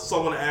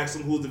someone asked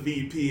him who the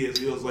VP is.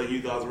 He was like,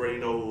 "You guys already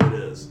know who it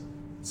is."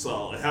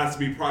 So it has to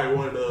be probably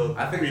one of the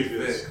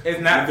previous.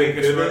 It's not Vic.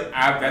 That's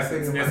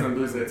a a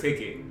losing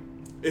ticket.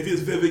 If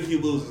it's Vivek, he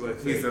loses. I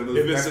think.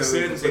 If it's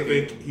DeSantis, I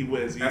think he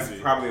wins. That's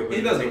easy. probably a losing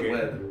He doesn't ticket.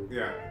 win.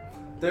 Yeah.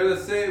 They're the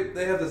same.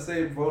 They have the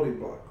same voting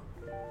block.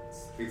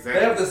 Exactly.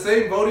 They have the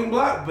same voting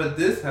block, but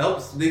this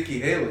helps Nikki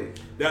Haley.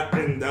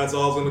 That's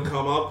all going to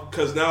come up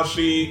because now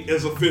she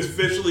is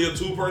officially a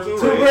two-person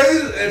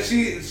race. And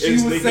she was saying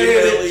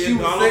it. She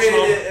was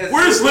saying it.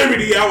 Where's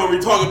Liberty at when we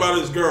talk about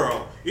his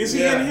girl? Is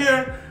he in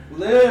here?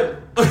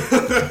 Lib.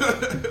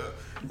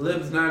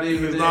 Lib's not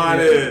even. He's not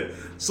in.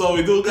 So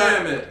we do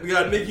got. Damn it. We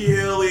got Nikki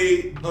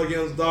Haley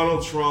against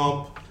Donald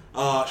Trump.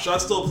 Should I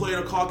still play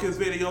the caucus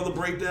video, the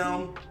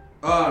breakdown?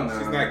 Oh no.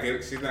 She's not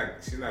good. She's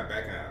not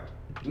backing out.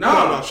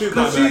 No, she's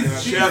not backing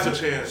out. She has a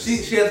chance.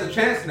 She has a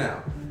chance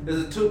now. It's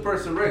a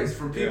two-person race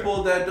for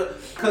people that do,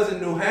 because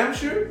in New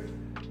Hampshire,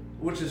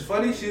 which is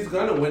funny, she's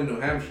gonna win New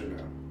Hampshire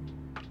now.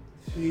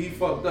 He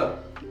fucked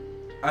up.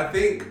 I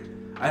think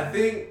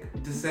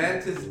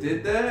DeSantis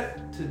did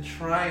that to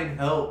try and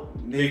help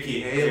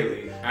Nikki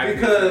Haley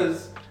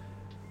because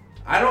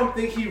I don't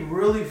think he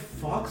really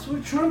fucks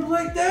with Trump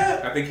like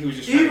that. I think he was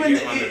just trying to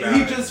get on the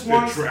ballot. He just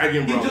wants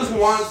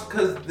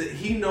because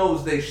he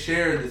knows they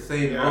share the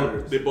same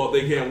voters. They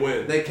can't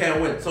win. They can't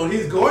win. So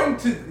he's going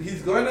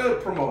to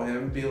promote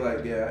him, be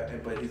like,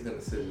 but he's going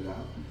to sit it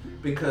out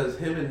because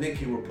him and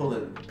Nikki were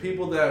pulling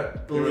people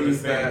that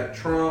believe that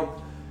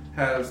Trump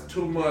has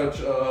too much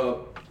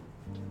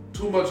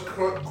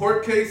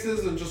court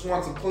cases and just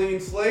wants a clean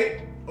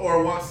slate,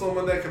 or wants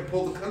someone that can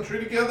pull the country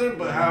together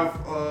but have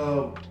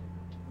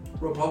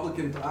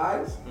Republican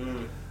ties.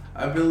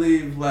 I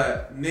believe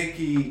that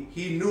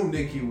he knew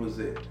Nikki was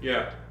it.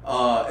 Yeah.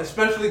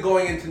 Especially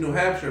going into New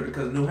Hampshire,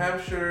 because New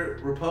Hampshire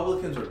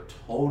Republicans are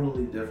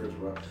totally different,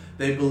 bro.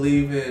 They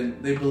believe in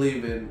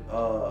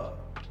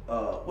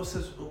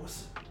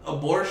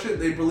abortion.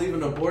 They believe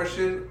in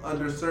abortion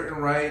under certain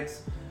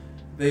rights.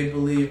 They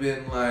believe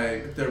in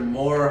they're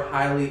more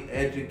highly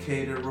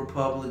educated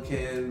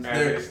Republicans.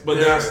 But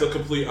that's the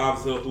complete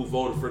opposite of who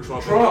voted for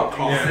Trump.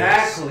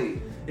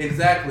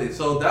 Exactly.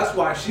 So that's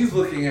why she's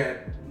looking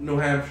at New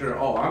Hampshire.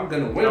 Oh, I'm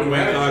gonna win New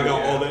Hampshire. I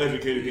got all the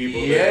educated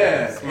people.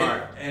 Yeah,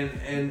 smart. And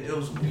it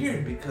was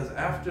weird because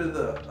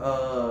after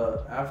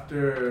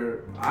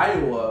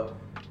Iowa,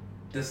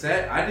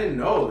 I didn't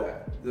know that.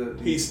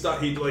 He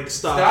stopped his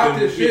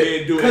shit. He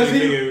didn't do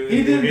anything.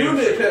 He didn't do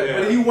that,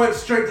 but he went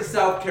straight to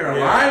South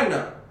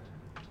Carolina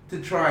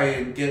to try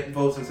and get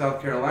votes in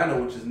South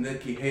Carolina, which is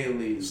Nikki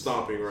Haley's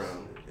stomping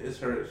ground.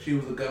 She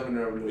was the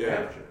governor of New Yeah.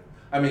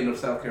 Hampshire. Of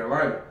South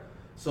Carolina.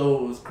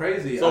 So it was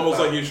crazy. It's almost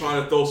like you're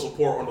trying to throw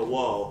support on the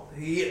wall.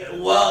 Yeah,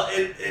 well,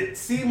 it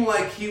seemed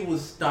like he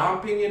was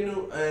stomping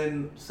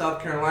in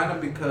South Carolina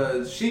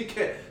because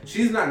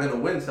she's not gonna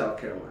win South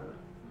Carolina.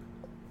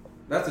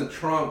 That's a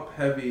Trump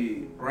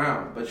heavy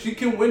ground, but she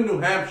can win New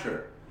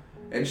Hampshire,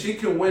 and she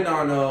can win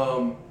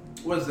on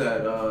what's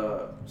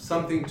that?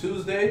 Something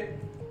Tuesday,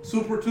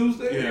 Super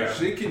Tuesday. Yeah.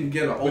 She can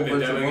get a whole With the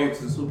bunch of delegates.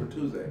 votes in Super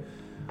Tuesday.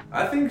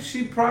 I think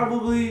she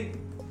probably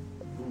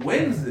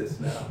wins this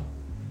now.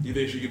 You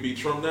think she could beat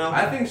Trump now?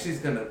 I think she's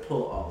gonna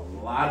pull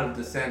a lot of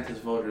DeSantis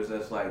voters.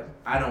 That's like,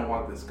 I don't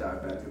want this guy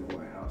back in the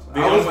White House.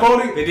 I was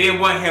voting. They didn't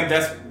want him.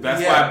 That's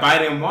Yeah. why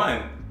Biden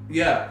won.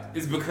 Yeah,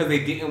 It's because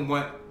they didn't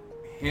want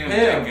him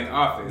back in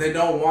office. they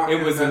don't want. It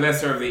him was the back.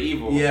 lesser of the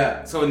evil.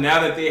 Yeah. So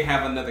now that they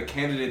have another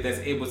candidate that's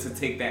able to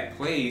take that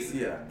place,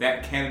 Yeah.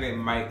 that candidate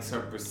might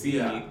supersede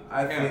Yeah,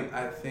 I him.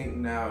 think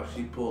now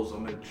she pulls a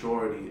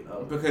majority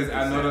of. Because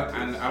I know that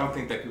DeSantis. I don't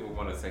think that people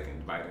want a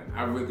second Biden.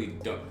 I really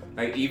don't.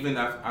 Like even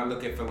I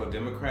look at fellow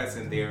Democrats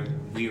and they're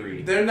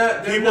weary. They're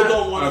not. They're People not,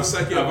 don't want a of-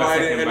 second of a Biden,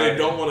 second and they Biden.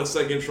 don't want a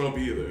second Trump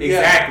either.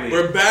 Exactly.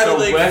 We're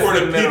battling So where's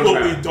for the middle people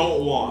ground? we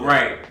don't want.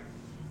 Right.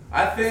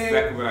 I think.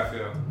 Exactly what I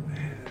feel.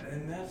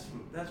 And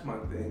that's my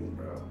thing,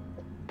 bro.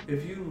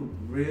 If you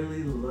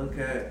really look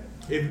at.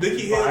 If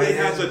Nikki Haley Biden-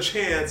 has a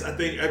chance, I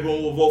think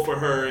everyone will vote for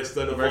her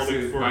instead of Versus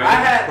voting for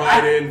Biden.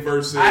 Biden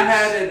versus I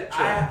had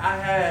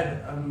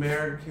Trump.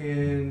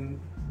 American,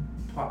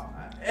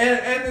 and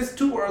it's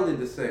too early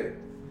to say,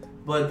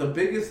 but the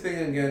biggest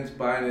thing against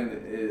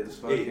Biden is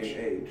fucking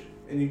age,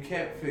 and you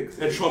can't fix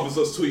it. And Trump is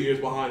just 2 years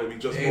behind him. He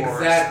just more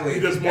Exactly. He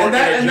just more and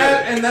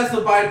energetic. that's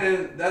the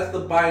Biden. That's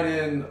the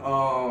Biden.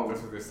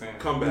 That's what they're saying.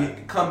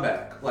 Comeback.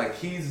 Comeback. Like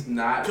he's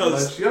not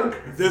Because much younger.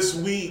 this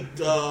week,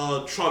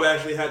 Trump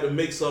actually had the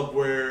mix-up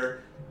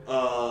where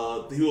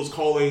he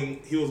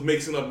was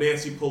mixing up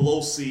Nancy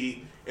Pelosi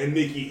and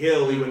Nikki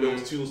Haley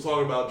when she was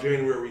talking about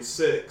January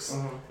 6th.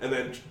 And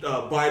then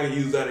Biden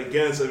used that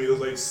against him. He was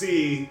like,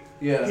 see,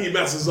 Yeah. he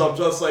messes up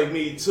just like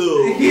me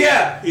too.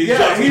 Yeah, He's yeah,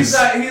 just-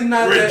 he's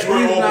not Rich, that, we're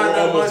he's all- not we're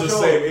that almost much the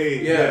older. same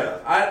age, yeah.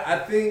 I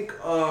think,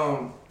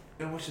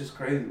 and which is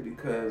crazy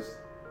because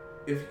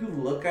if you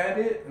look at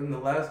it, in the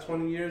last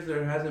 20 years,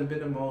 there hasn't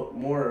been a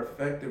more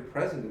effective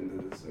president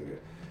than this nigga.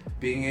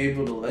 Being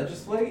able to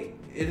legislate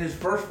in his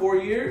first 4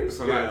 years,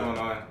 There's a lot going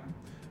on.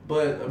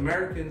 but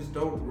Americans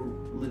don't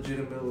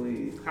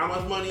legitimately, How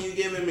much money you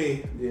giving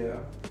me? yeah,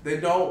 they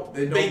don't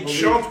Big believe-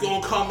 Trump's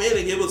gonna come in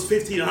and give us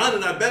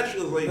 $1,500. I bet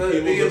you. Like the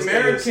people just saying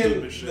American,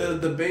 stupid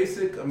shit. the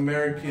basic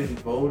American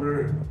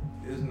voter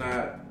is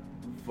not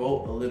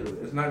vote illiterate.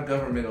 It's not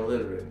government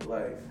illiterate.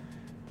 Like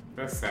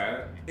That's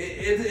sad.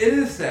 it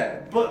is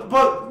sad, but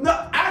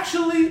no,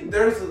 actually,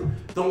 there's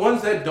the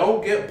ones that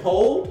don't get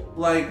polled,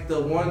 like the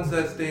ones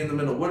that stay in the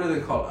middle. What are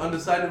they called?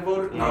 Undecided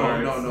voters?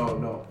 Moderates.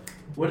 No.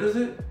 What is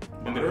it?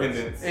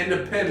 Independents.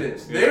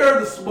 Independents. Yeah. They are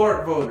the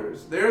smart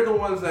voters. They're the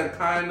ones that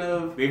kind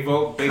of. They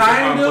vote based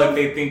Kind upon of. what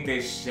they think they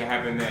should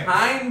happen next.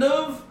 Kind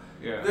of.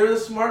 Yeah. They're the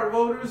smart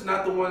voters,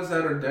 not the ones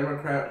that are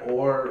Democrat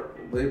or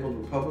labeled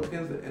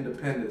Republicans. The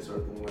independents are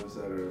the ones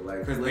that are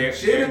like 'Cause they're-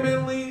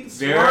 legitimately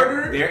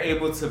smarter. They're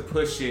able to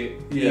push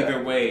it Yeah,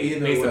 either way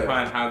either based way.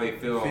 upon how they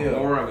feel Feel.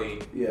 morally.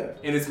 Yeah.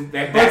 And it's But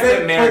that's they-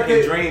 the American but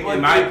they- dream, but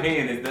in my they-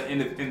 opinion, is the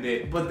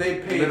independent. But they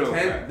pay middle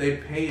guy. they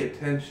pay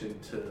attention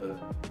to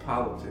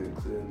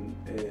politics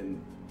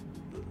and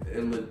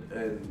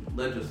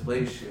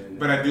legislation.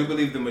 But I do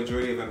believe the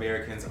majority of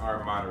Americans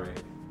are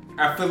moderate.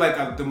 I feel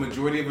like the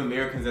majority of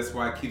Americans, that's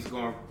why it keeps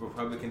going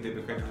Republican,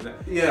 Democrat.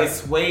 Yeah. It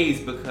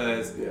sways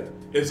because yeah.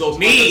 It's those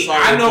me,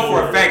 I undecided know for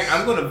a voters. fact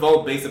I'm going to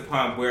vote based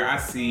upon where I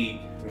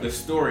see the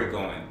story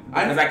going.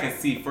 Because I can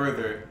see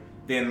further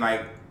than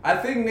like. I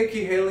think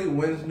Nikki Haley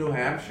wins New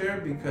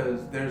Hampshire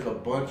because there's a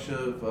bunch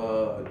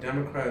of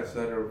Democrats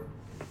that are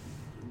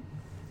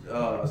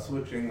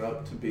switching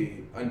up to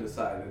be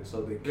undecided,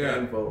 so they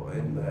can vote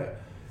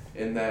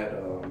in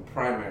that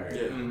primary.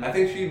 Yeah. Mhm. I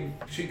think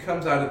she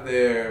comes out of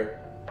there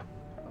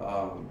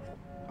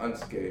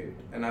unscathed,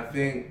 and I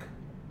think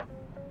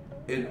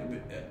it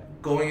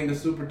going into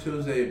Super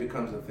Tuesday it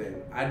becomes a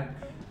thing.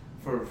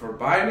 For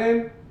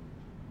Biden,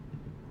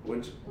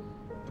 which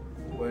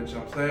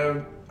I'm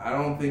saying. I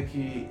don't think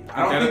he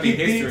That'll be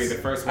history, beats. the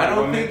first I white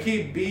don't woman. think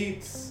he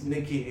beats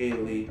Nikki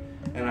Haley,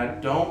 and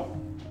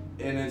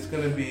it's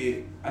gonna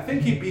be. I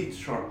think he beats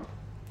Trump.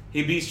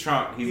 He beats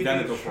Trump. He's done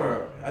it beats before.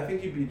 Trump. I think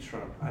he beats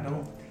Trump. I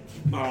don't.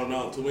 I don't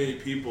know. Too many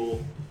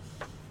people,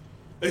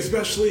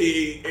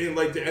 especially in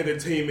like the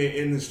entertainment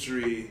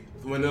industry,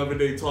 whenever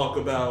they talk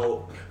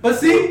about, But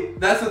see,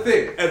 that's the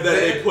thing. and then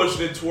they push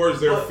it towards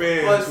their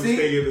fans who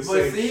stay in the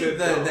same shit.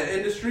 though. the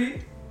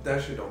industry,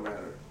 that shit don't matter.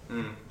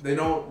 Mm. They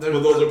don't. But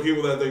those are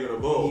people that they're gonna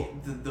vote.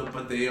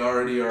 But they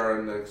already are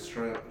on the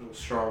extreme,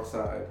 strong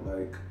side.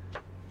 Like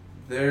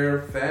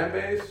their fan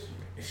base.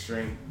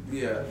 Extreme.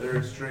 Yeah, they're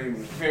extreme.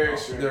 Very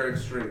extreme. They're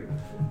extreme.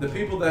 The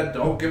people that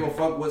don't give a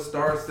fuck what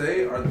stars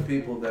say are the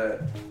people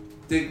that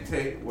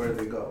dictate where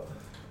they go.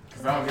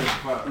 Cause I don't give a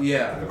fuck.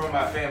 Yeah. If I'm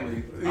my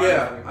family.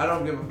 Yeah, I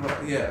don't give a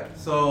fuck. Yeah.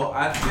 So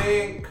I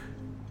think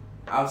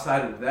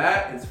outside of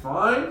that, it's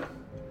fine.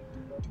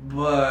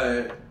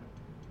 But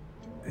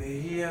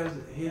he has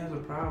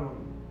a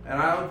problem.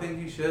 And I don't think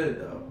he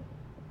should though.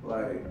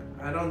 Like,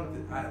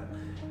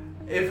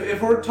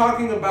 if we're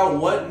talking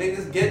about what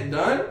niggas get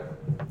done,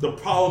 the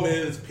problem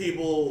is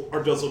people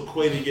are just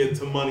equating it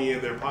to money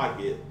in their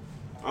pocket.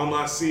 I'm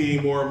not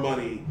seeing more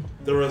money.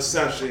 The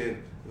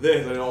recession,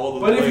 this and all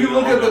the. But if you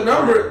look at the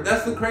number,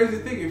 that's the crazy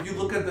thing. If you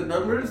look at the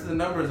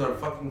numbers are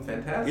fucking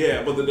fantastic.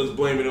 Yeah, but they're just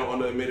blaming it on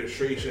the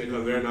administration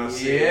because they're not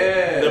seeing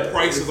Yeah. the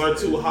prices are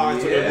too high,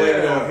 so they're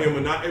blaming it on him,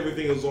 and not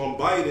everything is on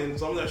Biden.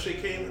 Some of that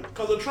shit came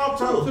because of Trump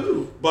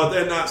too. But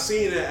they're not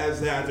seeing it as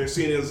that. They're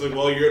seeing it as like,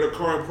 well, you're the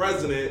current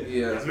president.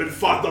 Yeah. It's been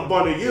fucked up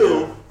under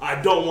you. Yeah.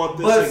 I don't want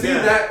this but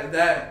again. But see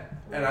that,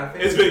 and I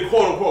think it's been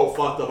quote unquote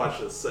fucked up. I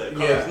should say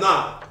because it's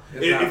not.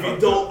 If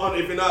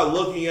you're not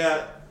looking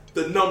at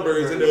the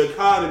numbers in the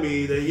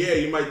economy, then yeah,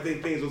 you might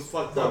think things was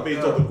fucked up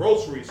based on the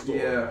grocery store.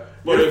 Yeah,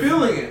 but you're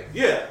feeling it.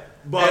 Yeah,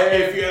 but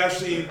if you're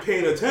actually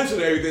paying attention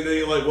to everything, then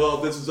you're like, well,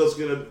 this is just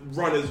gonna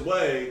run its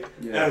way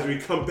as we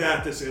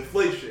combat this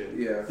inflation.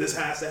 Yeah, this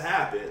has to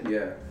happen.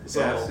 Yeah, so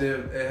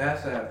it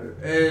has to happen,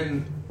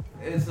 and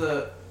it's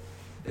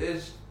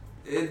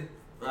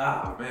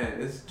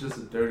just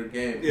a dirty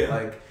game. Yeah,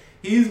 like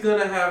he's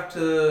gonna have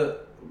to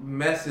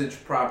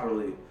message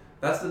properly.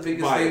 That's the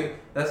biggest thing.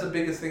 That's the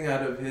biggest thing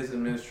out of his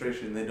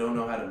administration. They don't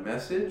know how to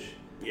message.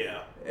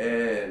 Yeah.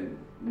 And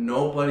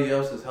nobody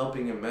else is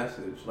helping him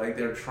message. Like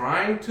they're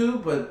trying to,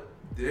 but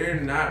they're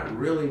not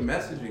really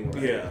messaging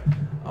right. Yeah.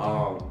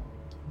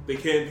 The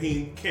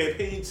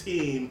campaign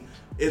team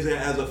isn't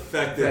as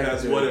effective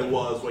as what it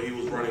was when he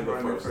was running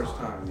the first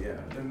time. Yeah,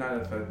 they're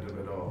not effective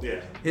at all.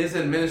 Yeah. His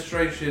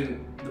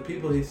administration, the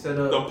people he set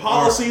up, the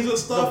policies and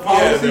stuff,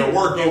 they're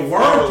working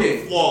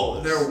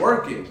flawless. They're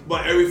working,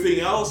 but everything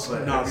else,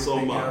 not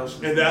so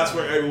much. And that's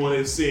where everyone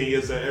is seeing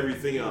is that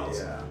everything else.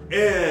 Yeah.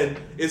 And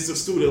it's the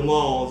student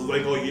loans. It's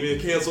like, oh, you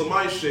didn't cancel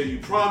my shit. You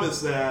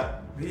promised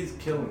that. He's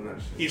killing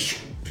that shit.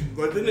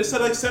 But then they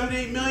said like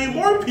 78 million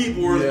more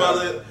people were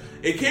about it.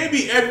 It can't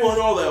be everyone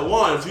all at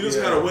once. You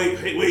just gotta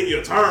wait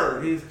your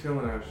turn. He's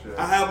killing that shit.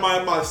 I have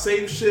my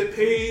same shit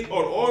paid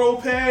on auto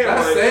pay.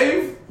 That's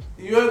Save?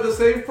 You have the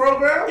Save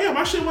program? Yeah,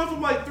 my shit went from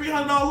like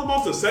 $300 a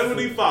month to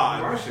 $75.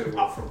 My shit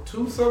went from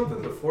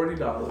 $2-something to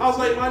 $40. I was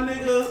like, my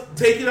nigga,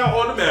 take it out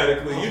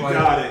automatically. You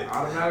got it.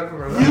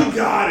 Automatically. You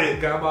got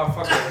it. Got my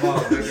fucking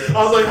love, nigga.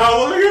 I was like, how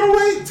long are you gonna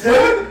wait?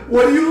 10?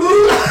 What do you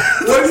lose?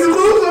 What do you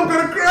lose? I'm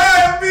gonna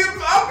cry. I'll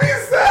be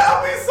sad.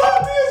 I'll be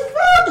salty as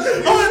fuck.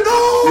 Oh no!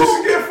 You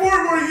should get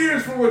 4 more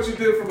years for what you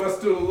did for my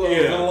student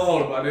loans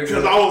alone, my nigga.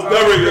 Because I was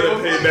never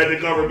gonna pay back the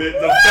government.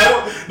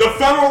 The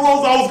federal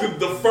loans I was gonna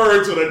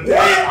defer to the day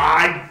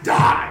I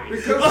die.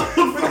 Because of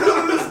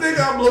this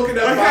nigga, I'm looking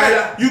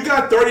at. You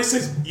got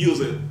 36.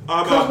 Use it.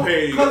 I'm not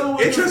paying you.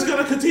 Interest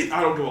gonna continue.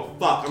 I don't give a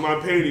fuck. I'm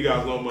not paying you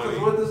guys no money.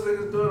 What this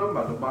nigga's doing? I'm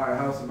about to buy a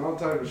house and all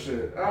type of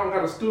shit. I don't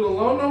got a student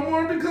loan no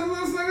more because of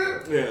this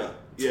nigga. Yeah.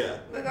 Yeah.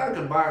 Nigga, I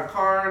could buy a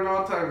car and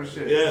all type of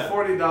shit. Yeah.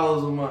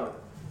 $40 a month.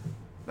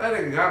 That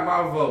nigga got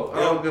my vote. I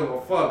don't give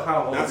a fuck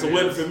how old That's a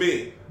win for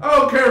me. I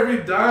don't care if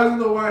he dies in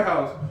the White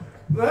House.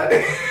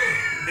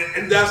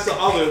 And that's the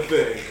other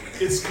thing.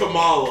 It's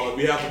Kamala.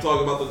 We have to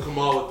talk about the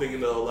Kamala thing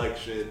in the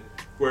election,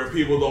 where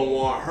people don't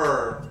want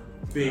her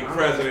being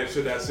president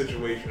should that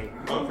situation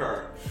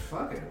occur.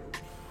 Fuck it.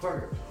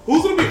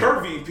 Who's gonna be her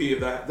VP of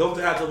that? Don't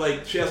they have to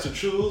like she has to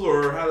choose,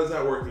 or how does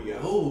that work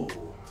again? Ooh.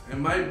 It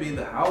might be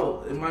the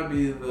House. It might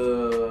be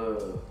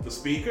the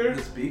Speaker?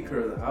 The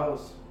Speaker of the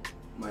House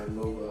might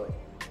move up.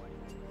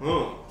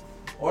 Huh.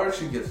 Or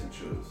she gets to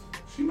choose.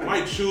 She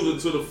might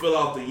choose it to fill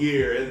out the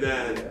year and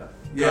then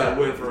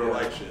win for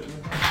election.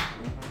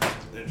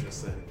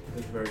 Interesting.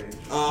 It's very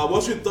interesting.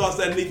 What's your thoughts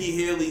that Nikki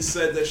Haley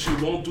said that she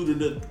won't do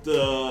the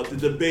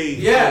debate?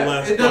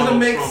 Yeah, it doesn't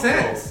make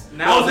sense.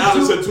 Now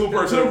it's a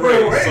two-person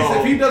race. So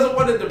if he doesn't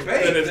want to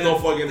debate, then there's no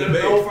fucking debate.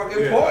 There's no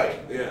fucking point.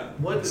 Yeah.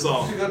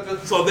 So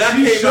that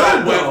came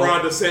out when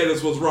Ron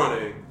DeSantis was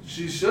running.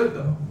 She should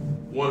though.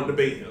 Want to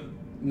debate him?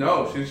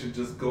 No, she should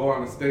just go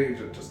on the stage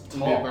and just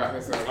talk by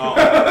herself.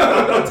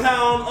 A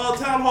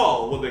town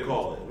hall, what they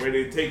call it, where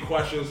they take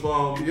questions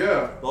from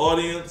the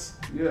audience.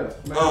 Yeah,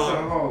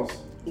 town halls.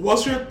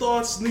 What's your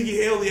thoughts? Nikki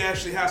Haley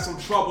actually had some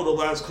trouble the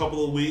last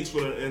couple of weeks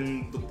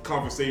in the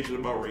conversation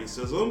about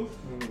racism.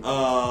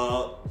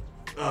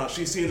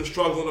 She's seen the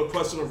struggle and the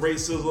question of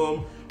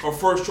racism. Her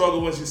first struggle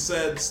when she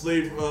said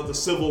the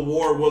Civil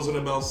War wasn't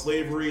about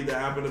slavery. That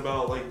happened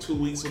about like 2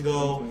 weeks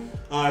ago.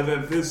 And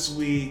then this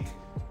week,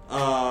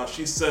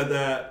 she said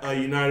that the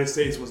United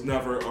States was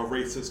never a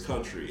racist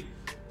country.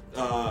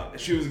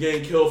 She was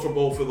getting killed for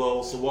both of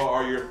those. So what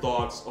are your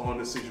thoughts on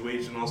the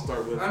situation? I'll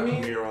start with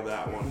Amir on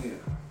that one. Yeah.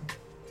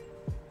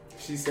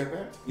 She said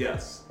that?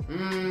 Yes.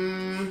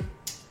 I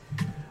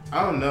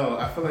don't know.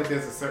 I feel like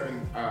there's a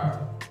certain I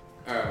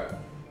don't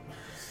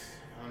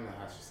know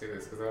how she say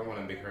this because I don't want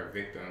to make her a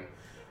victim.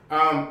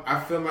 I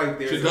feel like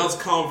there's she does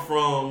come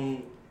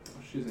from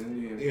She's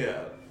Indian.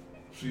 Yeah,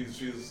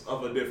 she's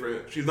of a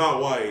different. She's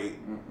not white.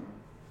 Mm-hmm.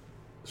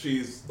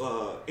 She's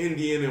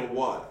Indian and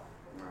what?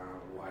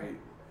 White.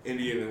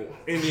 Indian.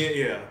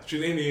 Yeah,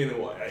 she's Indian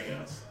and white, I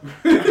guess.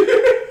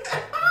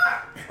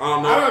 I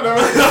don't know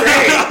what to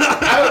say.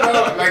 I don't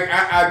know. Like,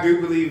 I do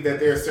believe that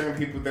there are certain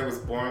people that was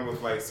born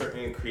with, like,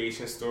 certain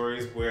creation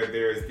stories where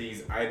there's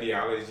these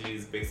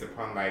ideologies based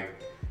upon, like,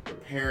 your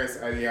parents'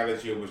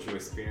 ideology or what you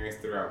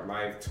experienced throughout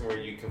life to where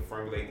you can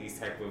formulate these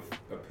type of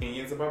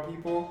opinions about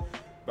people.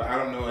 But I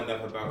don't know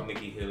enough about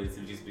Nikki Haley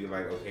to just be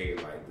like, okay,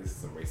 like, this is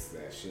some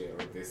racist ass shit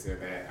or this or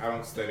that. I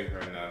don't study her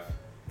enough.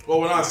 Well,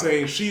 we're not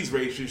saying she's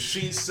racist.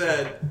 She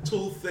said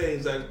two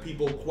things that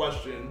people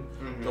question.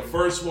 Mm-hmm. The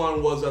first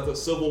one was that the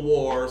Civil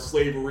War,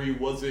 slavery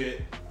wasn't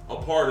a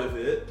part of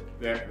it.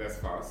 That's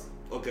false.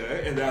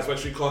 Okay, and that's why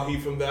she caught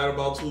heat from that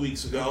about 2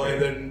 weeks ago. Okay.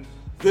 And then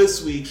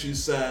this week she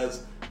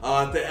says,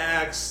 they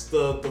asked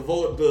the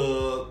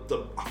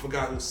I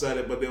forgot who said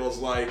it, but it was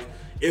like,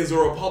 is the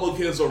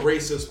Republicans a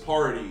racist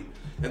party?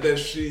 And then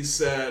she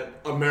said,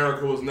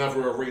 America was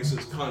never a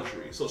racist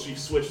country. So she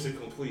switched it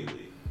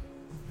completely.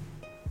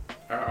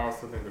 I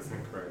also think that's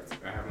incorrect.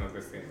 I have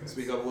another statement.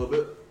 Speak up a little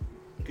bit.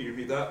 Can you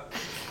repeat that?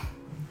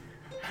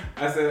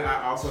 I said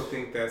I also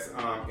think that's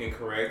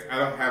incorrect. I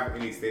don't have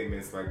any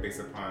statements like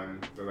based upon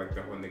the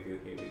whole Nikki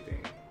Haley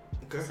thing.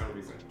 Okay. For some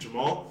reason.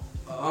 Jamal?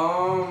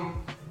 I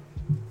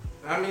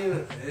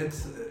mean,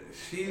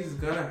 she's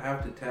gonna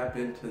have to tap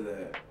into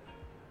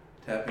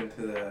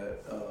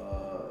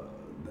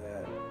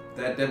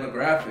that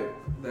demographic,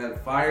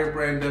 that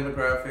firebrand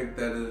demographic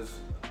that is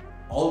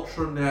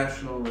ultra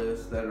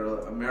nationalists, that are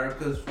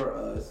America's for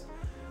us.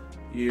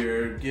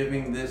 You're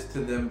giving this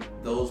to them,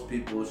 those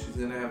people. She's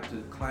gonna have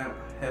to clamp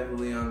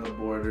heavily on the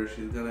border.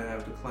 She's gonna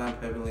have to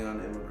clamp heavily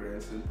on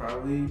immigrants, and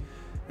probably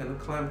gonna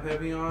clamp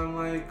heavy on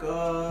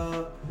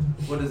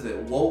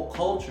woke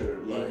culture.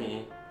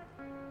 Like,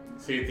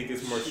 so you think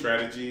it's more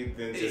strategy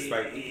than just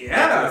like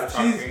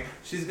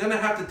she's gonna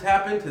have to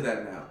tap into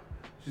that now.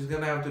 She's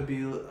gonna have to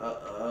be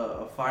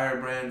a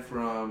firebrand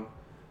from.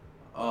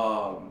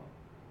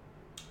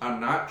 I'm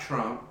not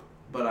Trump,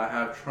 but I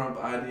have Trump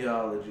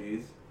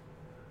ideologies.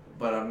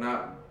 But I'm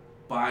not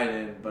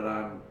Biden, but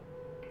I'm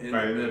in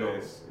the middle.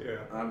 Yeah.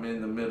 I'm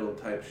in the middle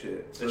type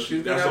shit. So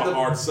that's a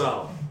hard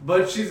sell.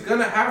 But she's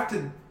gonna have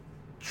to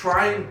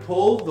try and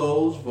pull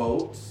those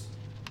votes,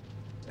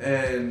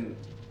 and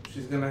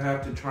she's gonna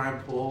have to try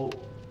and pull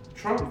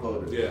Trump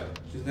voters. Yeah.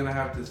 She's gonna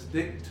have to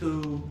stick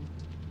to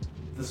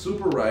the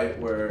super right,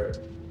 where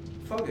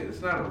fuck it, it's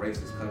not a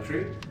racist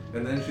country.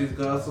 And then she's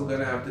also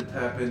gonna have to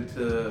tap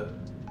into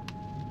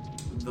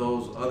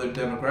those other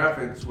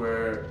demographics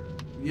where,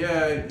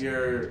 yeah,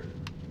 you're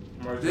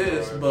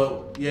this,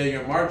 but yeah,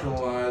 you're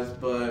marginalized,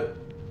 but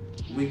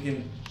we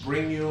can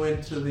bring you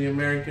into the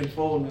American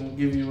fold and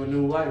give you a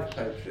new life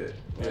type shit.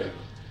 Like,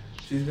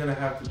 she's gonna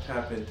have to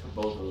tap into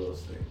both of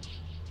those things,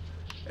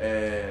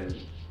 and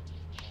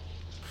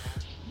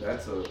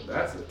that's a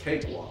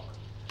cakewalk.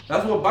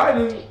 That's what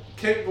Biden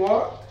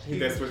cakewalked.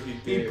 That's what he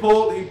did. He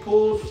pulled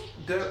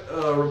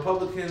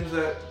Republicans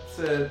that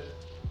said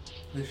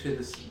this shit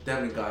is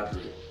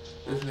demagoguery.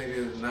 This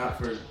nigga is not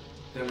for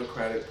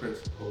democratic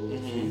principles.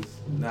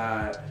 He's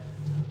not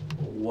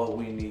what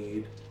we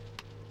need.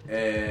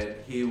 And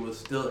he was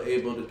still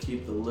able to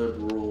keep the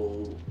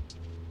liberal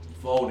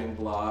voting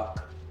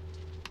bloc,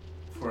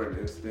 for an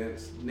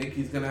instance.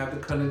 Nikki's gonna have to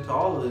cut into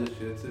all of this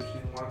shit if she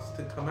wants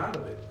to come out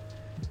of it.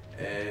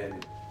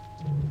 And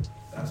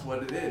that's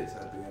what it is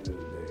at the end of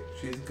the day.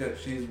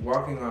 She's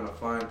walking on a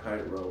fine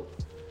tightrope.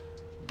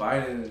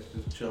 Biden is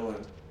just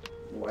chilling.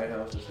 The White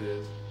House is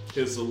his.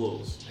 His to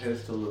lose.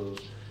 His to lose.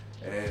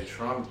 And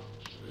Trump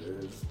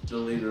is the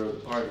leader of the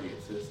party.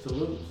 It's his to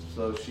lose.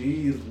 So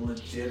she's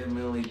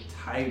legitimately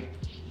tight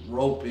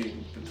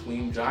roping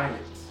between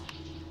giants.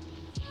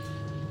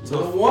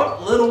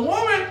 Little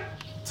woman.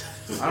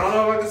 I don't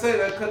know if I can say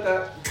that. Cut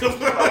that.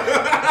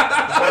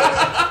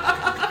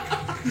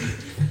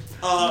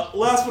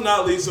 Last but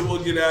not least, and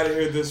we'll get out of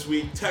here this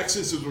week,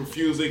 Texas is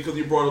refusing, because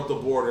you brought up the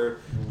border,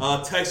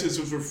 Texas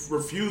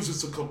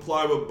refuses to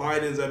comply with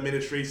Biden's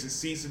administration's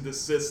cease and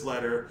desist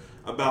letter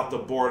about the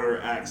border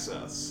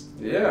access.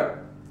 Yeah.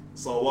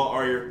 So what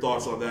are your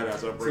thoughts on that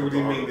as I bring So what do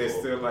you mean article? they're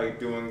still like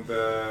doing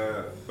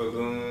the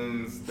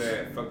balloons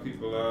that fuck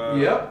people up?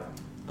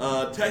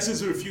 Yep.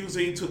 Texas is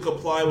refusing to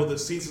comply with the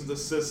cease and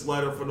desist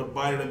letter from the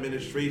Biden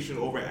administration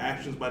over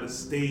actions by the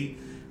state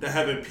that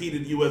have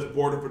impeded U.S.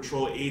 Border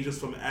Patrol agents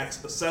from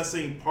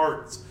assessing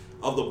parts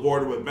of the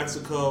border with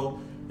Mexico.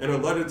 In a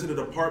letter to the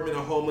Department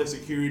of Homeland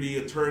Security,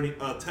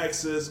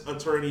 Texas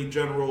Attorney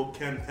General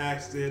Ken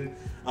Paxton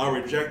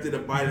rejected the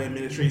Biden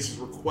administration's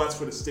request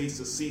for the states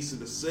to cease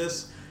and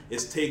desist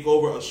its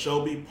takeover of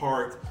Shelby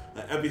Park,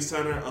 an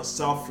epicenter of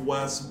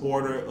southwest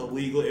border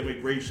illegal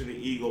immigration in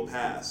Eagle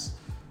Pass.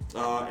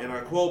 And I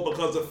quote,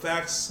 because the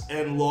facts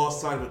and law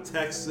side with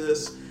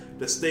Texas,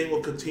 the state will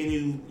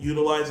continue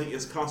utilizing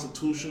its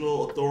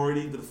constitutional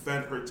authority to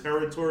defend her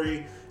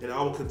territory, and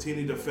I will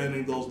continue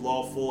defending those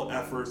lawful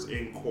efforts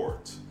in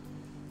court.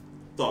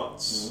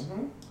 Thoughts?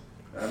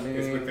 I mean,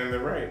 it's within the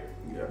right.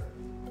 Yeah.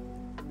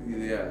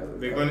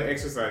 They're going to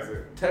exercise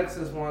it.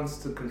 Texas wants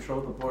to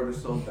control the border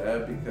so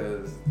bad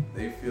because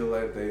they feel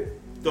like they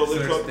Don't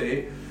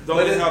they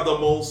have the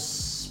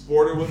most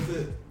border with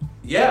it?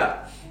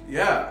 Yeah,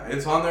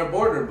 it's on their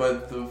border,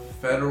 but the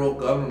federal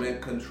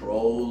government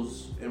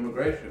controls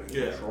immigration.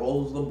 It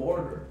controls the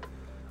border.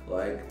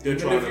 Like, They're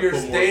even trying if to you're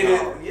put more stated,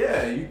 power.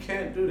 you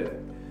can't do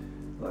that.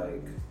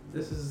 Like,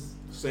 this is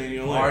Staying in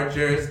your our lane.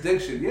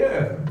 jurisdiction,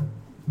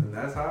 and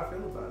that's how I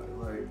feel about it.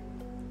 Like,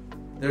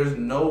 there's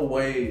no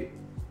way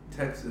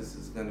Texas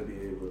is going to be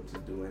able to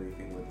do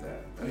anything with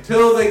that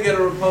until they get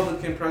a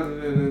Republican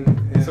president.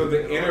 So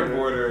the inner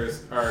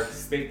borders are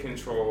state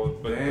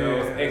controlled, but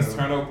those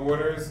external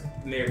borders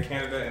near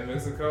Canada and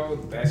Mexico,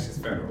 that's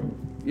just federal.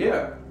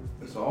 Yeah,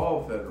 it's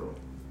all federal.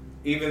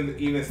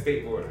 Even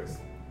state borders.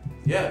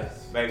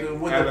 Yes, like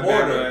with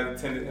Alabama,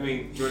 the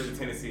border. Georgia,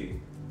 Tennessee.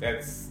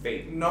 That's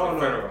state. No,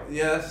 federal.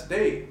 Yeah, that's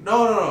state.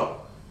 No.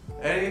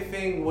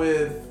 Anything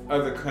with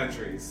other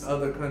countries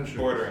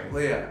bordering.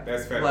 Yeah,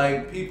 that's federal.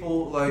 Like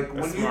people, like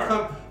that's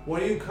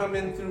when you come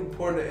in through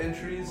port of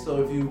entry.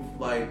 So if you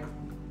like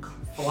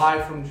fly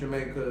from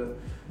Jamaica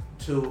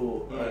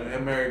to an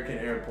American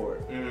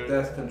airport,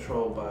 that's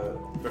controlled by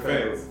the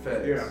feds.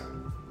 Yeah, that's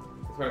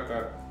what I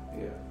thought.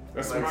 Yeah,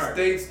 that's like smart.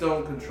 States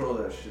don't control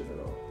that shit at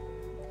all,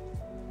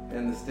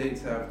 and the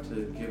states have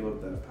to give up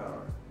that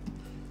power.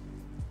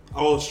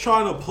 I was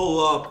trying to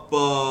pull up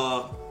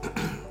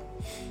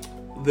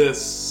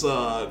this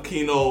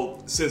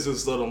keynote since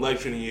it's an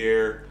election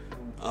year.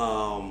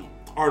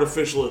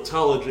 Artificial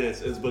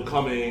intelligence is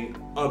becoming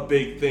a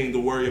big thing to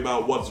worry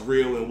about what's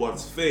real and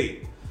what's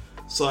fake.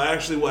 So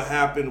actually what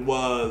happened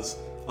was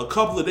a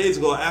couple of days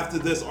ago after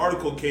this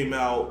article came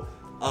out,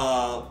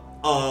 an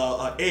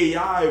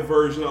AI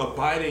version of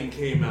Biden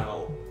came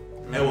out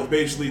and was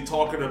basically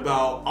talking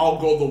about, I'll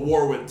go to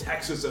war with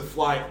Texas and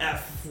fly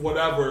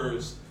whatever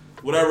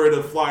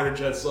the fighter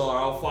jets are.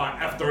 I'll fly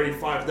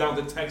F-35 down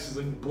to Texas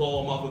and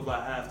blow them up if I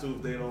have to,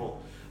 if they don't.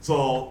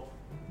 So,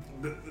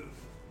 the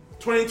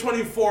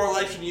 2024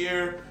 election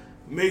year,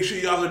 make sure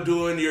you guys are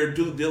doing your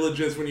due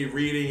diligence when you're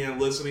reading and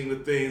listening to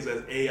things,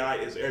 as AI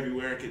is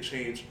everywhere and can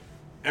change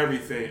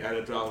everything at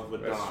a drop of a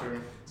dime.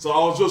 True. So I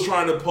was just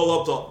trying to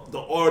pull up the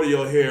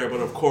audio here, but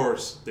of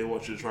course, they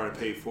want you to try to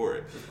pay for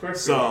it. Of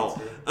course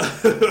so,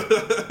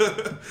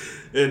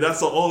 and that's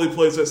the only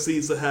place that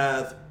seems to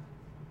have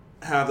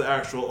the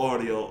actual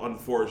audio,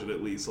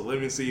 unfortunately. So let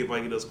me see if I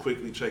can just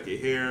quickly check it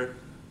here.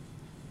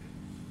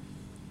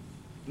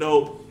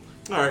 Nope.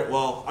 All right,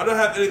 well, I don't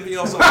have anything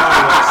else on my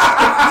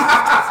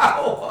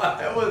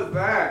What was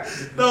that?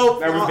 list.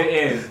 Nope. That was the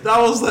end.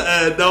 That was the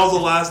end. That was the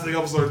last thing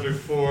I'm searching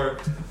for.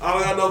 I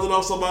don't got nothing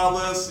else on my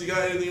list. You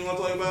got anything you want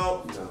to talk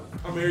about? No.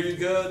 Amir, you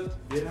good?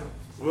 Yeah.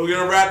 We're going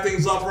to wrap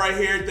things up right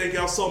here. Thank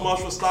y'all so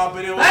much for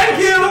stopping in with Thank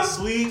us you. this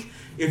week.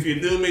 If you're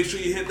new, make sure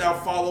you hit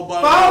that follow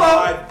button.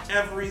 Live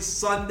every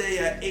Sunday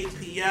at 8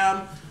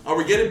 p.m.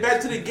 We're getting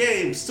back to the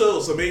games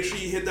too, so make sure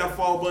you hit that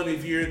follow button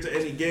if you're into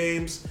any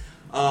games.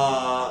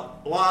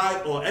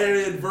 Live or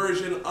edited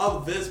version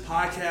of this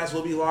podcast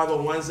will be live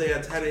on Wednesday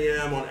at 10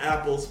 a.m. on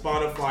Apple,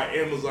 Spotify,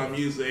 Amazon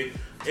Music,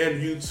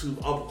 and YouTube,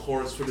 of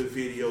course, for the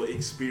video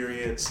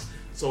experience.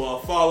 So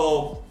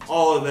follow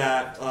all of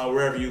that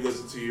wherever you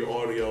listen to your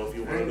audio if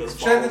you want to just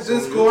check the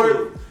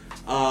Discord.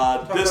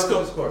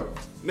 Discord.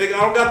 Nigga,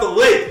 I don't got the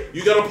link.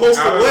 You gotta post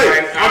the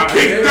link. I'm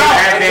kicked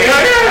out.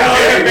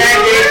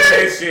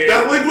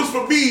 That link was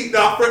for me,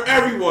 not for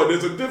everyone.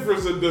 There's a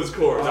difference in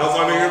Discord. That's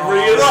why I didn't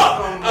bring it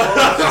up.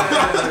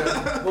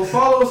 Well,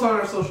 follow us on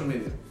our social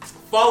media.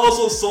 Follow us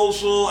on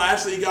social. I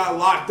actually got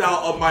locked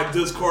out of my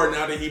Discord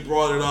now that he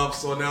brought it up,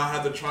 so now I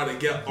have to try to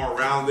get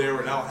around there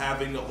without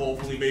having to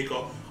hopefully make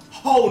a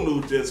whole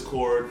new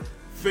Discord.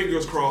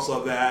 Fingers crossed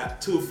on that.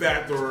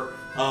 2-factor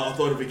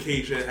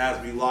authentication has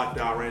me locked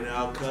out right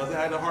now because I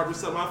had to hard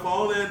reset my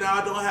phone and now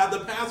I don't have the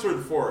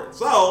password for it.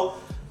 So,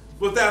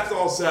 with that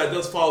all said,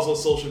 just follow us on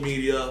social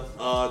media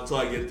until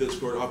I get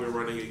Discord up and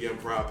running again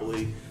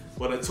properly.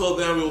 But until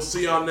then, we will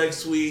see y'all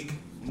next week.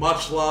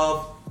 Much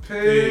love.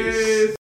 Peace.